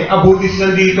kwan Abulis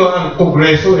na dito ang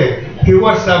Kongreso He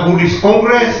wants to abolish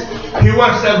Congress. He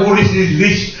wants to abolish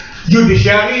this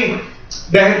judiciary.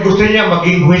 Dahil gusto niya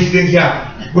maging huwis din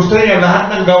siya. Gusto niya lahat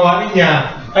ng gawain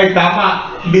niya ay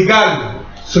tama, legal.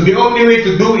 So the only way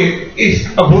to do it is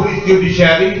abolish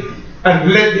judiciary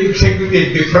and let the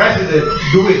executive, the president,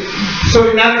 do it. So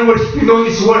in other words, Pinoy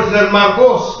is worse than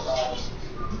Marcos.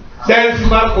 Dahil si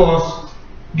Marcos,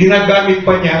 ginagamit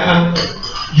pa niya ang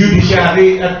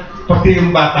judiciary at pati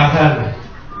yung batasan.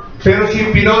 Pero si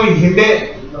Pinoy,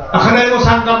 hindi. Akala mo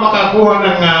saan ka makakuha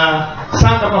ng,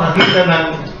 saan ka makakita ng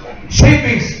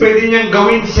savings? Pwede niyang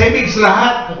gawin savings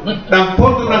lahat ng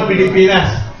pondo ng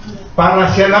Pilipinas para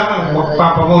siya lang ang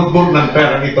magpapamudbog ng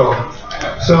pera nito.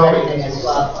 So,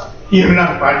 yun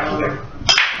lang partner.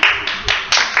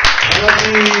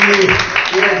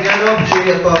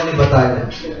 Batalla.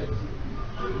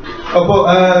 Opo,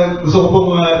 gusto ko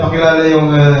pong pakilala yung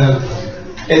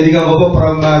kaibigan ko po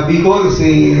from Bicol,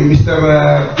 si Mr.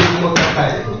 Dino.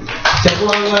 Siya po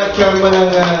ang chairman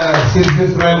ng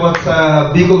Citizens Rights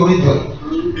sa Bicol Region.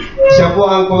 Siya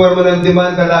po ang puwerma ng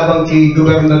demanda labang kay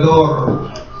Gobernador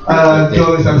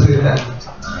Joey Sarceda.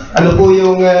 Ano po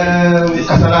yung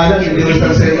kasalanan kay Joey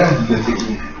Sarceda?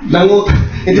 Nangutang,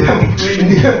 hindi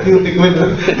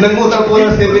nangutang po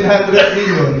ng 700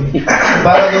 million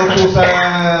para daw po sa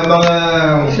mga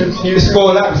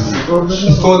scholars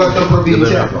ng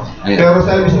probinsya. Pero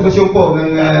sa administrasyon po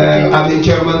ng aming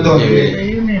chairman doon,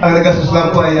 ang nagastos lang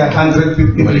po ay 150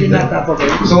 million.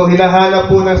 So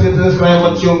hinahanap po ng Citizens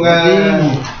Rights yung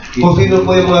kung sino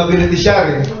po yung mga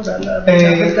beneficiary.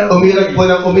 Umilag po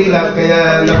ng umilag,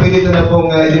 kaya napilitan na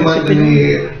pong demand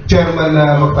ni chairman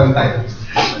na magpantay.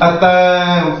 At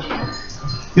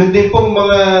yun din pong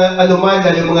mga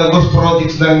anomalya, yung mga ghost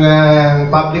projects ng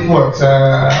public works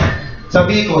sa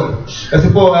Bicol. Kasi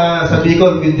po sa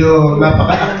Bicol, medyo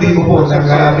napaka-aktibo po ng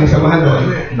aming samahan doon.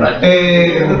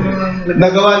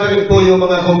 Nagawa na rin po yung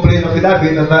mga complaint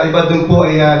affidavit at iba doon po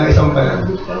ay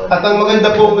naisampalan. At ang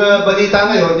maganda pong balita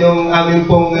ngayon, yung aming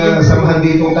pong samahan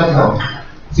ditong tatlo,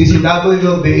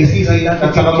 CCW, BACC, at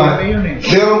saka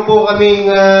meron po kaming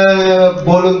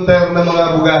volunteer na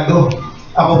mga abogado.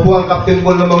 Ako po ang captain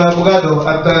po ng mga abogado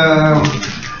at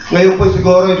ngayon po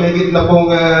siguro may higit na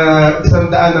pong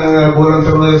 100 ng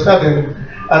volunteer lawyers natin.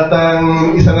 At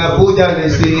ang isa nga po dyan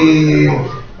ay si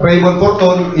Raymond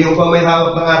Corton, yung may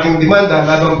hawak ng aking demanda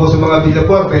laban po sa mga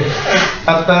Villapuerte.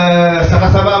 At sa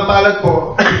kasamaang palad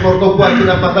po, si Corton po ang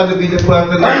pinapatan ng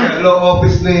Villapuerte ng law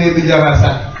office ni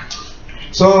Villarasa.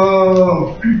 So,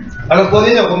 alam po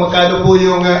ninyo kung magkano po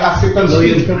yung acceptance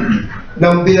fee.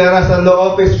 ng binarasan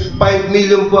law office, 5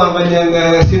 million po ang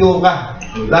kanyang sinuka.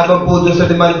 Laban po doon sa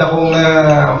demanda kung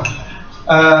 20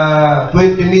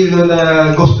 million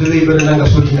na ghost delivery ng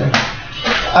gasolina.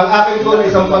 Ang akin po na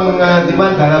isang pang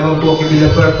demanda laban po kay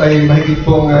Millendez ay mahigit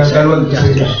pong 2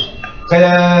 million.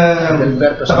 Kaya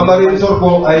sa Camarinesor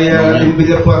po ay yung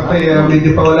Millendez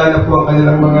medyo pa wala na po ang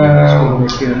kanilang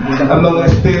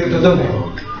mga espiritu doon.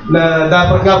 Na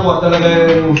dapat nga po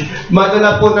talagang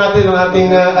madala po natin ang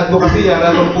ating advokasya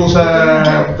laban po sa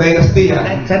Dynasty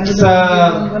sa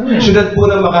syudad po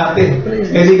ng Makati.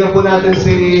 Kaibigan po natin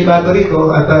si Badulis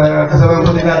at kasama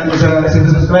po din natin sa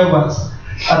Citizens Rivals.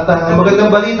 At magandang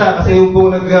balita kasi yung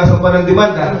pong nagsampa ng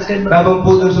demanda laban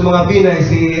po dun sa mga Pinay,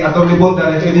 si Taclibon,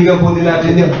 kaibigan po din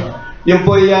natin yun. Yun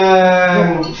po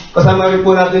yung kasama rin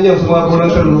po natin yun sa mga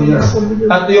volunteer lawyers.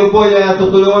 At yun po yung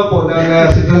tutulungan po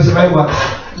ng Citizens Rivals,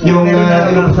 yung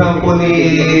inuusahan po ni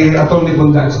Atty.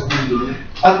 Bundas.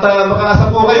 At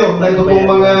makaasa po kayo na ito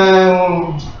pong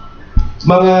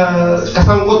mga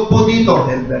kasangkot po dito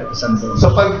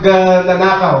sa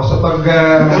pagnanakaw,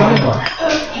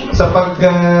 sa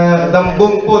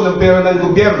pagdambong po ng pera ng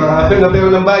gobyerno, ng pera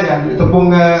ng bayan. Ito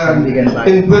pong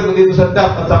input dito sa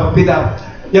DAP at sa PDAP.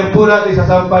 Yan po natin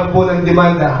sasampahan po ng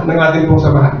demanda ng ating pong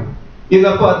samahan. Yun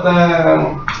na po at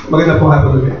maganda po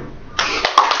hapon ulit.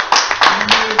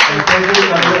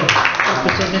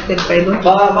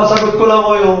 Masagot ko lang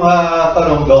ko yung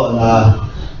tanong doon.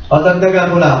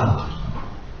 Patagdagan ko lang.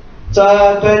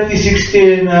 Sa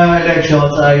 2016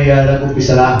 elections ay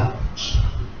nag-umpisa na.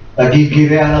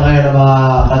 Nagkikirian na ngayon ng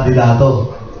mga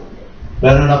kandidato.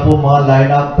 Meron na po mga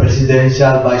line-up,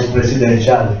 presidential, vice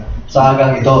presidential, sa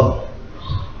hanggang ito.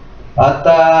 At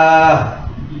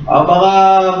ang mga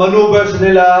maneuvers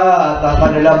nila at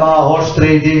kanilang mga horse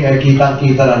trading ay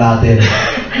kitang-kita na natin.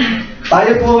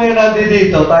 Tayo po ngayon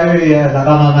nandito, tayo ay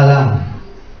nakanganga lang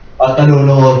at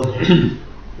nanunood.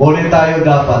 Ngunit tayo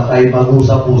dapat ay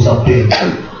mag-usap-usap din.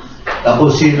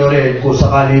 Tapos sino rin kung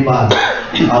sakali man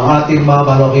ang ating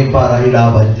mamalokin para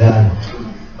ilaban dyan.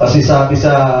 Kasi sabi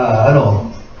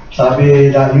sabi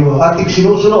na yung ating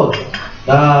sinusunod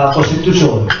na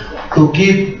konstitusyon to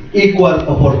give equal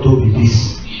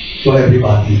opportunities to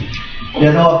everybody.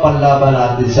 Yan ang panlaban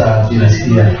natin sa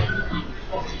dinastiya.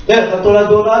 Katulad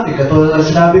doon natin, katulad na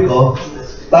sinabi ko,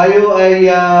 tayo ay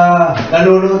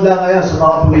nanonood lang ngayon sa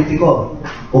mga politiko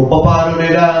kung paano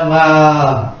nilang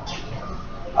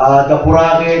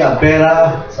kapurangin ang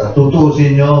pera sa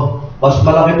tutusin nyo. Mas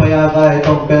malaki pa yata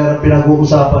itong pera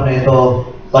pinag-uusapan na ito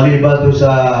maliban doon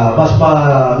sa mas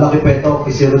malaki pa ito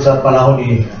kasi sa panahon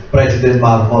ni President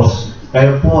Marcos.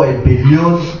 Ngayon po ay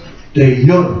bilyon,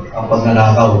 trilyon ang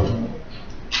pagnanakaw.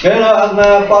 Kaya ang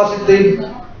positive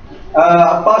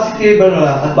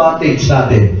advantage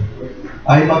natin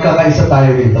ay magkakaisa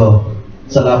tayo dito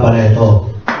sa laban na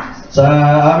ito. Sa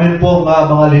amin po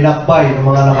mga linakbay ng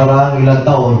mga nakaraang ilang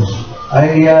taon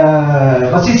ay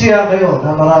masisiya kayo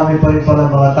na marami pa rin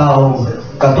pala mga taong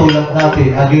katulad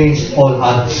natin against all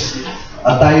odds.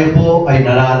 At tayo po ay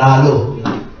nananalo.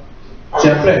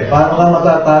 Siyempre, paano ka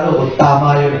matatalo kung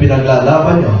tama yung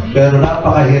pinaglalaban nyo? Pero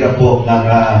napakahirap po ng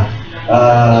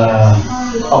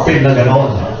apil na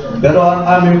ganoon. Pero ang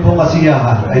amin po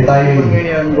kasiyahan ay tayo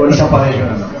isa pa rin.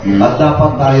 At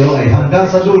dapat tayo ay hanggang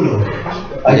sa dulo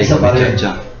ay isa pa rin.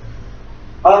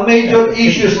 Ang major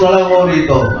issues na lang mo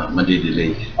rito.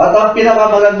 Madidelay. At ang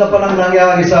pinakamaganda pa lang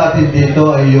nangyari sa atin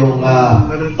dito ay yung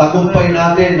tagumpay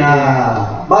natin na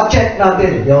ma-check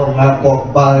natin yung pork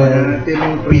barrel,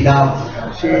 PDAP,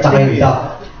 at saka yung DAP.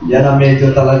 Yan ang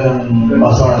medyo talagang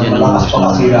malakas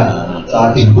pakasira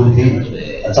sa ating buti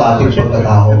at sa ating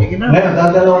pagkatao. Ngayon,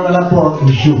 dadalawa na lang po ang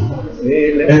issue.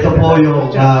 Ito po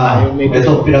yung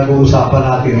ito pinag-uusapan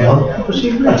natin ngayon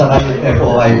at saka yung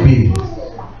FOIP.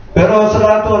 Pero sa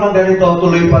lahat po ng ganito,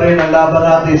 tuloy pa rin ang laban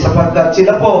natin sapagkat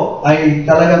sila po ay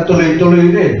talagang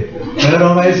tuloy-tuloy din.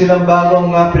 Meron ngayon silang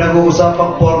bagong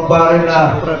pinag-uusapang pork barrel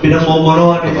na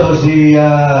pinamumunuan ito si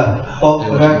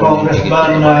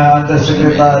Congressman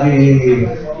Undersecretary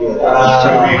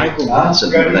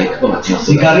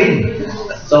si Karin.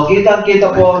 So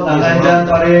kitang-kita po na nandyan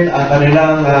pa rin ang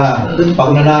kanilang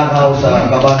pagnanakaw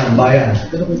sa kaban ng bayan.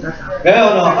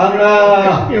 Ngayon,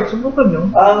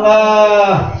 ang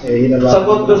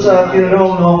sagot ko sa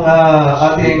tinanong ng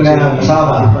ating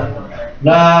kasama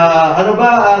na ano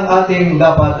ba ang ating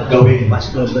dapat gawin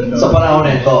sa panahon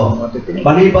na ito.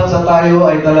 Maliban sa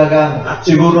tayo ay talagang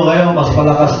siguro ngayon mas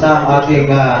malakas na ang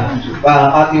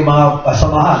ating mga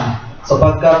kasamahan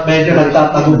sapagkat medyo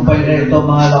nagtatagumpay na ito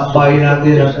mga lakbay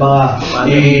natin at mga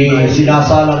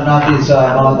sinasalang natin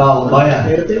sa mga taong bayan.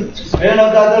 Ngayon,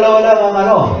 nagdadalawa lang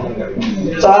ang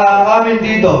sa amin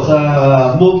dito, sa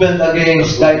movement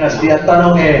against Dynasty, at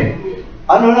tanong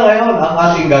ano na ngayon ang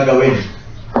ating gagawin?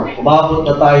 Umabot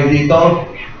na tayo dito,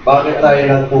 bakit tayo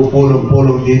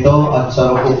nagpupulong-pulong dito at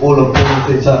sa nagpupulong-pulong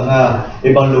sa isang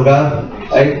ibang lugar?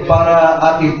 Ay para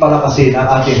ating palakasin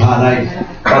ang ating hanay,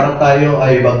 para tayo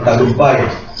ay magtagumpay.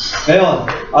 Ngayon,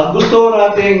 ang gusto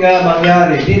nating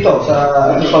mangyari dito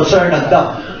sa concern ng DAP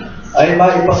ay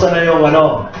maipasa na yung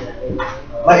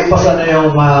maipasa na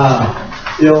yung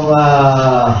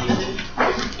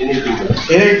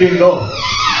energy law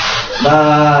na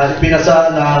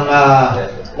pinasa ng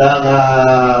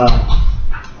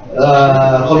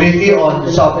Committee on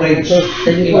Suffrage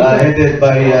headed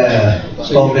by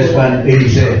Congressman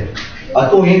Perez. At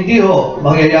kung hindi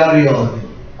mangyayari yun,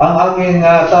 ang aming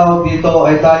tawag dito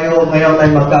ay tayo ngayon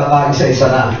ay magkakaisa-isa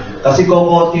na. Kasi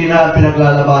kukunti na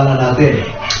pinaglalabanan natin.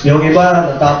 Yung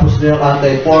iba, natapos na yung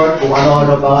anti-port, kung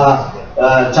ano-ano mga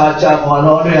chacha, kung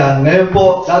ano-ano yan. Ngayon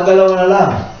po, gagalaw na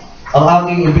lang. Ang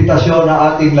aking imbitasyon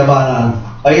na ating labanan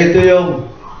ay ito yung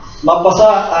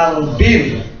mapasa ang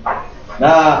bill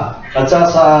na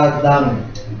nagsasaad ng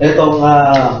itong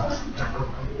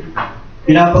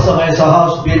pinapasa ngayon sa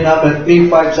House Bill number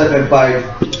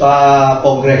 3575 sa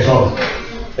Kongreso.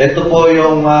 Ito po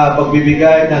yung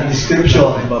pagbibigay ng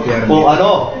description kung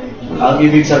ano ang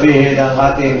ibig sabihin ng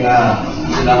ating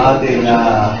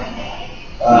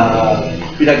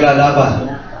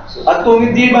pinaglalaban. At kung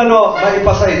hindi man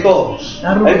maipasa ito,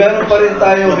 ay meron pa rin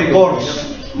tayong recourse.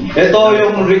 Ito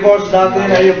yung recourse natin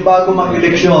ay yung bago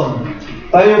mag-eleksyon.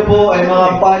 Tayo po ay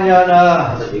mga panya na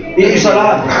iisa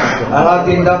lang ang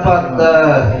ating dapat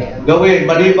gawin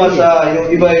maliban sa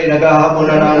yung iba ay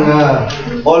naghahamon na ng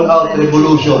all-out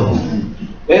revolution.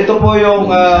 Ito po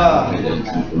yung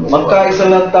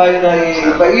magkaisa lang tayo na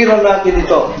ipairal natin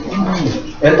ito.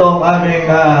 Ito ang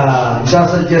aming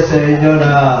isasuggest sa inyo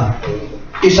na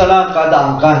isa lang kada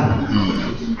angkan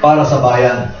para sa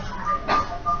bayan.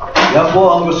 Yan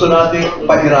po ang gusto nating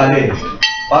pairalin.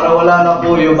 Para wala na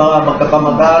po yung mga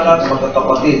magkakamag-anak,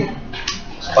 magkakapatid.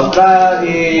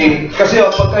 Kasi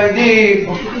pagka hindi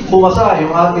bumasa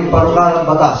yung ating panukalang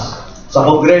batas sa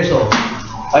Kongreso,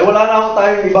 ay wala na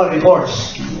tayong ibang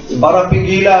recourse para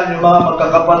pigilan yung mga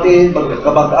magkakapatid,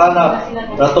 magkakamag-anak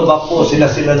na tumakbo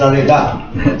sila-sila na nila.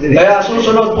 Kaya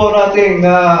susunod po nating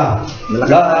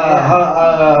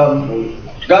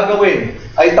gagawin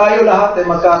ay tayo lahat ay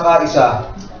magkakaisa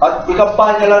at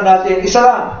ikampanya lang natin isa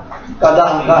lang kada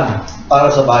angkan para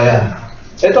sa bayan.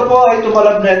 Ito po ay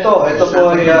tumalab na ito. Ito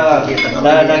po ay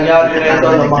nangyari na ito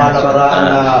ng mga nakaraan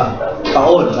na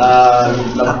taon na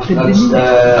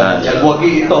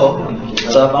nagwagi ito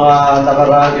sa mga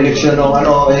nakaraan eleksyon ng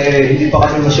hindi pa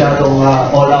kami masyadong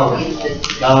all out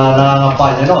na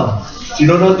nangangampanya noon.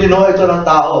 Sinunod din ito ng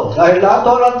tao. Dahil lahat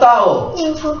ng tao,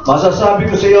 masasabi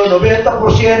ko sa iyo,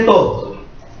 90%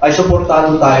 ay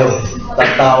suportado tayo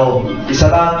ng tao.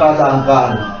 Isa lang kada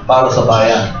angkan para sa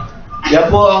bayan. Yan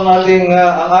po ang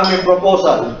aming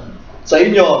proposal sa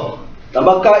inyo na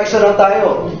magkaisa na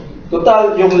tayo.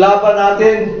 Total, yung laban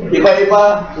natin,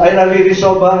 iba-iba ay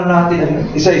nare-resolve natin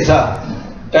isa-isa.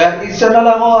 Kaya isa na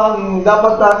lang ang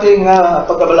dapat nating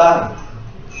pagkabalaan.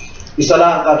 Isa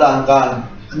lang kada angkan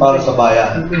para sa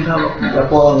bayan. Yan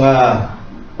po ang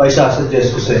may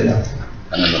sasuggest ko sa inyo.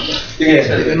 Sige.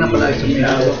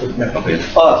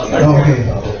 Okay.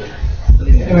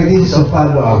 Anyway, this is a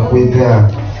follow-up with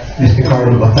Mr.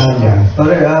 Carlo Batalla.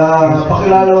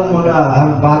 Pakilala mo muna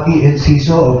ang Bati and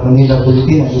Siso of Manila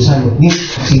Bulletin, ang isang Nick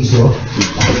Siso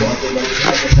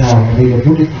sa Manila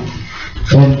Bulletin.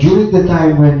 And during the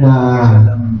time when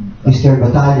Mr.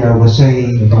 Batalla was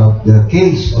saying about the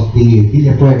case of the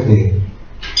Villafuerte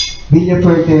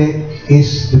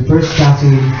is the first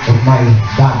cousin of my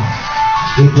dad.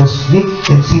 It was Nick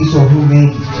and Siso who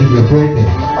made Villafuerte.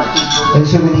 And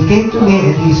so when he came to me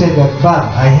and he said that, Bob,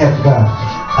 I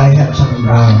have some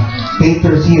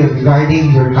papers here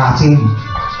regarding your cousin,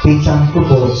 Chang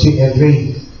si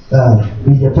Ray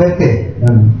Villafuerte.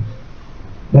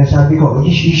 Sabi ko,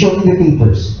 you show me the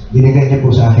papers. Binigay niya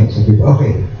po sa akin. Sabi ko,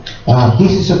 okay.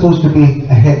 This is supposed to be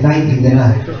a headline in the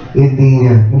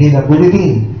Manila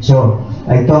Bulletin. So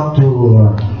I talked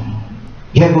to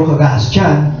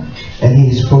Chang, and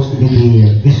he is supposed to be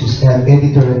the business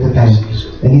editor at the time.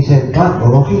 And he said,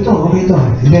 okay to.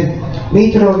 And then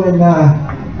later on when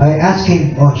I asked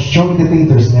him, show me the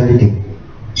papers and everything.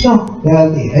 So,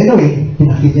 anyway,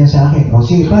 pinakita niya sa akin,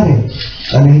 sige pare,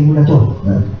 anuhin mo na to.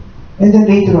 And then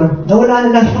later on, nawala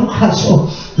na lang yung kaso.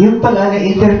 Yung pala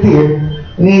na-interfere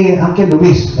ni Uncle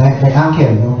Luis, my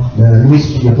uncle, no? Luis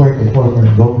Villafuerte, former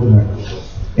governor.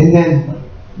 And then,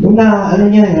 nung na, ano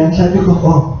niya yan, sabi ko,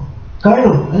 oh,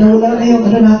 Carlo, wala na yung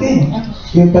ano natin.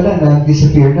 Yung pala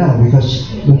na-disappear na because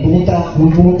nung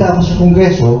pumunta ako sa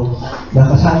Kongreso,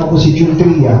 nakasama ko si Jun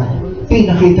Tria,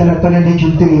 pinakita na pala ni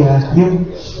Jun Tria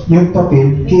yung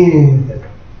papel kay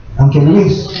Uncle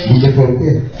Luis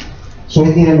Villafuerte. So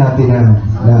hindi na natin na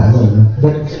ano.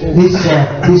 But this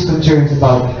concerns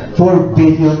about 4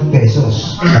 billion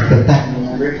pesos at the time.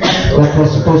 That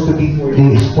was supposed to be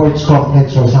the sports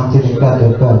complex or something like that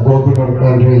of Governor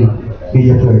Henry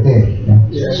Villafuerte.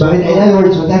 So in other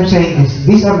words, what I'm saying is,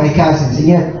 these are my cousins, and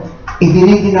yet,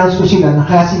 i-denounce ko sila,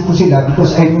 nakasin ko sila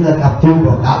because I do not approve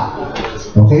of that.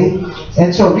 Okay?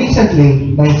 And so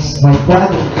recently, my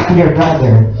brother, younger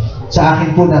brother, sa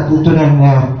akin po natutunan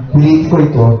na politiko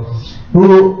ito,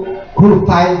 who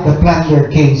filed the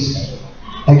plunder case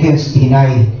against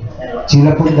Pinay.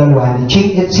 Sila pong dalawa, ni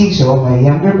Ching at Siso, my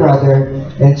younger brother,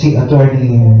 and si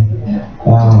Attorney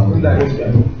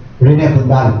Rene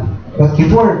Bundal. But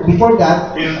before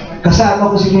that,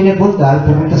 kasama ko si Rene Bundal,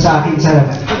 pumunta sa akin sa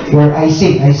where I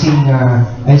sing at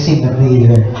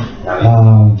the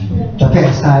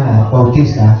Tapestana,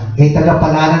 Bautista.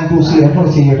 Tagapalaran po si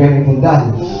Rene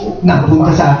Bundal.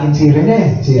 Napunta sa akin si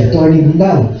Rene, si Attorney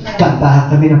Bundal.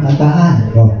 Kantahan kami ng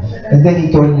kantahan. And then he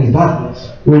told me, but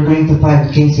we're going to file a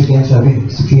case against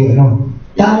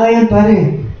tama yan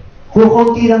pare.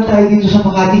 Kukunti lang tayo dito sa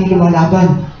Makati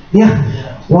lumalaban. Yeah.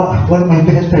 One of my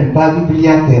best friend,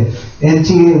 Brillantes, and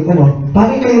si,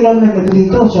 pare kayo lang na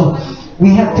dito. So,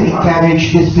 we have to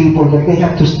encourage these people that they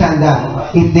have to stand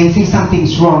up. If they see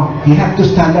something's wrong, you have to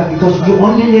stand up because you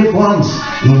only live once.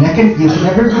 You can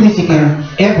never do this again,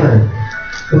 ever.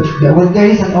 But when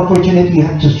there is an opportunity, you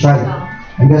have to strike.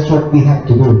 And that's what we have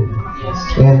to do.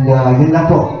 And yun lang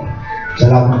po.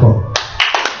 Salamat po.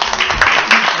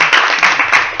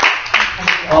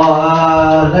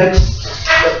 Next.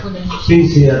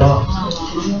 Please,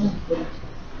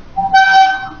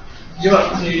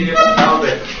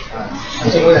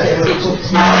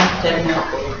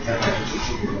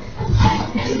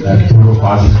 Puro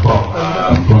pagis po.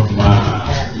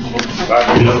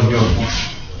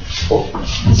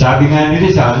 Sabi nga ni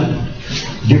Rizal,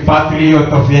 the patriot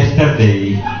of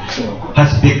yesterday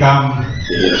has become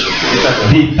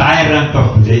the tyrant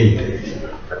of today.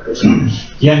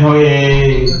 Yan ho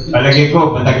palagay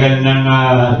ko, matagal ng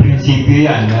prinsipyo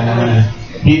yan.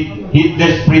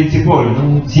 Hitler's principle.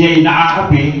 Nung siya ay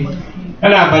naaapi,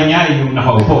 kalaban niya yung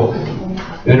nakaupo.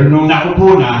 Pero nung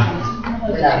nakaupo na,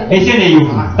 siya na yung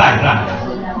tyrant.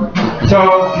 So,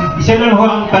 isa lang ho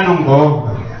ang tanong ko,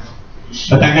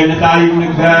 matagal na tayong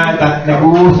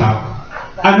nag-uusap,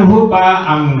 ano ho ba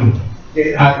ang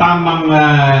tamang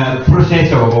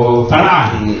proseso o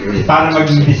paraan para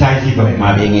maging decisive of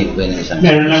matter?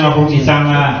 Meron lang akong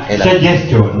isang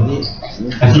suggestion.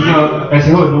 Kasi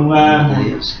nung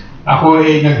ako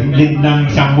ay nag-lead ng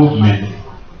isang movement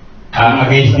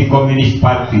against the Communist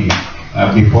Party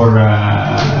before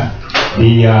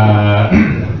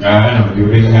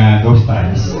during those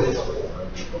times.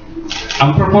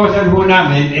 Ang proposal ho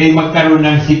namin ay magkaroon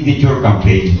ng signature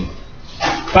campaign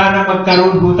para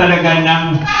magkaroon ho talaga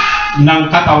ng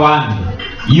katawan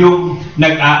yung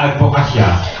nag-a-advokasya,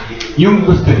 yung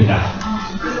gusto nila.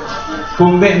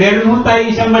 Kung meron ho tayo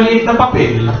isang maliit na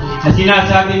papel na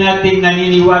sinasabi natin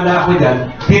naniniwala ako dyan,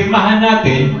 pirmahan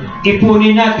natin,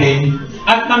 ipunin natin,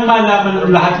 at nang malaman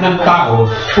ng lahat ng tao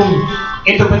kung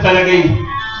ito pa talaga yung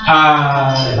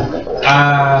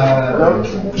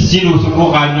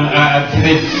sinusubukan at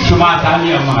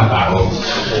sumasali ang mga tao.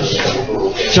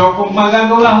 So kung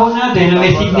magagawa ho natin na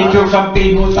may signature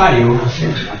campaign ho tayo,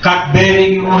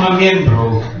 cut-bearing yung mga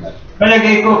miyembro,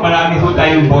 palagay ko marami ho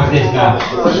tayong boses na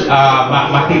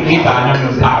makikita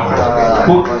ng tao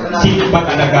kung sino ba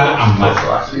talaga ang mas.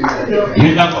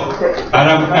 Yun lang po,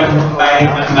 para magkaroon tayo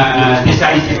na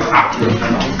decisive action.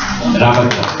 Salamat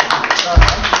po.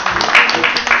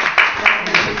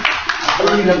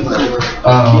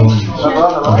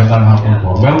 Magandang hapon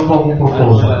po. Meron po akong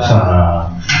proposal sa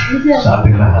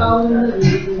ating lahat.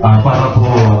 Para po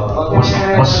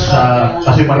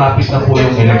kasi malapit na po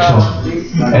yung election.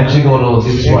 And siguro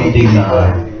this is one thing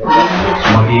na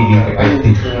magiging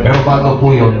effective. Pero bago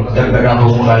po yun, dagdagan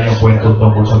ko muna yung kwento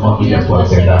tungkol sa mga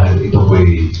Villafuerte dahil ito po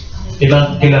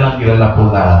kilala po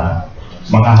na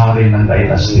mga hari ng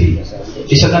Dynasty.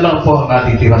 Isa na lang po ang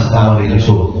natitira sa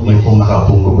Delizo, yung pong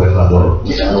nakaupong gobernador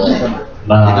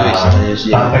na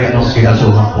tatay nung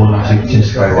pinasuhan po ng 16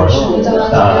 squares,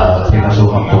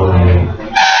 pinasuhan po ni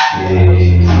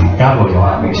Carlo, yung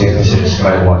aming citizen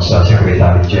scribe sa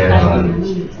Secretary General.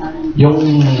 Yung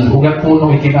ugat po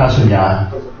nung ikinaso niya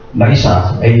na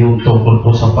isa ay yung tungkol po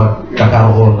sa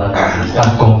pagkakaroon ng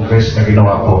Congress na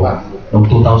ginawa po noong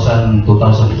 2012,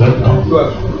 no?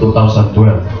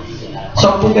 2012.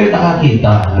 Saan po kayo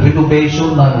nakakita?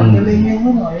 Renovation ng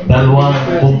dalawang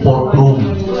comfort room.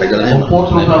 Comfort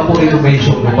room na po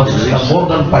renovation, lumasos na more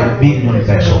than 5 billion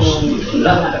pesos.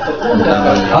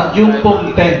 At yung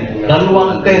pong tent,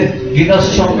 dalawang tent,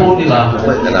 ginastos po nila,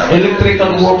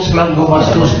 electrical works lang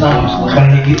gumastos ng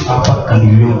kahigit 4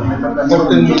 milyon.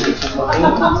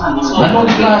 Anong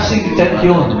klaseng tent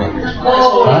yun?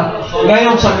 Ha?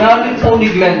 Ngayon, sa galing po ni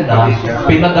Glenda,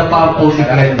 pinadapa po ni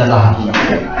Glenda lahat.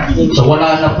 So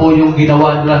wala na po yung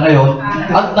ginawa nila ngayon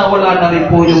at nawala na rin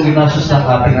po yung ginastos ng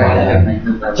ating bayan.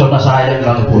 So nasayang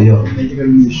lang po yun.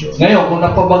 Ngayon, kung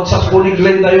napabagsak po ni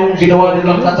Glenda yung ginawa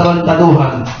nilang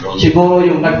katarantaduhan, siguro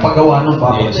yung nagpagawa ng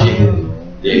babagsak din.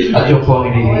 At yung po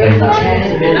ang hinihintay natin.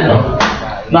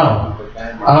 Now,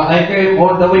 I came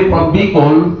all the way from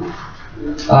Bicol.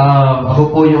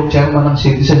 Ako po yung chairman ng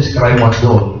Citizens Crime Watch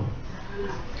doon.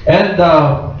 And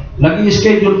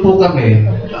nag-i-schedule po kami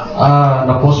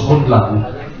na-postpone lang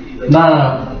na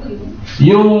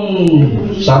yung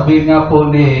sabi nga po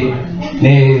ni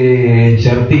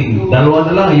Sir Ting, dalawa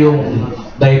na lang yung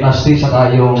Dynasty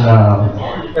saka yung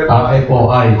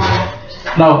FOI.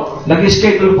 Now,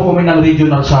 nag-schedule po kami ng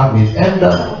regional summit and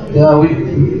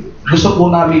gusto po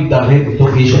namin dahil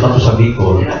itong issue na to sa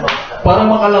Bicol para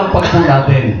makalampag po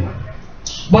natin.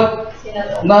 But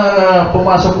na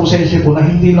pumasok po sa isip ko na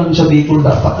hindi lang sa Bicol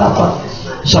dapat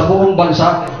sa buong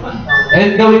bansa.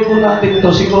 And gawin po natin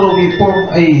ito, siguro we form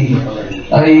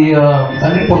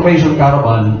an information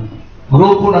caravan,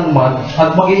 grupo ng MAD,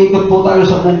 at mag-iikot po tayo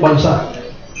sa buong bansa.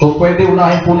 Kung pwede,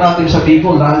 unahin po natin sa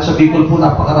Bicol, dahil sa Bicol po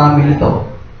napakarami nito.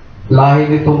 Lahi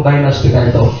nitong dynasty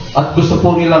na ito. At gusto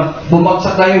po nilang,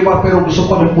 bumagsak tayo iba, pero gusto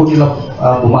pa rin po nilang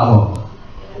bumangon.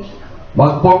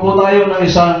 Mag-form po tayo ng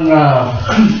isang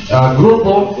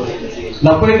grupo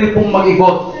na pwede pong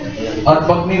mag-ikot at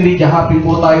mag-media-happy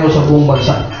po tayo sa buong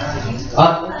bansa.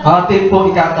 At atin po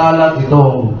ikakalat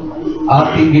itong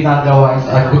ating ginagawa,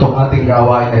 itong ating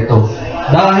gawain na ito.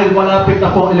 Dahil malapit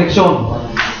na po eleksyon,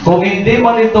 kung hindi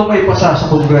man ito may pasa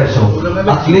sa Kongreso,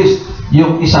 at least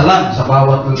yung isa lang sa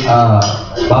bawat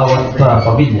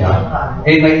pamilya,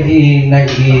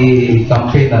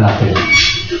 nai-campaign na natin.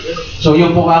 So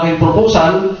yung po aking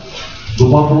proposal,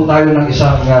 gumawa po tayo ng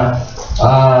isang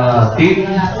team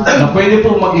na pwede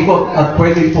po mag-ikot at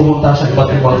pwede pumunta sa iba't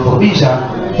ibang probinsya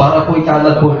para po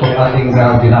ikalat po itong ating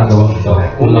ginagawa ito.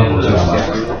 Ulang po salamat.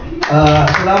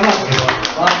 Salamat.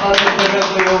 Makakagdagal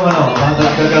ko yung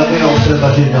makakagdagal ko yung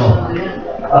observation nyo.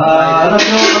 Alam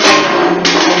nyo,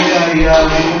 kami ay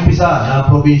may umpisa na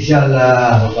provincial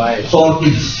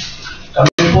sorties.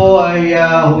 Kami po ay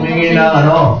humingi ng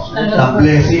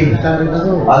blessing.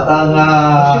 At ang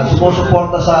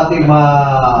sumusuporta sa ating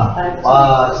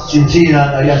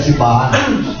sinsinan ay ang simbahan,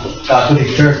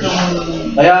 Catholic Church.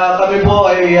 Kaya kami po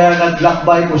ay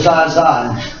naglakbay kung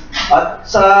saan-saan. At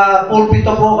sa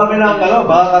pulpito po kami ng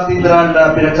mga katedral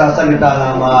na pinagsasalita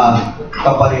ng mga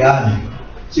kaparian.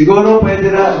 Siguro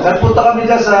pwede na, nagpunta kami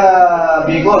dyan sa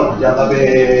Bicol. Diyan kami,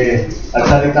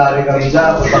 nagsalita kami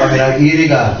dyan, punta kami ng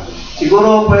Iriga.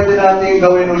 Siguro pwede natin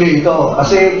gawin uli ito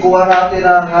kasi kuha natin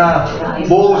ang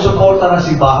buong suporta ng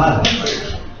simbahan.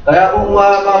 Kaya kung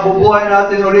mabubuhay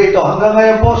natin uli ito, hanggang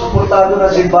ngayon po, suportado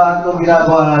ng simbahan itong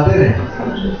ginagawa natin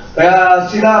Kaya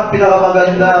sila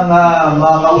pinakamagandang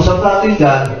makausap natin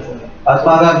dyan at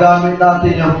magagamit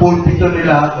natin yung pulpito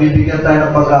nila at bibigyan tayo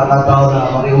ng pagkakataon na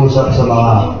makiusap sa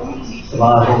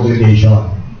mga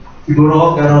congregation.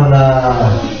 Siguro ganun na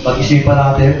pag-isipan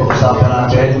natin, pag-usapan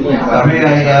natin. Kami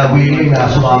ay willing na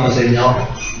sumama sa inyo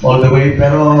all the way.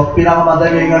 Pero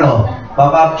pinakamadaling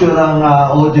pa-capture ng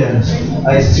audience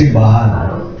ay simbahan.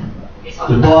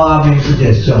 Ito po ang aming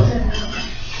suggestion.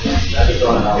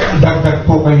 Dagdag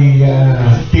po kay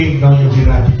Ting yung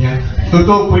sinabi niya.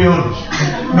 Totoo po yun.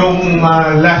 Nung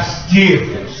last year,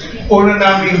 una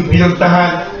namin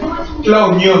pinuntahan, La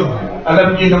Union.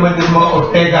 Alam niyo naman yung mga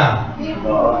Ortega.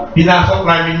 Pinasok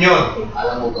namin yun.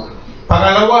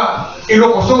 Pangalawa,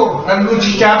 Ilocosur, nandun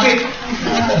si Chavit.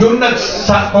 Doon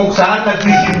kung saan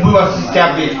nagsisimbuwa si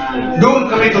Chavit. Doon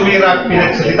kami tumira,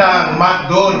 pinagsalita ang mat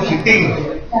doon, si Ting.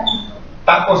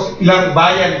 Tapos ilang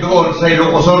bayan doon sa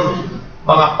Ilocosur,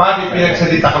 mga pani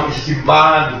pinagsalita kami sa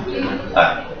simbahan.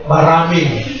 At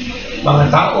maraming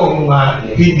mga taong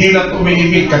hindi lang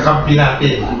umihimik kakampi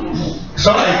natin.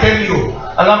 So I tell you,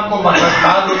 alam ko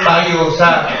magtatalo tayo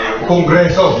sa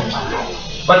Kongreso.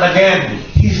 But again,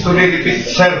 history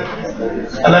repeats itself.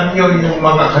 Alam nyo, yung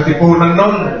mga katipunan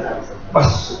noon,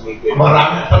 mas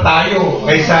marami pa tayo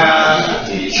kaysa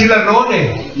sila noon eh.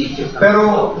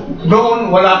 Pero noon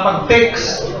wala pang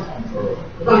text,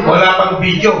 wala pang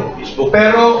video,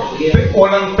 pero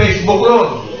walang Facebook noon.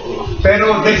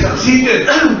 Pero they succeeded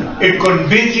in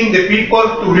convincing the people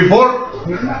to revolt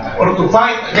or to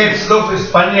fight against those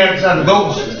Spaniards and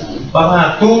those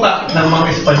mga tuta ng mga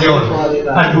Espanyol.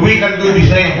 And we can do the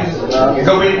same.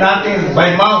 Gawin natin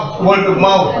by mouth, word of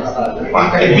mouth. Mga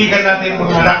kaibigan natin,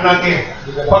 mga anak natin,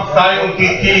 huwag tayong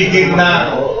titigil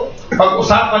na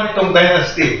pag-usapan itong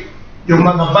dynasty. Yung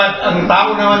mga bad, ang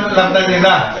tao naman alam na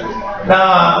nila na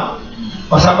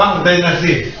masamang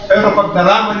dynasty. Pero pag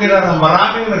nalaman nila na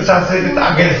maraming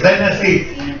nagsasalita against dynasty,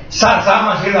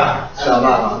 sasama sila.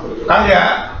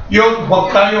 Kaya, yun,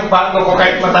 huwag tayong paano ko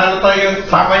kahit matalo tayo,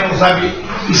 tama yung sabi,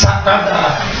 isa ka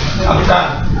ang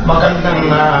magandang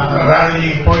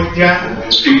rallying point yan.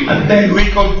 And then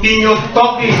we continue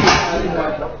talking.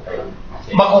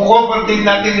 Makukover din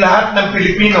natin lahat ng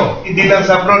Pilipino, hindi lang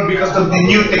sa abroad because of the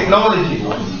new technology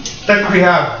that we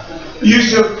have.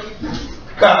 Use your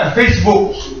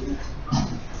Facebook,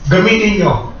 gamitin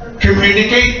nyo.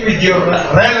 Communicate with your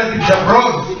relatives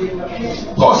abroad.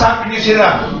 Kausapin nyo sila.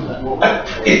 At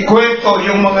ikwento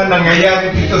yung mga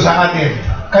nangyayari dito sa atin.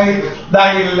 Kahit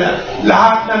dahil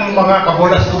lahat ng mga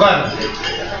kabulastugan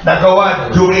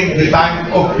nagawa during the time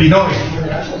of Pinoy.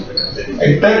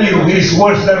 I tell you, he is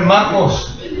worse than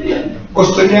Marcos.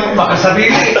 Gusto niya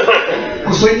makasarili.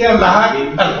 Gusto niya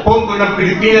lahat ang pondo ng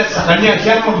Pilipinas sa kanya.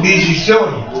 Siya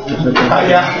magdesisyon.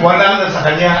 Kaya wala na sa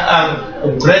kanya ang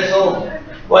Kongreso,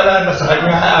 wala na sa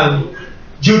kanya ang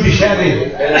judiciary.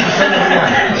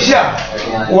 Siya,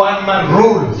 one-man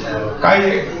rule.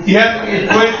 Kaya yan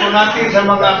ikwento natin sa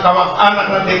mga kamag-anak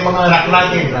natin, mga anak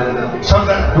natin, so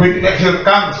that when election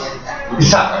comes,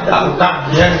 isa ka daang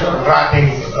kang yan yung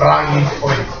running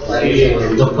point.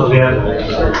 Dr. Leal,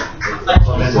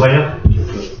 comment po kayo?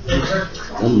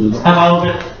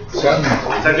 Albert.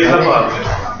 Saglit lang po.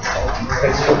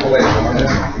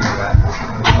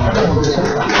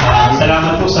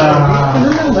 Salamat po sa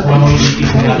mga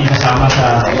meeting natin kasama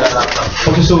sa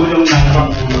pagsusulong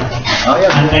ng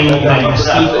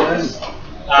anti-dynasty.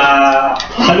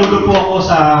 Saludo po ako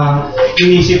sa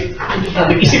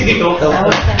nag-isip dito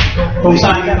kung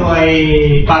saan ito ay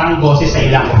parang boses sa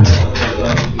ilang.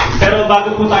 Pero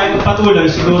bago po tayo magpatuloy,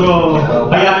 siguro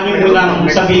hayaan niyo po lang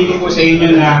sabihin ko sa inyo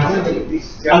na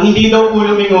ang hindi daw po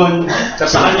lumingon sa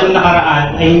kanyang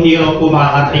nakaraan ay hindi daw po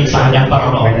makakarating sa kanyang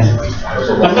paroroonan.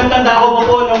 Tanda ko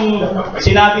po nung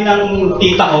sinabi ng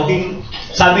tita ko,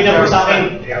 sabi na po sa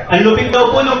akin, ang lupit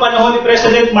daw po nung panahon ni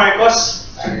President Marcos.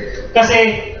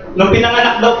 Kasi nung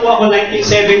pinanganak daw po ako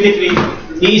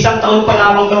 1973, iisang taon pa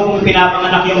lamang daw kung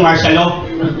pinapanganak yung martial law.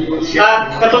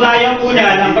 At katunayan po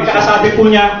niya, ang pagkakasabi po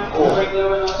niya,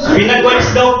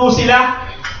 pinagwalis daw po sila,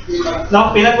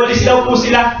 pinagwalis daw po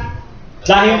sila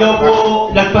dahil daw po,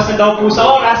 lagpas na daw po sa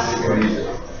oras.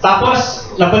 Tapos,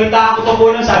 nabalita ako to po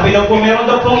nun, sabi daw po, meron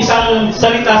daw pong isang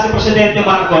salita si Presidente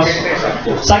Marcos,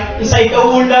 sa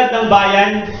ikauunlad ng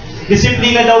bayan,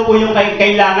 disiplina daw po yung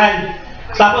kailangan.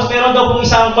 Tapos meron daw pong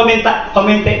isang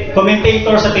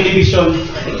commentator sa television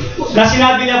na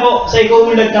sinabi niya po sa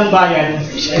ikauunlad ng bayan,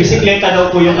 bisikleta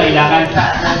daw po yung kailangan.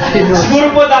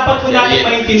 Siguro po dapat po natin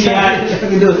maintindihan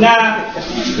na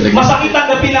masakit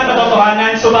tanggapin ang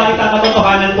katotohanan, subalit ang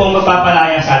katotohanan po ang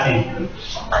magpapalaya sa atin.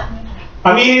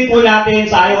 Aminin po natin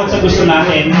sa ayaw at sa gusto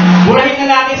natin. Burahin na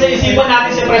natin sa isipan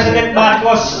natin si President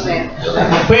Marcos.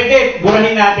 Pwede,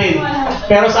 burahin natin.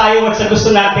 Pero sa ayaw at sa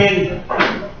gusto natin,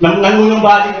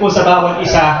 nangunumbalik po sa bawat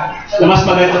isa na mas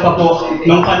maganda pa po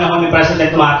nung panahon ni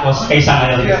President Marcos kaysa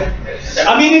ngayon.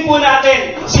 Aminin po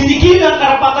natin, sindikil ang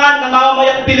karapatan ng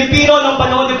mamamayang Pilipino nung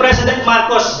panahon ni President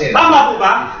Marcos. Tama po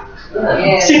ba?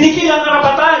 Sindikil ang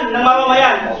karapatan ng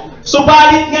mamamayan.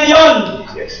 Subalit ngayon,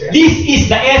 this is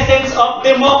the essence of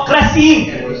democracy.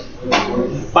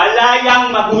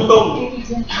 Malayang magutom,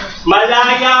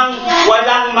 malayang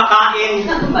walang makain,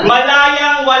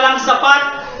 malayang walang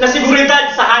sapat na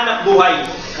seguridad sa hanap buhay.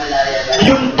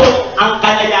 Yun po ang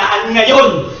kalayaan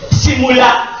ngayon,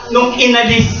 simula nung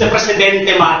inalis sa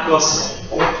Presidente Marcos.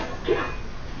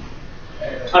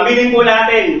 Aminin po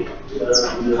natin,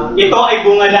 ito ay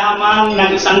bunga lamang ng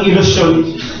isang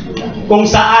ilusyon kung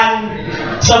saan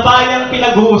sa bayang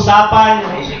pinag-uusapan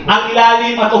ang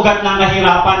ilalim at ugat ng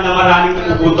kahirapan na maraming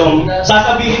nagugutom.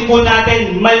 Sasabihin po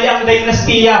natin, mali ang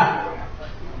dinastiya.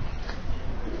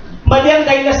 Mali ang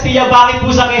dinastiya. Bakit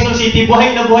po sa Quezon City,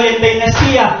 buhay na buhay ang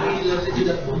dinastiya?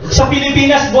 Sa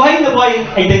Pilipinas, buhay na buhay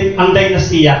ang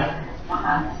dinastiya.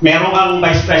 meron kang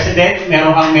vice president,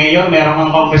 meron kang mayor, meron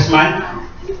kang congressman.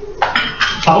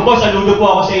 Ako po, saludo po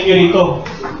ako sa inyo rito.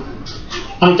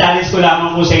 Ang challenge ko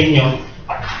lamang po sa inyo,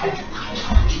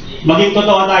 maging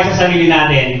totoo tayo sa sarili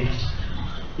natin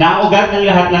na ang ugat ng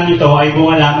lahat ng ito ay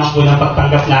bunga lamang po ng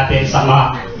pagtanggap natin sa mga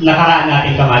nakaraan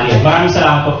nating kamalian. Maraming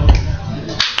salamat po.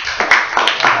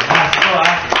 Last po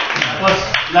Tapos,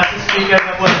 last speaker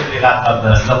na po sa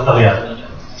Delmar, Dr. Yan.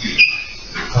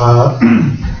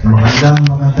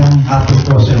 Magandang hapon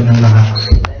po sa inyo lahat.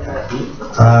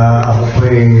 Ako po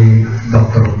ay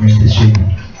Dr. Medicine.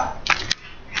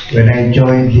 When I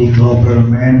joined the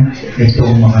government,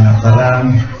 itong mga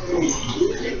nakarang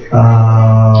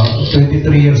 23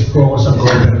 years po ako sa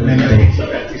government eh.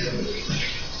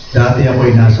 Dati ako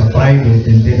ay nasa private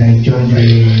and then I joined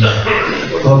the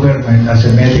government as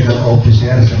a medical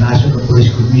officer sa National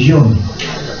Police Commission.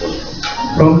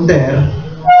 From there,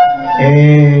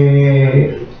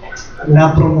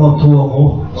 na-promote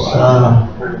ako sa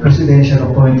presidential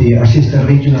appointee, assistant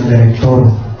regional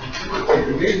director.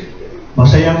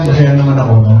 Masaya naman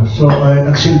ako. No? So,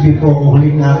 nagsilbi po ako,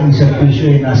 huling aking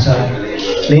servisyo ay nasa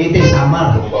Leyte,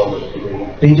 Samar,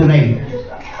 Region 8.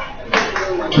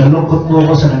 Nalungkot po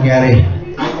ako sa nangyari.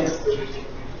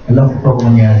 Nalungkot po ako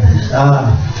nangyari.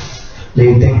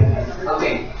 Leyte.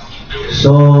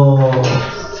 So,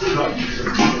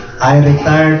 I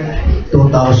retired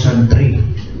 2003.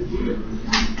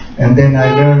 And then I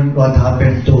learned what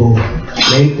happened to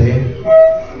Leyte.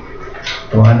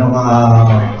 Kung ano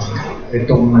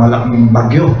itong malaking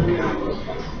bagyo.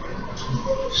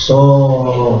 So,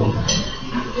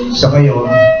 sa ngayon,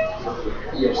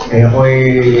 ako'y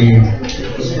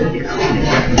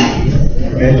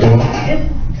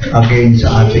against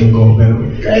sa ating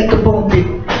government. Kaya ito pong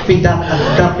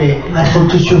pidak-agdap na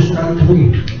constitutional po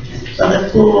eh. Bakit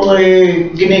po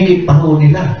ginigit pa ho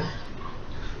nila?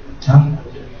 Ha?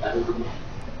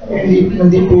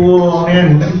 Hindi po,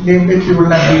 it will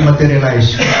not be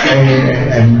materialized,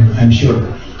 I'm sure.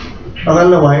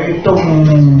 Pangalawa,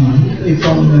 itong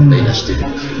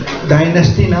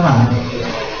dynasty naman,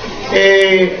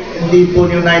 hindi po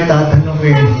nyo na itatanong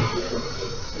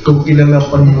kung kilala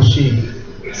pa mo si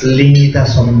Linita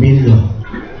Sombillo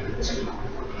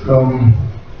from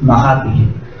Makati.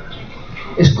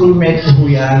 Schoolmate po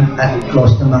yan at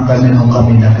close naman kami nung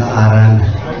kami nag-aaral.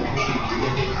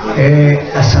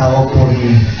 Asawa po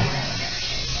ni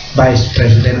Vice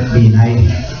President Binay.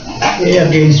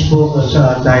 Against po ko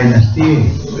sa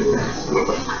Dynasty.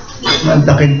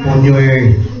 Nandakin po nyo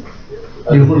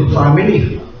yung whole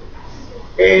family.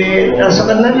 Nasa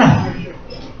kanila na.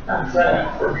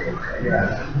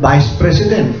 Vice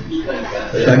President.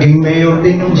 Naging mayor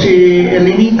din yung si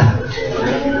Elinita.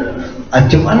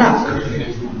 At yung anak.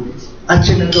 At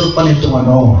senador pa nitong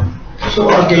So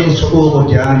against po ko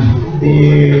dyan.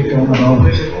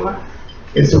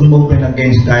 Itong movement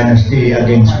against Dynasty,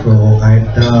 against ko, kahit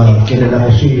kilala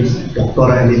ko si Dr.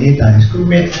 Elinita,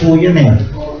 schoolmate po yan eh.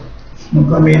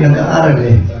 Nung kami nag-aaral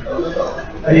eh.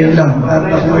 Ayun lang, at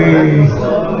ako'y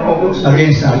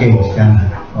against yan.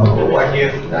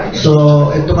 So,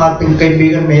 itong ating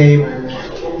kaibigan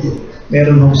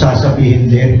meron nung sasabihin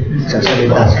din,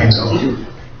 sasalita sa ito.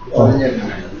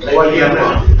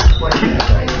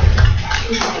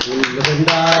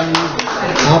 Magandang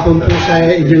hapon po sa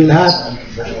inyong lahat.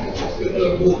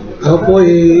 Ako po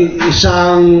ay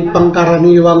isang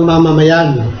pangkaraniwang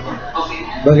mamamayan.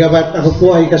 Bagamat ako po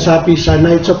ay kasapi sa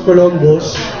Knights of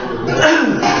Columbus,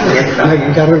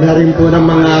 nagkaroon na rin po ng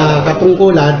mga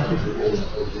katungkulan.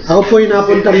 Ako po ay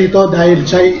napunta rito dahil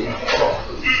sa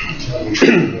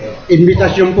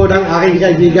invitasyon po ng aking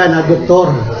kaibigan na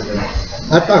doktor.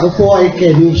 At ako po ay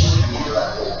chemist.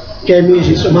 Chemist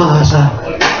is umaasa.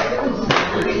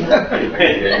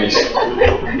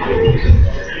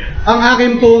 Ang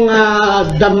aking pong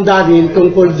damdamin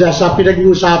tungkol sa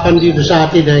pinag-uusapan dito sa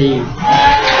atin ay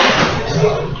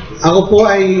ako po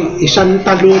ay isang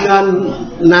talunan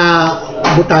na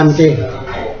butante.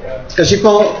 Kasi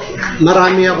po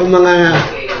marami akong mga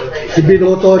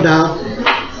ibinoto na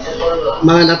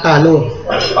mga natalo.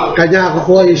 Kanya ako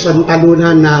po ay isang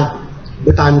talunan na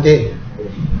butante.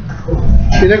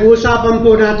 Pinag-uusapan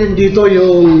po natin dito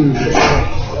yung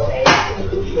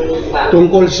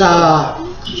tungkol sa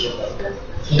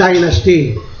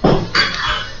Dynasty.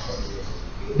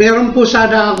 Meron po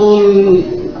sana akong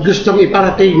gustong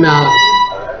iparating na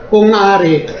kung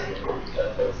maaari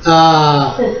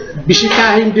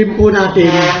bisitahin din po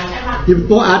natin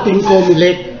yung po ating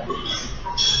Comelec.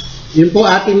 Yung po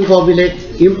ating Comelec,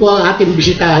 yung po ang ating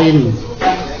bisitahin.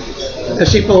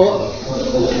 Kasi po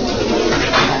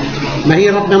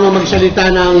mahirap naman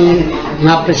magsalita ng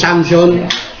mga presumption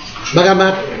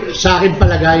Bagamat sa akin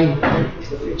palagay,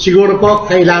 siguro po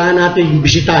kailangan natin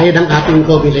bisitahin ang ating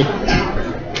Convener.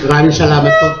 Maraming salamat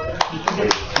po.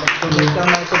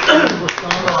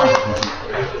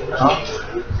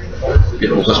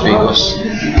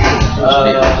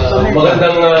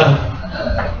 Magandang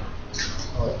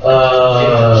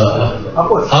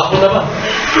hapon na ba?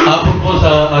 Hapon po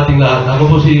sa ating lahat. Ako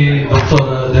po si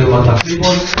Dr. Delmar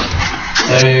Taclibon,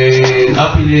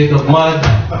 affiliate of MAD,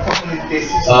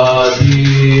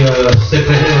 the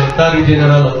Secretary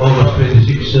General of August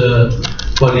 26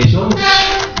 Coalition,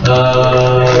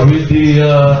 with the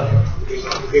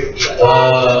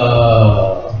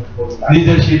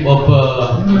leadership of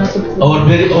our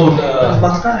very own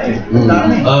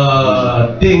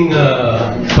Ting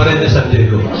Paredes San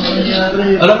Diego.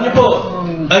 Alam niyo po,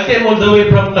 I came all the way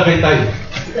from Tagaytay.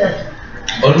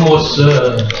 Almost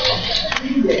 80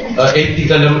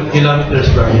 kilometers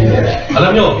from here.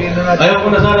 Alam niyo, ayaw ko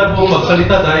na sana pong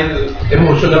magsalita dahil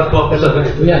emotional po ako sa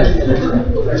ganito yan.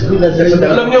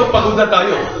 Alam niyo, pagod na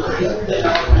tayo.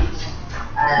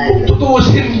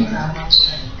 Tutuusin,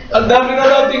 ang dami na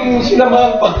nating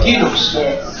sinamahang pagkilos.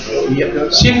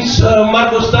 Since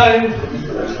Marcos time,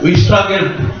 we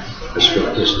struggled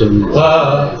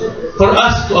for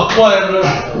us to acquire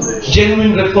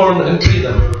genuine reform and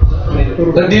freedom.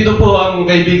 Nandito po ang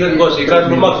kaibigan ko, si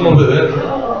Carlo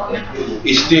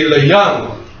is still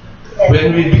young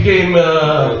when we became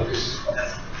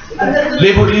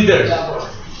labor leaders.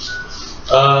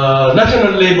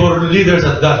 National labor leaders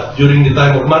at that during the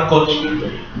time of Marcos.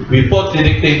 We fought the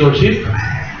dictatorship.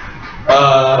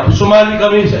 Sumali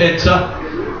kami sa EDSA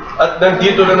at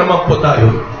nandito na naman po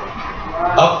tayo.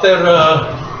 After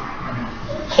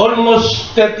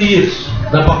almost 30 years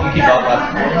na pakikibakan.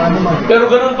 Pero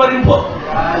ganun pa rin po.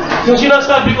 Yung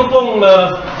sinasabi ko pong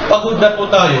pagod na po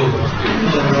tayo,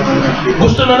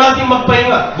 gusto na nating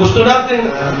magpahinga, gusto na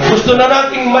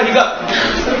nating mahiga.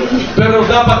 Pero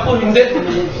dapat po hindi.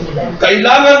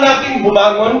 Kailangan nating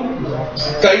bumangon,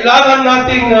 kailangan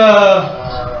nating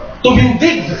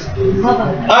tumindig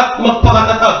at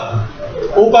magpakatatag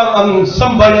upang ang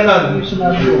sambayanan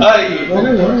ay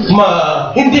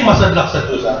hindi masadlak sa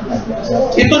dusa.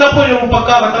 Ito na po yung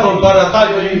pagkakataon para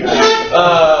tayo ay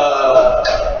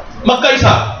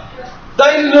magkaisa.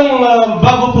 Dahil nung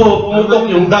bago po pumutok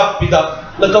yung DAP-PDAP,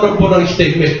 nagkaroon po ng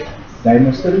statement.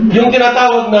 Yung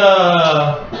tinatawag na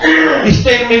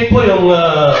statement po yung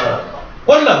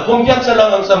wala, kumpiyansa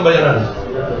lang ang sambayanan.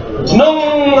 Nung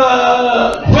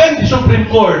when the Supreme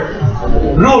Court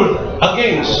ruled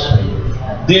against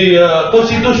the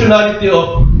constitutionality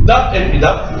of DAP and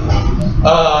PDAP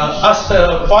as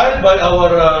filed by our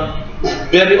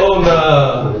very own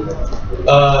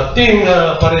Ting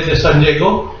Paredes San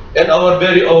Diego and our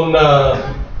very own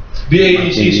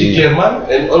BACC chairman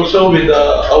and also with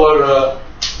our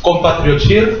compatriots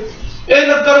here,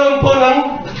 nagkaroon po ng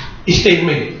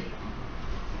statement.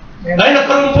 Ay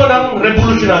nagkaroon po ng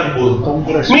revolutionary vote.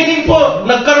 Meaning po,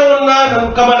 nagkaroon na ng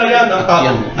kamalayan ng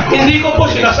tao. Hindi ko po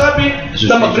sinasabi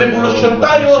na mag-revolusyon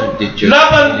tayo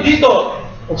laban dito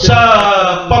sa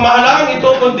pamahalaang ito,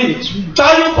 kundi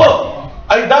tayo po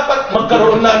ay dapat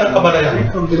magkaroon na ng kamalayan.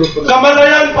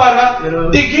 Kamalayan para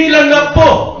tigilan na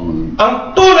po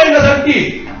ang tunay na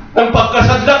santi ng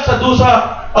pagkasadlak sa dusa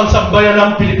ang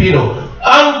sambayanang Pilipino,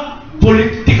 ang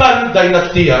political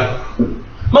dynastiya.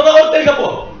 Mga hotel ka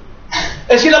po,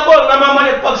 sila po ang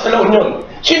namamayagpag sa La Union.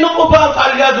 Sino po ba ang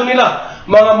kaalyado nila?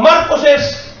 Mga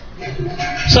Marcoses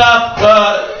sa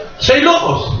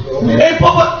Ilocos.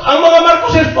 Ang mga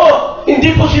Marcoses po,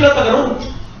 hindi po sila taga roon.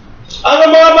 Ang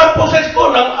mga Marcoses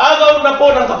po, nang agaw na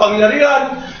po ng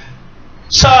kapangyarihan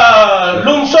sa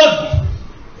lungsod,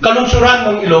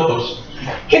 kalungsuran ng Ilocos.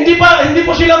 Hindi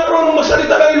po sila marunong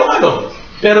magsalita ng Ilocano.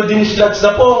 Pero dinislats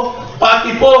na po,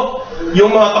 pati po,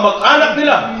 yung mga kamag-anak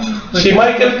nila, si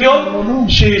Michael Pion,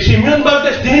 si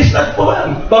Millendez, dinislat po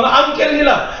yan. Mga uncle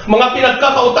nila, mga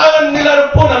pinagkakautangan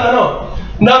nila po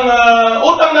ng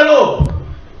utang na loob.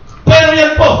 Pero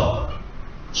yan po,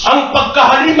 ang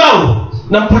pagkahalimaw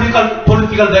ng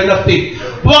political dynasty.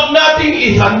 Huwag nating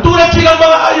ihantulan silang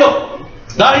mga hayop.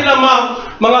 Dahil ang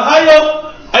mga hayop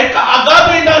ay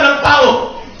kaagapay na ng tao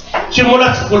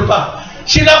simula sa kulpa.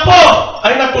 Sila po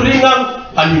ay natulingang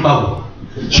halimaw.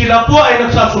 Sila po ay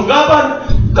nagsasugaban.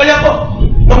 Kaya po,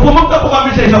 nung pumunta po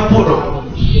kami sa isang puro,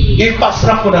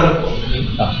 ipasrak ko na lang po.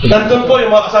 Nandun po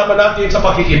yung mga kasama natin sa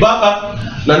pakikibaka.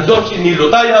 Nandun si Nilo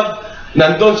Tayag,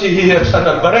 nandun si Hihersan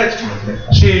Alvarez,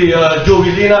 si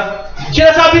Joey Lina.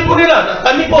 Sinasabi po nila na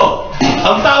kami po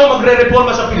ang tao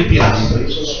magre-reforma sa Pilipinas.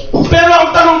 Pero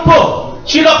ang tanong po,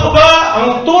 sila po ba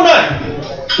ang tunay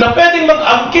na pwedeng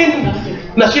mag-angkin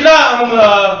na sila ang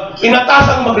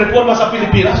inatasang magreforma sa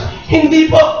Pilipinas?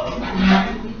 Hindi po.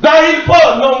 Dahil po,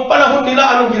 noong panahon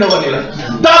nila, anong ginawa nila?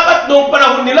 Dapat noong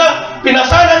panahon nila,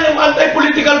 pinasana yung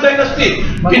anti-political dynasty,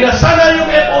 pinasana yung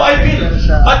FOI bill,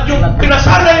 at yung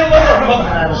pinasana yung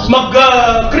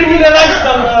mag-criminalize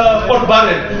ng pork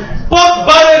barrel. Pork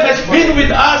barrel has been with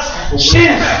us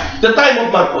since the time of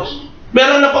Marcos.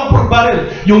 Meron na pang pork barrel.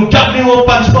 Yung juggling of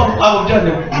funds po, ang tawag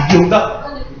dyan, yung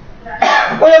duck.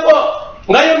 Kaya po,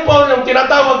 ngayon po yung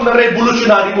tinatawag na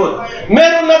revolutionary mode.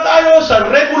 Meron na tayo sa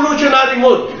revolutionary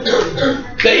mode.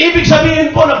 Kaya ibig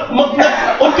sabihin po na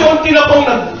unti-unti na pong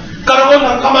nagkaroon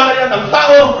ng kamalayan ng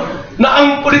tao na ang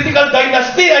political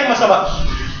dynasty ay masama.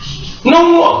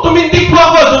 Nung tumindig po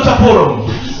ako doon sa forum,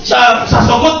 sa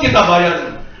Sogot Kita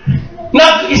Bayan,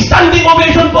 nag-standing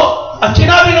ovation po at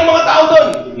sinabi ng mga tao doon,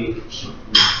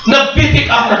 nag-pick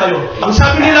up na kayo. Ang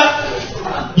sabi nila,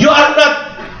 you are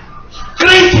not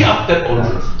crazy after all.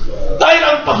 Dahil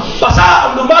ang pagbasa,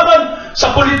 ang lumaban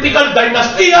sa political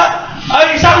dynastiya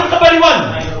ay isang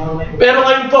kabaliwan. Pero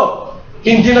ngayon po,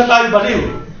 hindi na tayo baliw.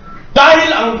 Dahil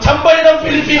ang sambayan ng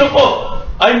Pilipino po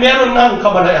ay meron ng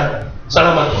kabalayan.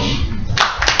 Salamat po.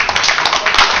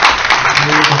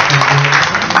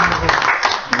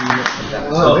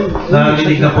 So,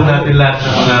 narinig na po natin lahat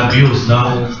ng mga views,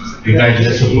 no?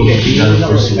 Regardless of political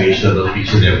persuasion of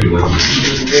each and every one.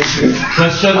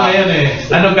 Question ngayon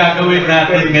ano gagawin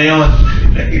natin ngayon?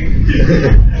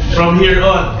 From here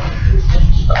on,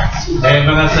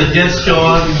 mga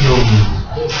suggestion, yung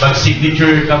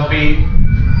mag-signature campaign,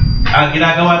 ang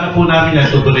ginagawa na po namin yan,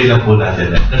 tutuloy lang po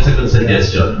natin. That's a good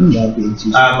suggestion.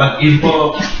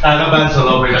 Mag-info Taliban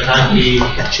all over the country,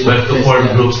 we have to form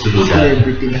groups to do that.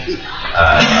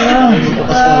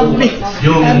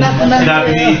 Yung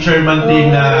sinabi ni Chairman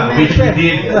Ting na which we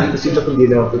did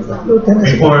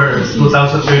before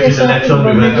 2013 election,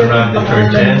 we went around the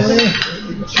churches.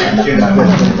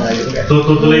 So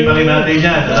tutuloy pa rin natin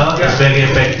yan, no? It's very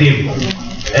effective.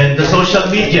 And the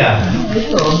social media.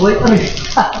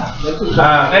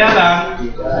 Kaya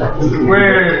lang,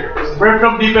 we're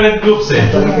from different groups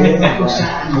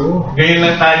Ngayon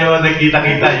lang tayo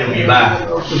nagkita-kita yung iba.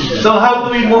 So how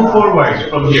do we move forward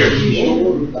from here?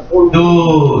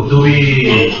 Do we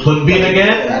convene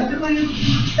again?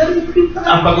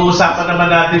 Ang pag-uusapan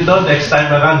naman natin doon next time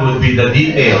around would be the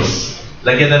details.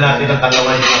 Lagyan na natin ang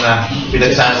kalawan yung mga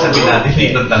pinagsasabi natin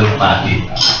dito ng talumpati.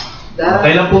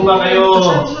 Kailan po ba kayo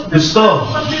gusto?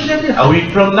 A week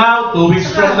from now? 2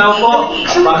 weeks from now po?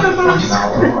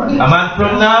 A month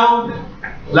from now?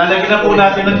 Lalagyan na po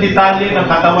natin ng detalye ng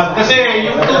katawan. Kasi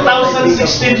yung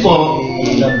 2016 po,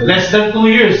 less than 2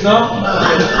 years, no?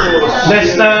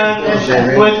 Less than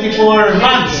 24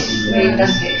 months.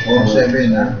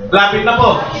 Lapit na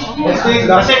po.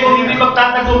 Kasi kung hindi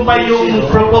magtatagumpay yung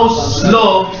proposed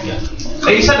law,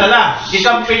 ay isa na lang.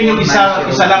 I-campaign yung isa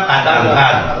lang kada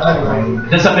angkan.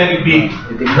 That's a very big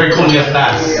Herculean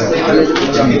task.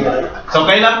 So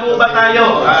kailan po ba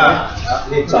tayo?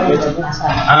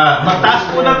 Magtaas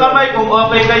po ng kamay kung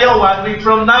okay kayo. 1 week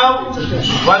from now?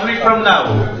 1 week from now?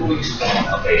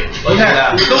 Okay.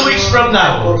 2 weeks from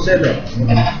now? 2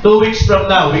 weeks from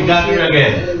now, we gather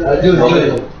again.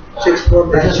 Okay. 6-4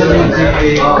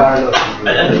 si Carlo.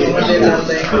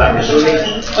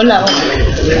 Wala.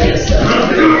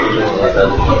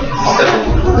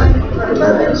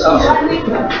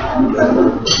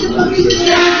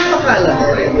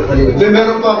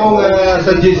 Meron pa akong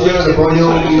suggestion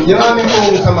yung aming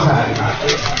pong samahan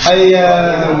ay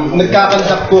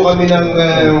nagkakandak po kami ng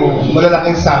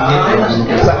malalaking summit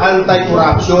sa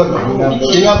anti-corruption.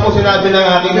 Yung nga po sinabi ng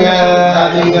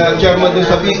ating chairman dun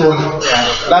sa Bicol,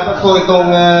 dapat po itong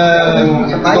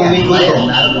linggo ito,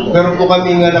 meron po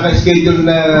kami naka-schedule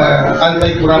na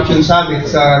anti-corruption summit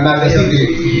sa Naga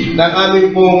City. Ng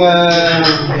aming pong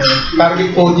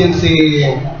target audience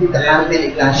 1,000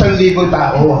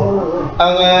 tao.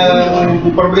 Ang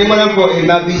problema lang po,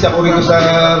 nabisa ko rito sa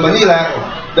Manila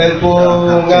dahil po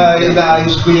nga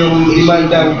inaayos ko yung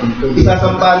demandang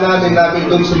isasampa namin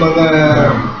doon sa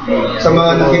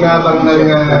mga nakinabang ng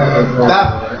DAP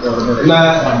na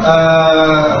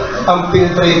ang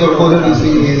penetrator ko nun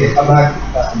si Abad.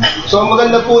 So ang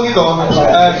maganda po nito,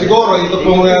 siguro ito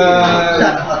pong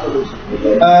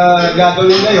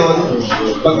gagawin ngayon,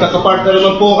 pagkakapartner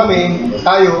naman po kami,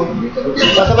 tayo,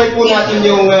 kasabay po natin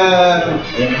yung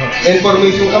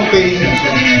information campaign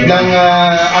ng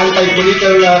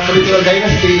anti-political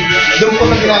dynasty doon po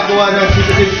sa ginagawa ng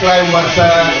Citizen Crime Watch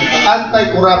sa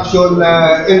anti-corruption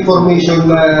information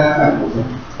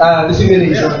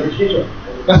dissemination.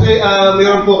 Kasi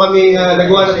mayroon po kami,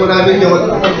 nagawa na po namin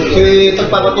yun. So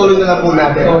pagpapatuloy na lang po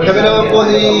natin. Kami naman po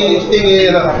ni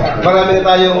Sting, marami na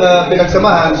tayong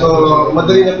pinagsamahan. So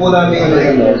madali na po namin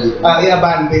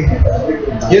i-abante.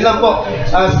 Yun lang po.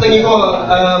 Sa tingin ko,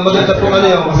 maganda po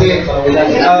yun. Kasi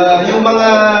yung mga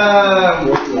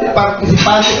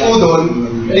partisipante po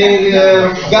doon,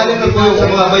 galing na po yung sa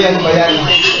mga bayan-bayan.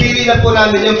 Pili na po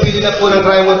namin yung pili na po ng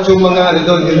Rymot yung mga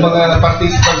doon, yung mga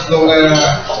participants ng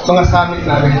mga summit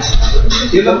namin.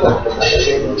 Yun lang po.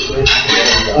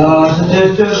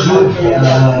 Suggestion good.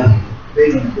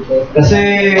 Kasi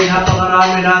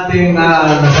napakarami nating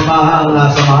samahan,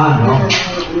 no?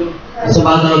 As a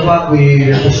matter of fact, we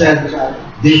represent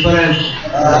different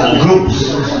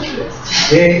groups.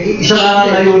 Isa na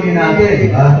layunin natin,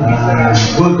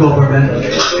 good government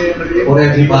for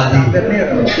everybody.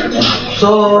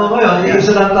 So, ngayon,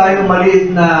 isa lang tayong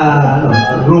maliit na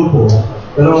grupo.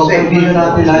 Pero kaibigan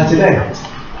natin lahat sila eh.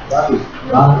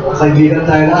 Kaibigan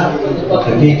tayo lahat.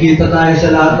 Nakikita tayo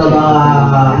sa lahat ng mga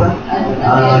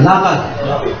lakad.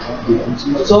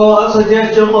 So, ang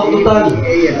suggestion ko, total,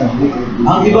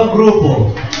 ang ibang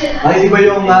grupo ay iba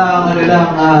yung kanilang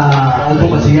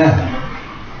advokasya.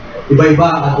 Iba-iba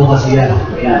ang advokasya.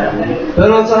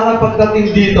 Pero sana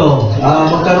pagdating dito,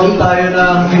 magkaroon tayo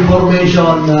ng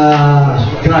information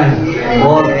drive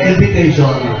or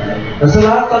invitation. Sa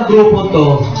lahat ng grupo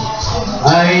to,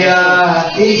 ay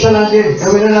iisa lang din.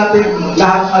 Gawin na natin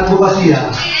lahat advokasya.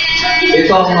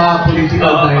 Ito ang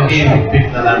political dynasty.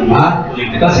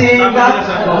 Kasi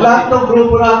lahat ng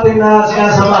grupo natin na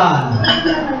sinasamahan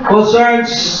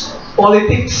concerns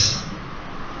politics.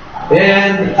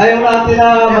 And ayaw natin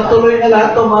na matuloy na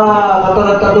lahat ng mga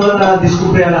katarataduhan na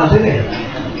diskubrihan natin eh.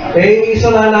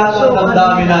 Isa na lahat ng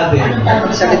damdamin natin.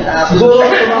 Siguro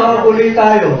tumawag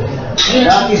tayo.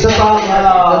 Isa pang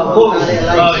goal.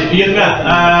 Yun nga.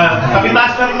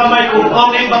 Pakitaas ng kamay kung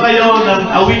okay ba kayo ng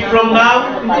a week from now?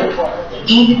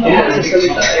 2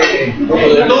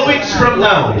 weeks from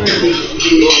now. 2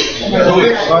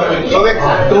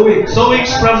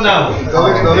 weeks from now.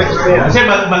 Kasi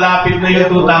malapit na yung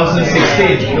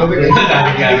 2016.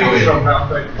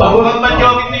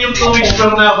 Pag-majority na yung 2 weeks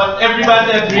from now, but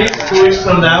everybody agrees 2 weeks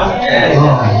from now?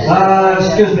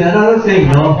 Excuse me, another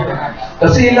thing, no?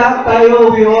 Kasi lahat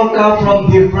tayo, we all come from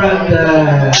different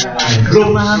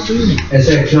groups and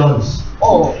sections.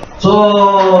 So,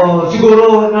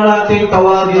 siguro na natin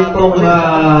tawagin itong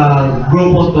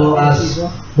grupo to as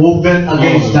Movement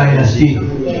Against Dynasty.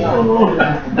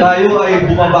 Tayo ay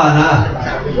bumaba na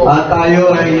at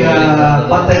tayo ay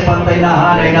pantay-pantay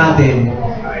na hanay natin.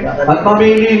 At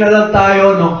mamili na lang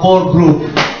tayo ng core group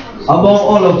among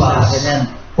all of us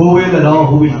who will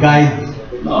guide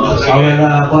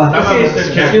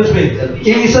excuse me,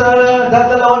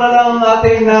 dadalaw na lang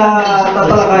ating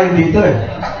tatalakayin dito eh.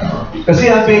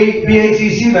 Kasi ang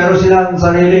BACC, meron silang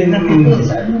sariling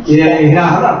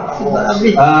hinaharap.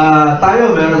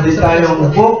 Tayo, meron din tayong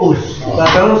focus.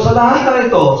 Pero sa lahat na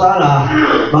ito, sana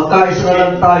magkaisa na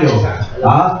lang tayo.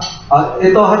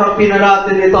 Ito, harapin na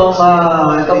natin itong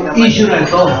issue na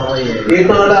ito.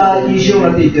 Ito na lang issue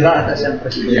na titira.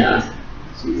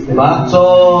 Diba? So,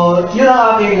 yun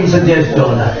ang aking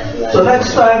suggestion. So,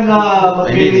 next time na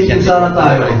mag-meeting sana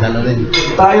tayo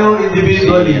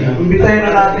individually, imbitahin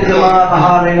na natin yung mga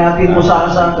kahanay natin kung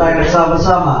saan tayo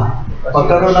nagsama-sama.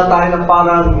 Pagkaroon na tayo ng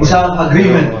parang isang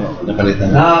agreement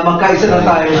na magkaisa na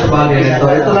tayo sa bagay nito.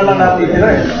 Ito na lang natin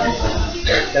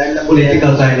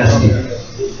political dynasty.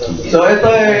 So,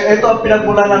 ito ang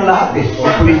pinagmula ng lahat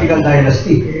political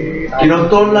dynasty.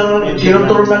 Kinontrol na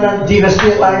ng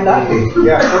dynasty tayo dati.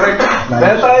 Yeah, correct.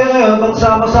 Kaya tayo ngayon,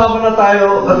 magsama-sama na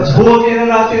tayo, buhutin na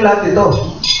natin lahat ito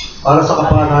para sa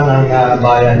kapakanan ng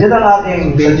bayan. Yan ang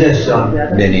aking suggestion.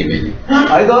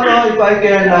 I don't know if I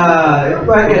can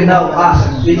now ask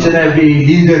each and every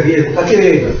leader here.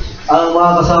 Kasi ang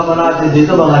mga kasama natin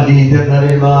dito, mga leader na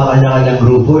rin, mga kanya-kanyang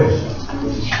grupo eh.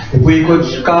 If we could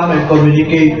come and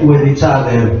communicate with each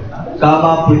other, come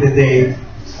up with a date,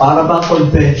 para bang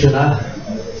convention na?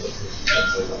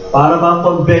 Para bang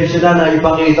convention na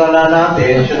ipakita na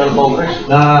natin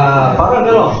na parang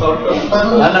gano'n,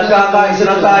 na nagkakaisa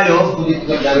na tayo,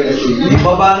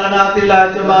 ibaba na natin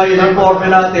lahat yung mga uniforme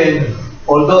natin,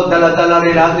 although dala-dala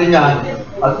rin natin yan,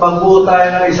 at pagbuo tayo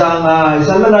ng isang na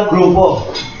lang grupo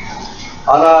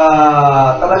para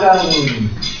talagang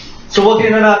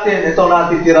subutin na natin ito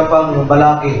natitira pang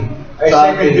balaki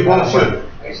sa atin.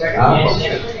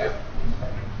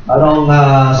 Anong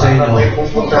sa inyo?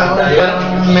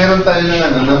 Meron tayo ng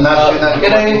ano, ng national.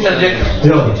 Can I interject?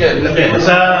 Yun. Okay,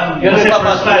 sa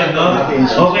first time, no?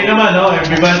 Okay naman, no,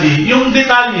 everybody. Yung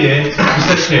detalye,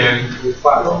 Mr. Chair,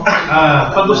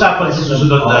 pag-usapan sa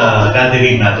susunod na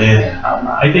gathering natin.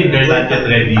 I think they're not yet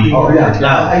ready. Oh, yeah.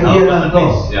 Idea lang to.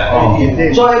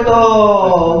 So ito,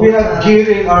 we are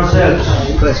gearing ourselves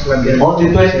on the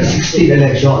 2016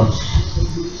 elections.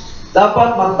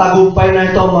 Dapat magtagumpay na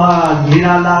ito mga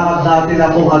hinalakad natin na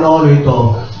kung ano-ano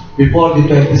ito before the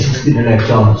 2016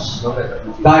 elections.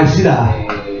 Dahil sila,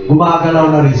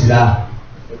 gumagalaw na rin sila.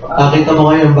 Nakita mo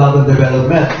ngayon bagong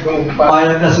development.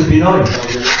 Payag na si Pinoy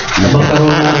na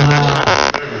magkaroon ng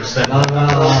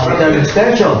term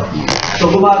extension. So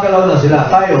gumagalaw na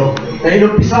sila. Tayo, na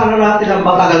inumpisa na natin ang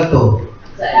matagal to.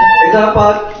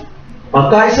 Dapat,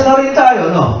 magkaisa na rin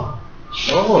tayo, no?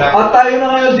 At tayo na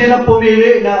ngayon din ang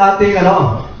pumili ng ating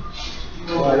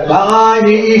mga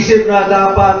iniisip na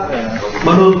dapat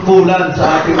manungkulan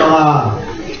sa ating mga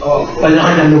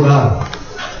kanya-kanyang lugar.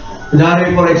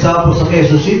 Kunyari, for example, sa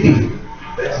Quezon City,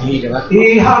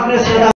 i-harness na